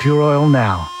then, pure oil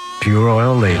now, pure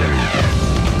oil later.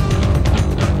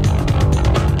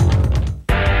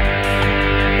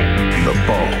 The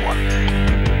bow.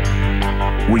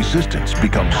 Resistance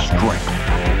becomes strength.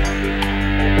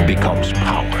 Becomes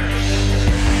power.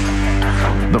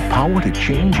 The power to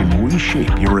change and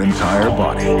reshape your entire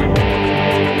body.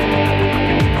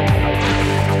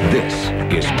 This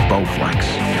is Bowflex,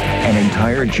 an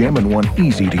entire gem-in-one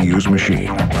easy-to-use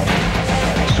machine.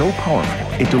 So powerful,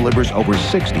 it delivers over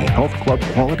 60 Health Club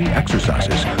quality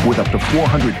exercises with up to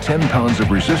 410 pounds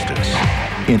of resistance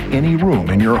in any room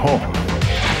in your home.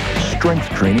 Strength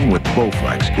training with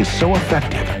Bowflex is so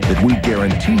effective that we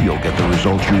guarantee you'll get the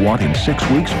results you want in 6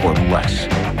 weeks or less.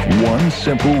 One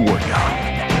simple workout.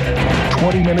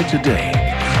 20 minutes a day,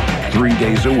 3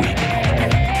 days a week.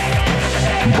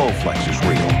 Bowflex is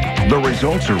real. The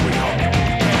results are real.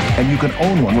 And you can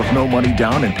own one with no money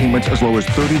down and payments as low as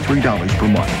 $33 per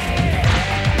month.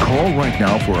 Call right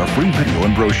now for a free video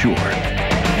and brochure.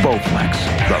 Bowflex,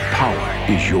 the power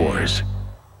is yours.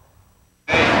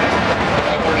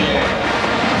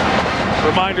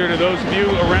 Reminder to those of you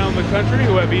around the country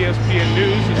who have ESPN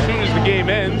News, as soon as the game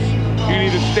ends, you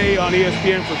need to stay on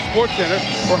ESPN for SportsCenter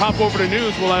or hop over to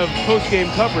News. We'll have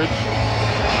post-game coverage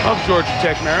of Georgia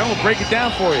Tech, Maryland. We'll break it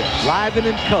down for you. Live and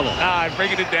in color. I'm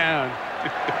breaking it down.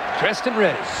 Preston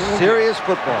ready. Serious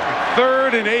football.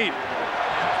 3rd and 8.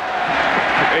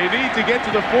 They need to get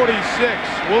to the 46.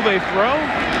 Will they throw?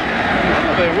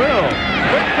 Oh, they will.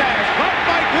 Quick pass, caught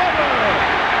by Glover.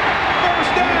 First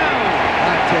down.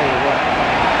 I tell you what.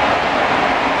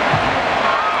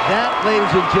 That,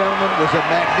 ladies and gentlemen, was a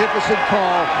magnificent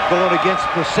call going against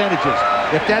percentages.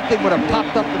 If that thing would have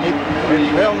popped up and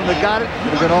Maryland had got it, it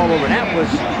would have been all over. That was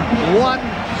one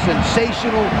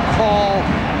sensational call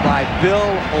by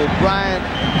Bill O'Brien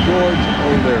and George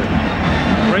O'Leary.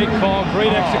 Great call,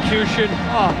 great execution.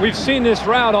 We've seen this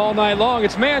route all night long.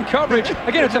 It's man coverage.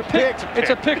 Again, it's a pick. It's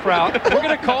a pick route. We're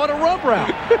going to call it a rub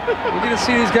route. We're going to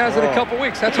see these guys in a couple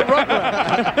weeks. That's a rub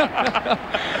route.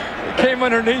 Came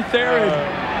underneath there and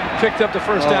picked up the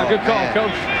first down. Good call,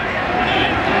 Coach.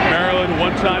 Maryland,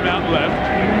 1 timeout left.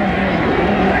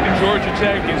 Georgia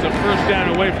Tech is a first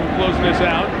down away from closing this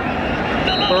out.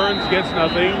 Burns gets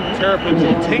nothing. Terrapins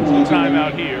will take the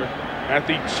timeout here at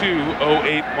the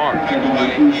 2:08 mark.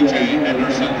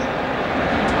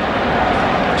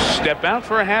 Step out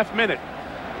for a half minute.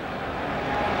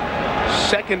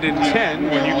 2nd and 10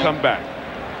 when you come back.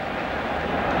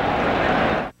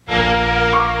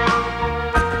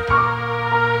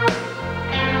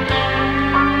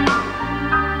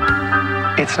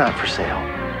 It's not for sale.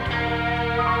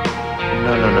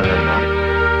 No.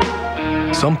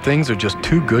 Some things are just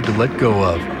too good to let go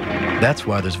of. That's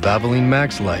why there's Valvoline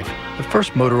Max Life, the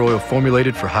first motor oil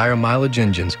formulated for higher mileage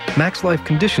engines. Max Life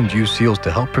conditions use seals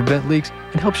to help prevent leaks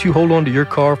and helps you hold on to your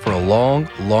car for a long,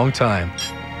 long time.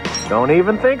 Don't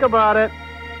even think about it.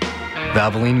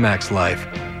 Valvoline Max Life.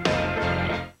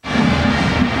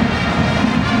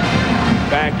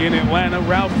 Back in Atlanta,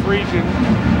 Ralph Friedgen,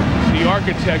 the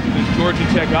architect of this Georgia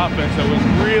Tech offense that was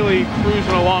really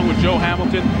cruising along with Joe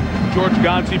Hamilton. George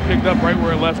Godsey picked up right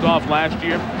where it left off last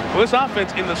year. Well, this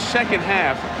offense in the second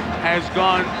half has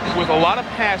gone with a lot of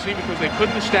passing because they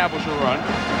couldn't establish a run.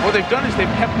 What they've done is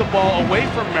they've kept the ball away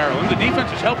from Maryland. The defense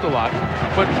has helped a lot.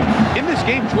 But in this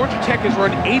game, Georgia Tech has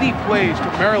run 80 plays to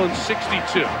Maryland's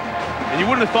 62. And you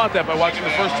wouldn't have thought that by watching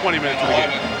the first 20 minutes of the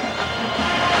game.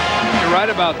 You're right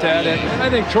about that, and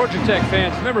I think Georgia Tech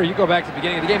fans, remember, you go back to the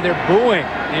beginning of the game, they're booing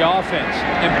the offense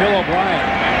and Bill O'Brien.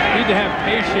 You need to have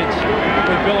patience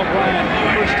with Bill O'Brien.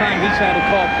 The first time he's had to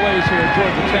call plays here at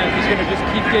Georgia Tech, he's going to just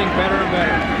keep getting better and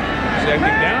better.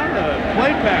 2nd down,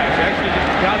 play pass, actually just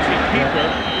a Godsey keeper,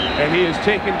 and he is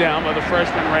taken down by the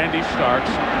freshman Randy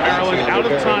Starks. Maryland out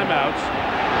of timeouts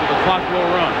with a clock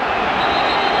will run.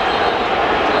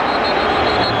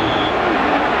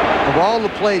 Of all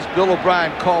the plays Bill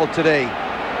O'Brien called today,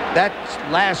 that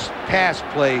last pass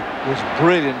play was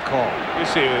brilliant call. You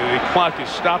see, the clock is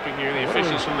stopping here. The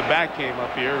officials from the back came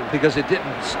up here. Because it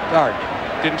didn't start.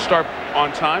 Didn't start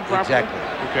on time properly? Exactly.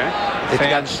 Okay. It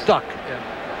got stuck. Yeah.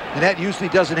 And that usually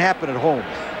doesn't happen at home.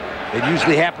 It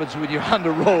usually happens when you're on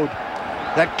the road.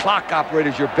 That clock operator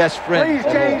is your best friend.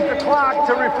 Please change the clock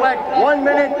to reflect 1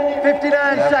 minute, 59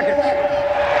 seconds.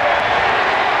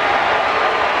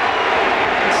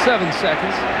 7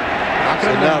 seconds. That's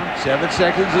enough. 7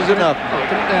 seconds is enough.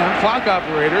 Clock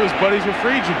operator is buddies with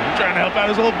Friedgen. He's trying to help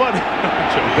out his old buddy.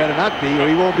 He better not be, or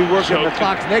he won't be working on the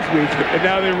clocks next week. And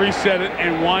now they reset it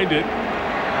and wind it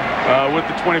with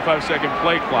the 25-second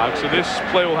play clock. So this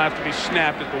play will have to be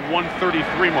snapped at the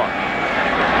 1:33 mark.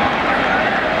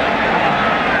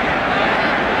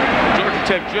 Georgia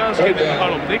Tech just getting in the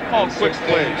huddle. They call quick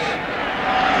plays.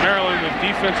 Maryland with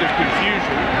defensive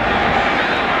confusion.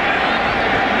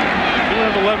 We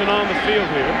have 11 on the field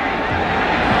here.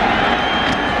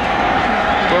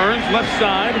 Burns, left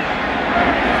side.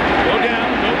 Go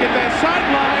down, don't get that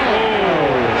sideline.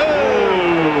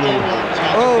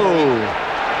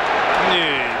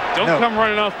 Yeah, don't come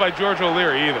running off by George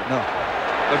O'Leary either. No.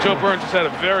 But Joe Burns has had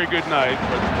a very good night.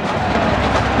 But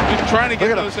just trying to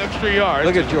get those extra yards.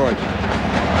 Look at George.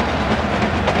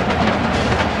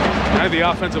 I think the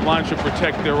offensive line should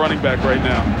protect their running back right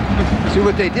now. See,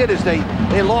 what they did is they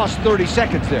lost 30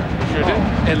 seconds there. Sure did.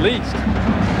 At least.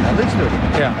 At least 30.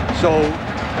 Yeah. So,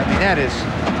 I mean, that is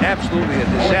absolutely a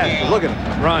disaster. Look at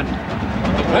him. Run.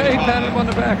 Hey, pat him on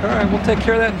the back. All right, we'll take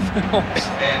care of that in films.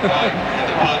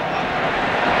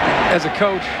 As a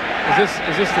coach, is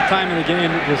this the time of the game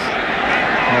that just...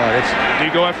 Do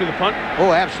you go after the punt?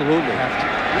 Oh, absolutely.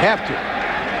 Have to.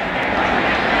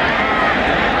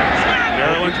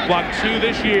 Maryland's blocked 2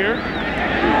 this year.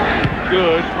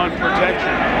 Good punt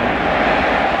protection.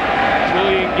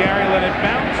 Julian Gary let it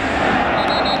bounce.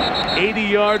 80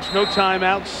 yards, no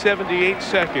timeout, 78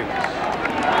 seconds.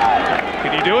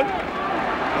 Can you do it?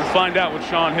 We'll find out with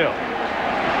Sean Hill.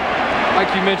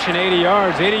 Like you mentioned, 80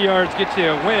 yards. 80 yards gets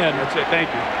you a win. That's it. Thank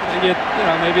you. They get,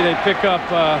 maybe they pick up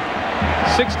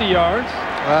 60 yards.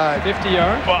 50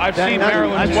 yards. Well, I've seen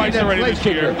Maryland twice already this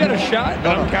year. Get a shot.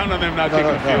 I'm counting on them not taking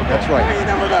a field goal. That's right. You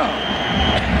never know.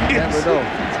 You never know.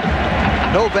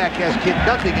 Novak has kicked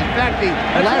nothing. In fact, the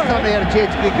last time they had a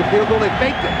chance to kick a field goal, they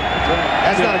faked it.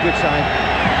 That's not a good sign.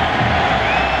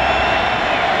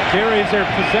 Carries their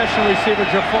possession receiver,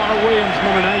 Jafar Williams,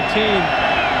 number 19,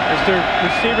 is their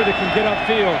receiver that can get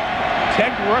upfield.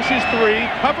 Tech rushes 3,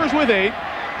 covers with 8.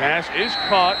 Pass is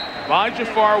caught by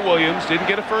Jafar Williams.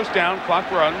 Didn't get a first down. Clock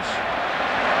runs.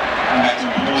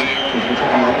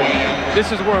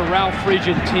 This is where a Ralph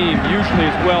Friedgen team usually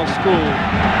is well schooled.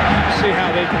 See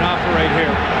how they can operate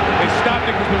here. They stopped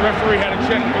it because the referee had to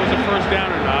check if it was a first down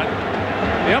or not.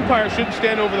 The umpire shouldn't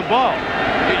stand over the ball.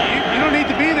 You don't need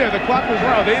to be there. The clock was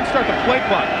running. They didn't start the play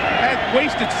clock. Had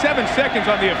wasted 7 seconds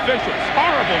on the officials.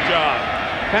 Horrible job.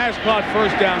 Pass caught,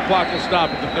 first down. Clock will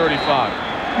stop at the 35.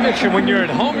 Mitch, when you're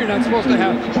at home, you're not supposed to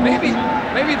have. Maybe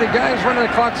the guy who's running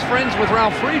the clock's friends with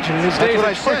Ralph Friedgen in his days.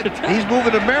 That's what I said. He's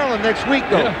moving to Maryland next week,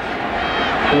 though. Yeah.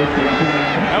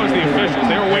 That was the officials.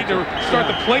 They were waiting to start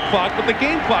the play clock, but the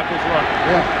game clock was running.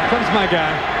 Yeah. Comes my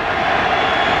guy.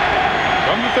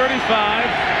 From the 35,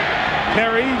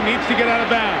 Perry needs to get out of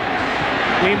bounds.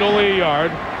 Gained only a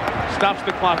yard. Stops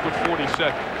the clock with 40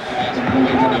 seconds.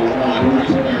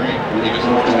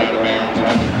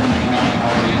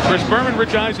 Chris Berman,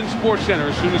 Rich Eisen Sports Center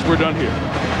as soon as we're done here.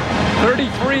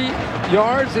 33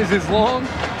 yards is his long.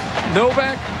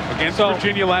 Novak. Against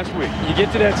Virginia last week. You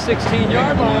get to that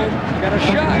 16-yard line, you got a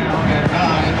shot.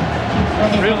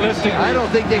 Realistically, I don't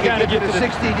think they could get to the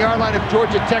 16-yard line if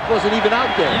Georgia Tech wasn't even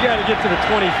out there. You got to get to the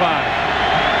 25.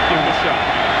 Give him a shot.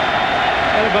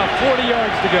 And about 40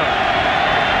 yards to go.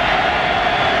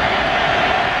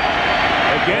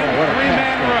 Again,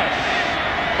 three-man rush.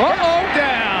 Uh-oh,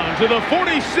 down to the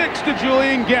 46 to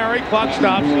Julian Gary. Clock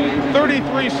stops,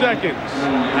 33 seconds.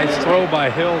 Nice throw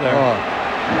by Hill there.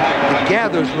 The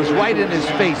gathers was right in his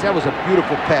face. That was a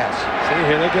beautiful pass. See,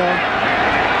 here they go.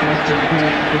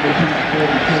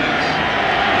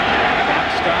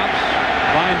 Clock stops,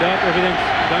 lined up, everything's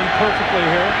done perfectly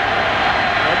here.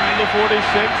 Up to the 46,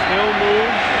 Hill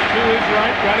moves to his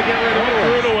right, got to get rid of it,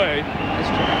 threw it away.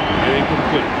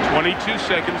 Incomplete, 22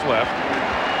 seconds left.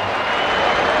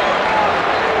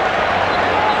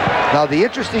 Now, the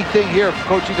interesting thing here,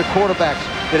 coaching the quarterbacks,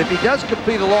 that if he does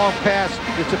complete a long pass,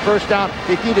 it's a first down,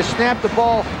 they need to snap the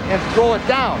ball and throw it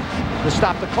down to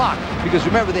stop the clock. Because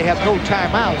remember, they have no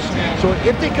timeouts. So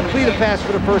if they complete a pass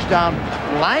for the first down,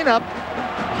 line up,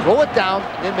 throw it down,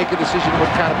 then make a decision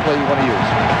what kind of play you want to use.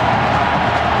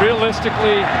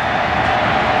 Realistically,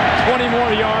 20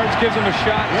 more yards gives him a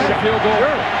shot at a field goal.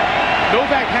 Sure.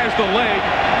 Novak has the leg.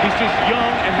 He's just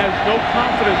young and has no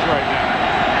confidence right now.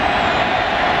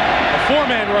 A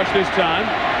four-man rush this time.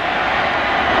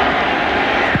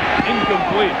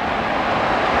 Incomplete.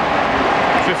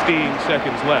 15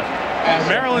 seconds left.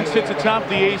 Maryland sits atop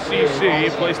the ACC, a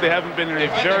place they haven't been in a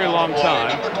very long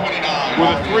time, with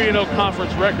a 3-0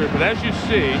 conference record. But as you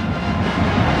see,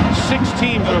 6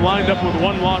 teams are lined up with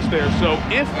 1 loss there. So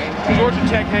if Georgia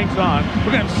Tech hangs on,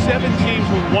 we're going to have 7 teams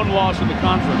with 1 loss in the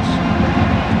conference.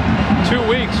 2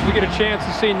 weeks, we get a chance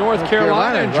to see North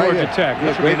Carolina and Georgia Tech.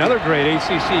 This will be another great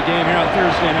ACC game here on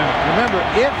Thursday night. Remember,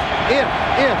 if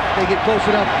they get close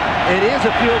enough, it is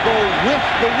a field goal with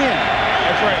the win.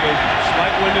 That's right, Lee.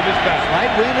 Slight wind at his back.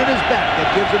 Slight wind at his back. That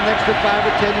gives him an extra 5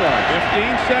 or 10 yards.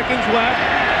 15 seconds left.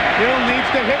 Hill needs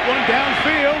to hit one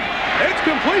downfield. It's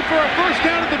complete for a first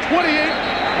down at the 28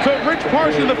 to Rich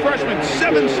Parson, the freshman.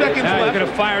 7 seconds now left. You're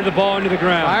going to fire the ball into the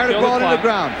ground. Fire the ball into the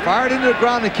ground. Fire it into the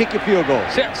ground and kick your field goal.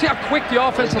 See how quick the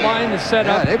offensive line is set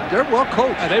up? Yeah, they're well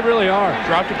coached. Yeah, they really are.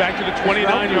 Dropped it back to the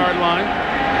 29-yard line.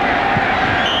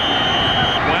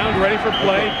 Wound ready for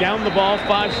play. Down the ball.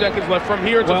 5 seconds left. From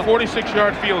here, it's a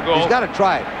 46-yard field goal. He's got to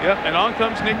try it. Yep, and on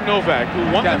comes Nick Novak,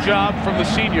 who won the job from the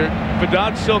senior,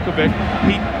 Vedad Silkovic.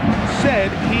 He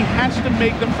said he has to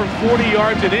make them from 40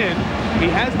 yards and in. He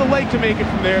has the leg to make it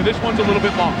from there. This one's a little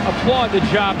bit long. Applaud the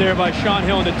job there by Sean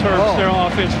Hill and the Terps, their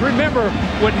offense. Remember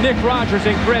what Nick Rogers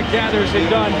and Greg Gathers had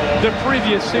done the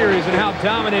previous series and how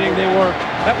dominating they were.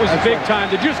 That was big time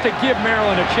just to give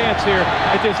Maryland a chance here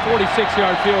at this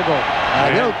 46-yard field goal.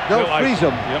 They'll freeze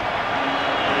them. Yep.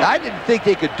 I didn't think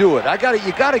they could do it. You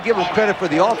got to give them credit for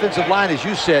the offensive line, as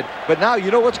you said. But now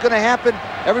you know what's going to happen?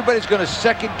 Everybody's going to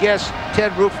second guess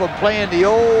Ted Roof from playing the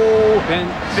old bend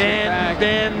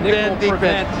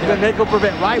defense. The nickel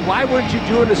prevent. Why wouldn't you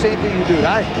do the same thing you do?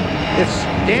 It's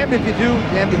damned if you do,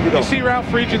 damned if you don't. You see Ralph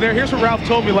Friedgen there? Here's what Ralph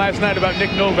told me last night about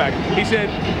Nick Novak. He said,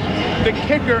 The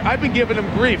kicker, I've been giving him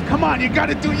grief. Come on, you got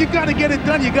to get it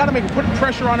done. You got to put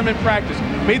pressure on him in practice.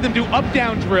 Made them do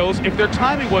up-down drills if their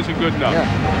timing wasn't good enough.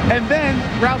 Yeah. And then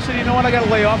Ralph said, you know what, I got to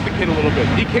lay off the kid a little bit.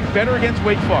 He kicked better against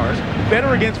Wake Forest,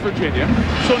 better against Virginia.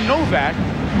 So Novak,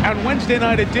 on Wednesday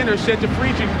night at dinner, said to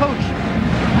Friedgen, Coach,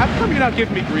 how come you're not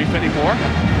giving me grief anymore?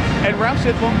 And Ralph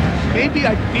said, well, maybe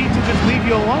I need to just leave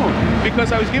you alone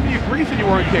because I was giving you grief and you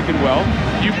weren't kicking well.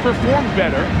 You performed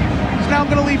better. So now I'm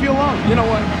going to leave you alone. You know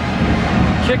what?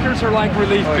 Kickers are like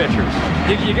relief pitchers.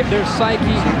 You get their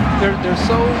psyche. They're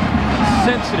so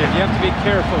sensitive. You have to be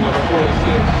careful with it.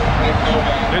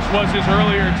 This was his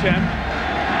earlier attempt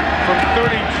from 32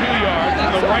 yards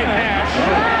in the right hash.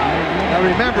 Now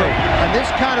remember, on this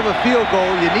kind of a field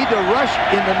goal, you need to rush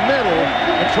in the middle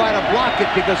and try to block it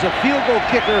because a field goal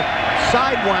kicker,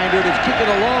 sidewinder that's kicking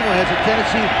a long one, has a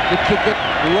tendency to kick it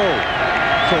low.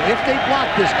 So if they block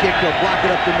this kick, they'll block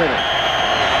it up the middle.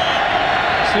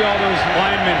 See all those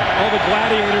linemen, all the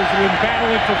gladiators who have been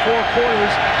battling for 4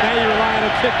 quarters. Now you rely on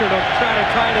a kicker to try to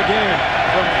tie the game.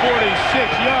 From 46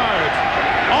 yards.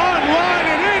 Online,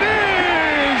 and it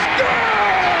is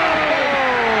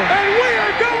goal! And we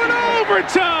are going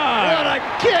overtime! What a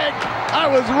kick!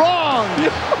 I was wrong.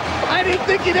 I didn't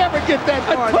think he'd ever get that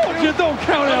far. I told you, don't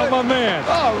count out my man.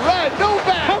 All right,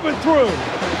 Novak. Coming through.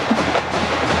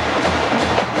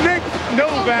 Nick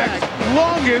Novak's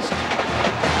longest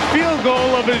field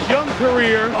goal of his young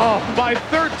career by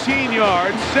 13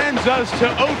 yards sends us to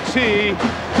OT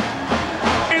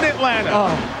in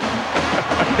Atlanta.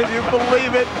 Can you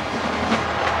believe it?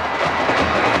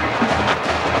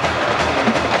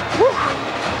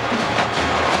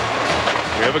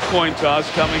 We have a coin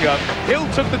toss coming up. Hill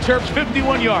took the Terps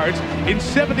 51 yards in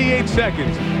 78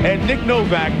 seconds, and Nick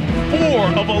Novak,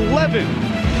 4 of 11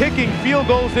 kicking field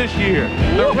goals this year.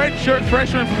 The redshirt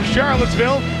freshman from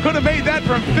Charlottesville could have made that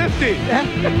from 50.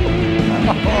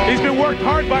 He's been worked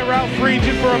hard by Ralph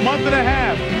Friedgen for a month and a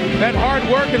half. That hard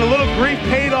work and a little grief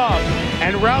paid off.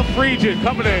 And Ralph Friedgen,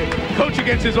 coming to coach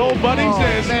against his old buddy,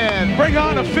 says, bring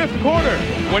on a 5th quarter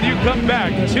when you come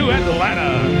back to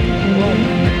Atlanta.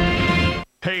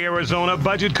 Hey, Arizona,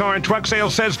 Budget Car and Truck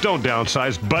Sales says don't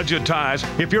downsize, budgetize.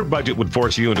 If your budget would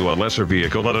force you into a lesser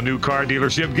vehicle at a new car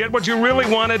dealership, get what you really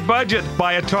want at Budget.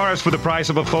 Buy a Taurus for the price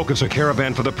of a Focus, a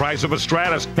Caravan for the price of a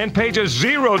Stratus, and pay just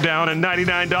 $0 down and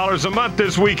 $99 a month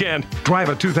this weekend. Drive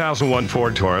a 2001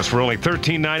 Ford Taurus for only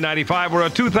 $13,995 or a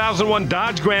 2001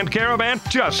 Dodge Grand Caravan,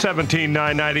 just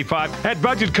 $17,995. At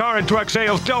Budget Car and Truck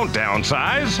Sales, don't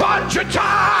downsize.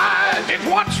 Budgetize! It's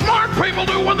what smart people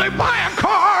do when they buy a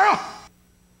car!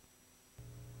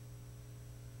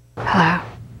 Hello?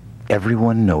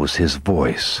 Everyone knows his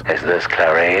voice. Is this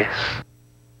Clarice?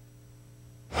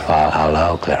 Well,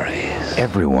 hello, Clarice.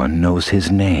 Everyone knows his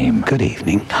name. Good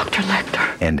evening. Dr.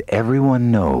 Lecter. And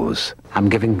everyone knows I'm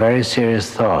giving very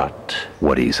serious thought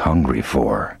what he's hungry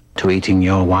for. to eating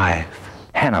your wife.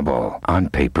 Hannibal on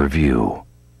pay-per-view.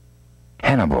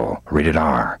 Hannibal, rated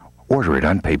R. Order it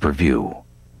on pay-per-view.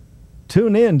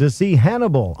 Tune in to see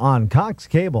Hannibal on Cox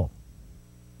Cable.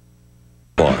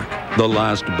 The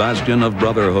last bastion of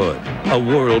brotherhood. A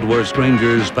world where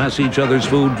strangers pass each other's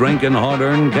food, drink, and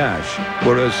hard-earned cash.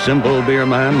 Where a simple beer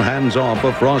man hands off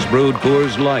a frost-brewed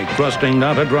Coors Light, trusting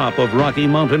not a drop of Rocky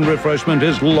Mountain refreshment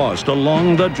is lost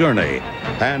along the journey.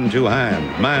 Hand to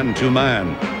hand, man to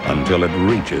man, until it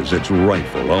reaches its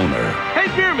rightful owner. Hey,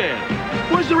 beer man,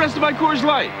 where's the rest of my Coors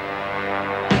Light?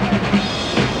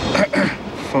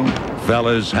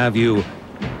 Fellas, have you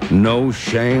no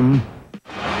shame?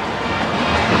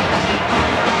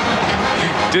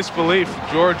 Disbelief.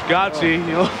 George Godsey,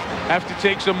 he'll have to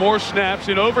take some more snaps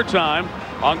in overtime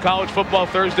on College Football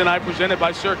Thursday night, presented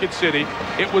by Circuit City.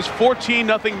 It was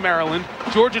 14-0 Maryland.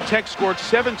 Georgia Tech scored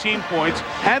 17 points,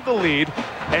 had the lead,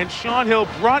 and Sean Hill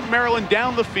brought Maryland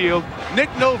down the field. Nick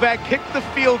Novak kicked the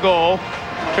field goal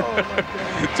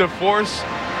to force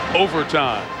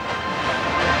overtime.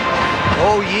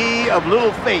 Oh, ye of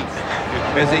little faith,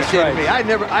 as they say to me. I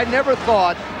never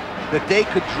thought that they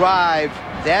could drive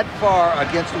that far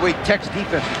against the way Tech's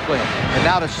defense is playing. And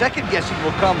now the second guessing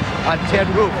will come on Ted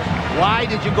Roof. Why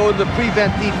did you go to the prevent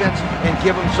defense and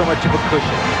give them so much of a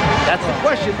cushion? That's the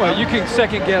question. Well, you can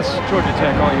second guess Georgia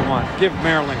Tech all you want. Give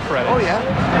Maryland credit. Oh, yeah.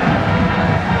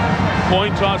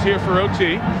 Coin toss here for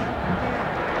OT.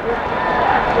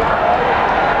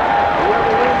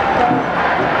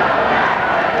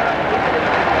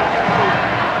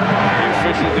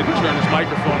 Didn't turn his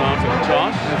microphone on for the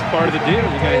toss. That's part of the deal.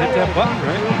 You got to hit that button,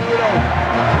 right?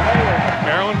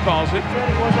 Maryland calls it. You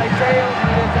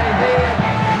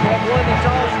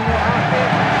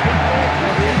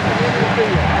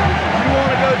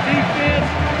want to go defense?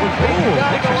 You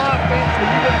got to go offense.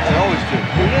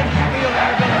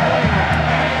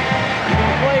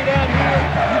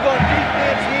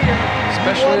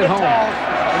 especially at home.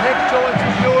 The next choice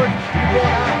is yours. You go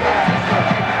out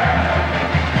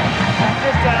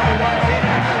this time we want to see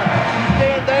you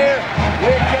stand there.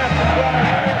 We're Captain right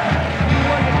here. You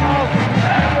won the toss.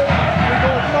 We're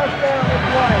going first down this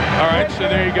way. All right, so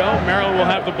there you go. Maryland will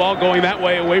have the ball going that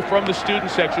way, away from the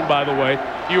student section, by the way.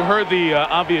 You heard the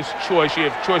obvious choice. You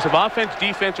have choice of offense,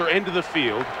 defense, or end of the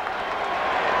field.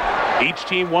 Each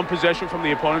team one possession from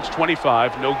the opponent's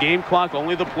 25. No game clock,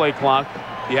 only the play clock.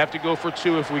 You have to go for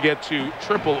 2 if we get to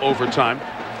triple overtime.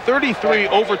 33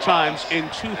 overtimes in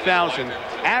 2000.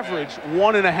 Average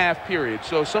 1.5 periods.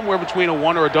 So somewhere between a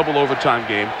 1 or a double overtime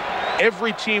game.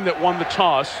 Every team that won the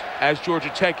toss, as Georgia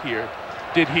Tech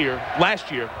did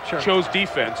last year, chose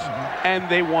defense, and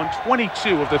they won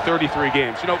 22 of the 33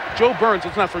 games. You know, Joe Burns,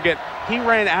 let's not forget, he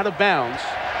ran out of bounds,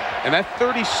 and that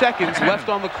 30 seconds left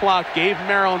on the clock gave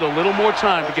Maryland a little more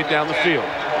time to get down the field.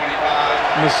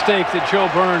 Mistake that Joe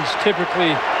Burns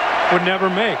typically would never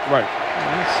make. Right.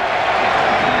 That's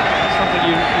something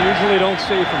you usually don't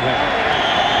see from him.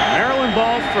 Maryland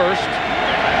ball first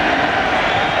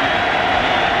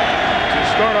to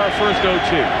start our first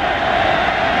OT.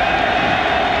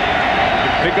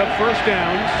 Pick up first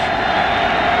downs.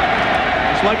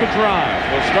 It's like a drive.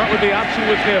 We'll start with the option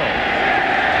with Hill.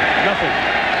 Nothing.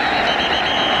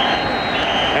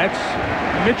 That's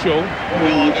Mitchell,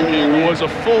 who was a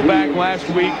fullback last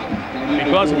week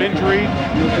because of injury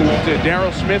to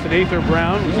Darryl Smith and Ather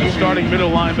Brown, who's the starting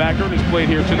middle linebacker and has played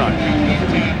here tonight.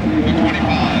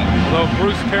 Although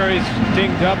Bruce Perry's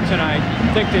dinged up tonight,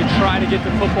 I think they try to get the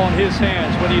football in his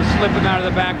hands, whether you slip him out of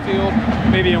the backfield,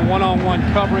 maybe in one-on-one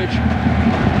coverage,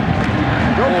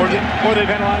 or they've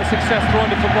had a lot of success throwing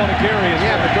the football to Gary as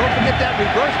well. But don't forget that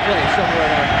reverse play somewhere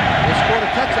there. They scored a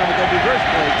touchdown with that reverse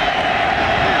play.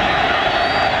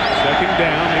 Second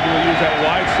down. Maybe we'll use that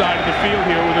wide side of the field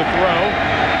here with a throw.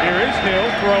 Here is Hill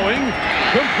throwing.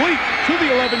 Complete to the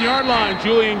 11-yard line.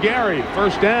 Julian Gary,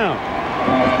 first down.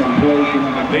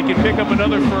 They can pick up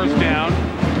another first down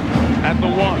at the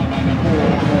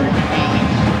 1.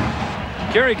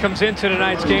 Gary comes into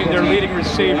tonight's game, their leading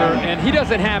receiver, and he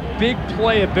doesn't have big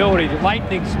play ability,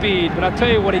 lightning speed, but I'll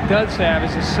tell you what he does have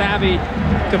is a savvy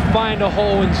to find a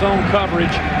hole in zone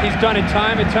coverage. He's done it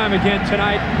time and time again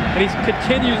tonight, and he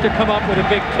continues to come up with a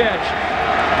big catch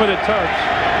for the Terps.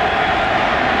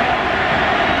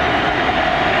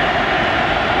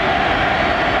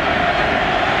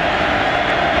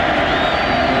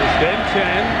 First and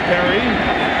 10, Perry,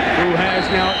 who has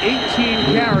now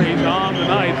 18 carries on the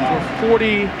night for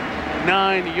 49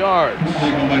 yards.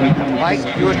 Like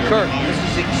Stuart Kirk, this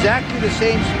is exactly the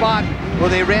same spot where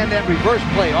they ran that reverse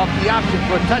play off the option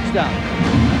for a touchdown.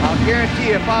 I'll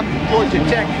guarantee you if I'm Georgia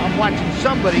Tech, I'm watching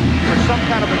somebody for some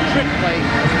kind of a trick play,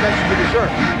 especially to dessert.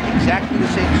 Exactly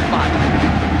the same spot.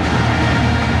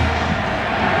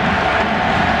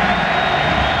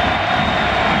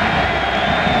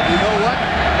 You know what?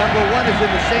 Number 1 is in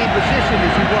the same position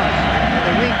as he was.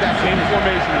 The wingback. Same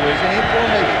formation, Lee. Same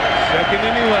formation. Second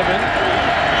and 11.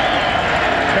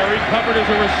 Terry covered as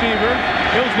a receiver.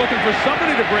 Hill's looking for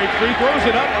somebody to break free. Throws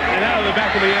it up and out of the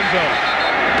back of the end zone.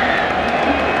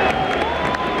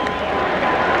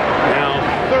 Now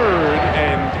 3rd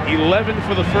and 11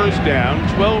 for the first down.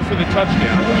 12 for the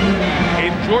touchdown.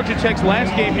 In Georgia Tech's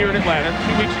last game here in Atlanta,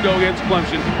 2 weeks ago against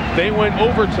Clemson, they went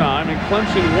overtime and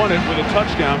Clemson won it with a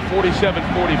touchdown, 47-44,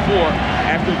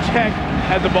 after Tech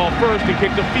had the ball first and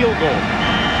kicked a field goal.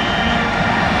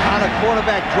 On a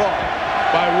quarterback draw.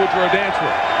 By Woodrow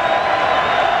Dantzler.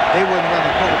 They wouldn't run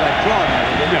a quarterback draw now,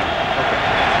 did they? No. Okay.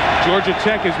 Georgia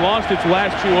Tech has lost its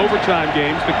last 2 overtime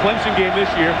games, the Clemson game this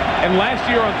year, and last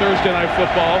year on Thursday Night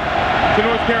Football to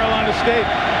North Carolina State.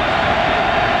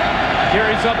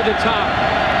 Gary's up at the top.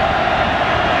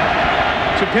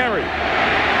 To Perry.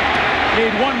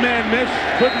 Made one man miss,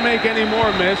 couldn't make any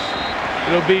more miss.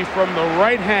 It'll be from the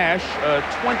right hash, a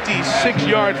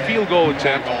 26-yard field goal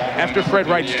attempt after Fred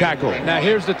Wright's tackle. Now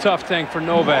here's the tough thing for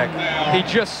Novak. He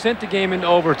just sent the game into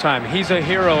overtime. He's a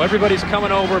hero. Everybody's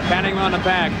coming over, patting him on the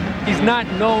back. He's not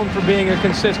known for being a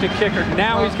consistent kicker.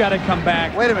 Now he's got to come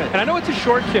back. Wait a minute. And I know it's a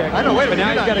short kick. I know, wait a minute.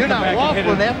 But now he's got to come back and hit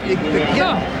it.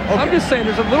 No, okay. I'm just saying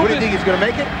there's a little bit. What do you think he's going to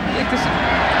make it?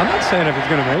 I'm not saying if he's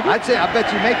going to make it. I'd say, I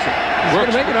bet you he makes it. He's going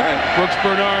to make it, all right. Brooks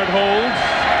Bernard holds.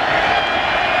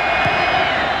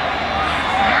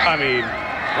 I mean,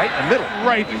 right in the middle.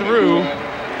 Right through.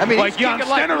 I mean, like Jan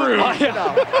Stenerud.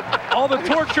 All the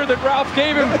torture that Ralph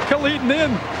gave him leading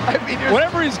in. I mean,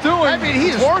 whatever he's doing, I mean,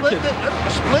 he's working.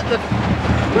 Split the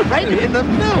right in the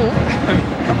middle.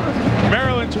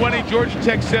 Maryland 20, Georgia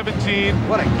Tech 17.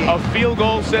 What a game. A field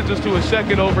goal sends us to a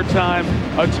second overtime.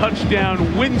 A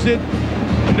touchdown wins it.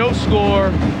 No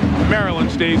score.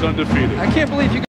 Maryland stays undefeated. I can't believe you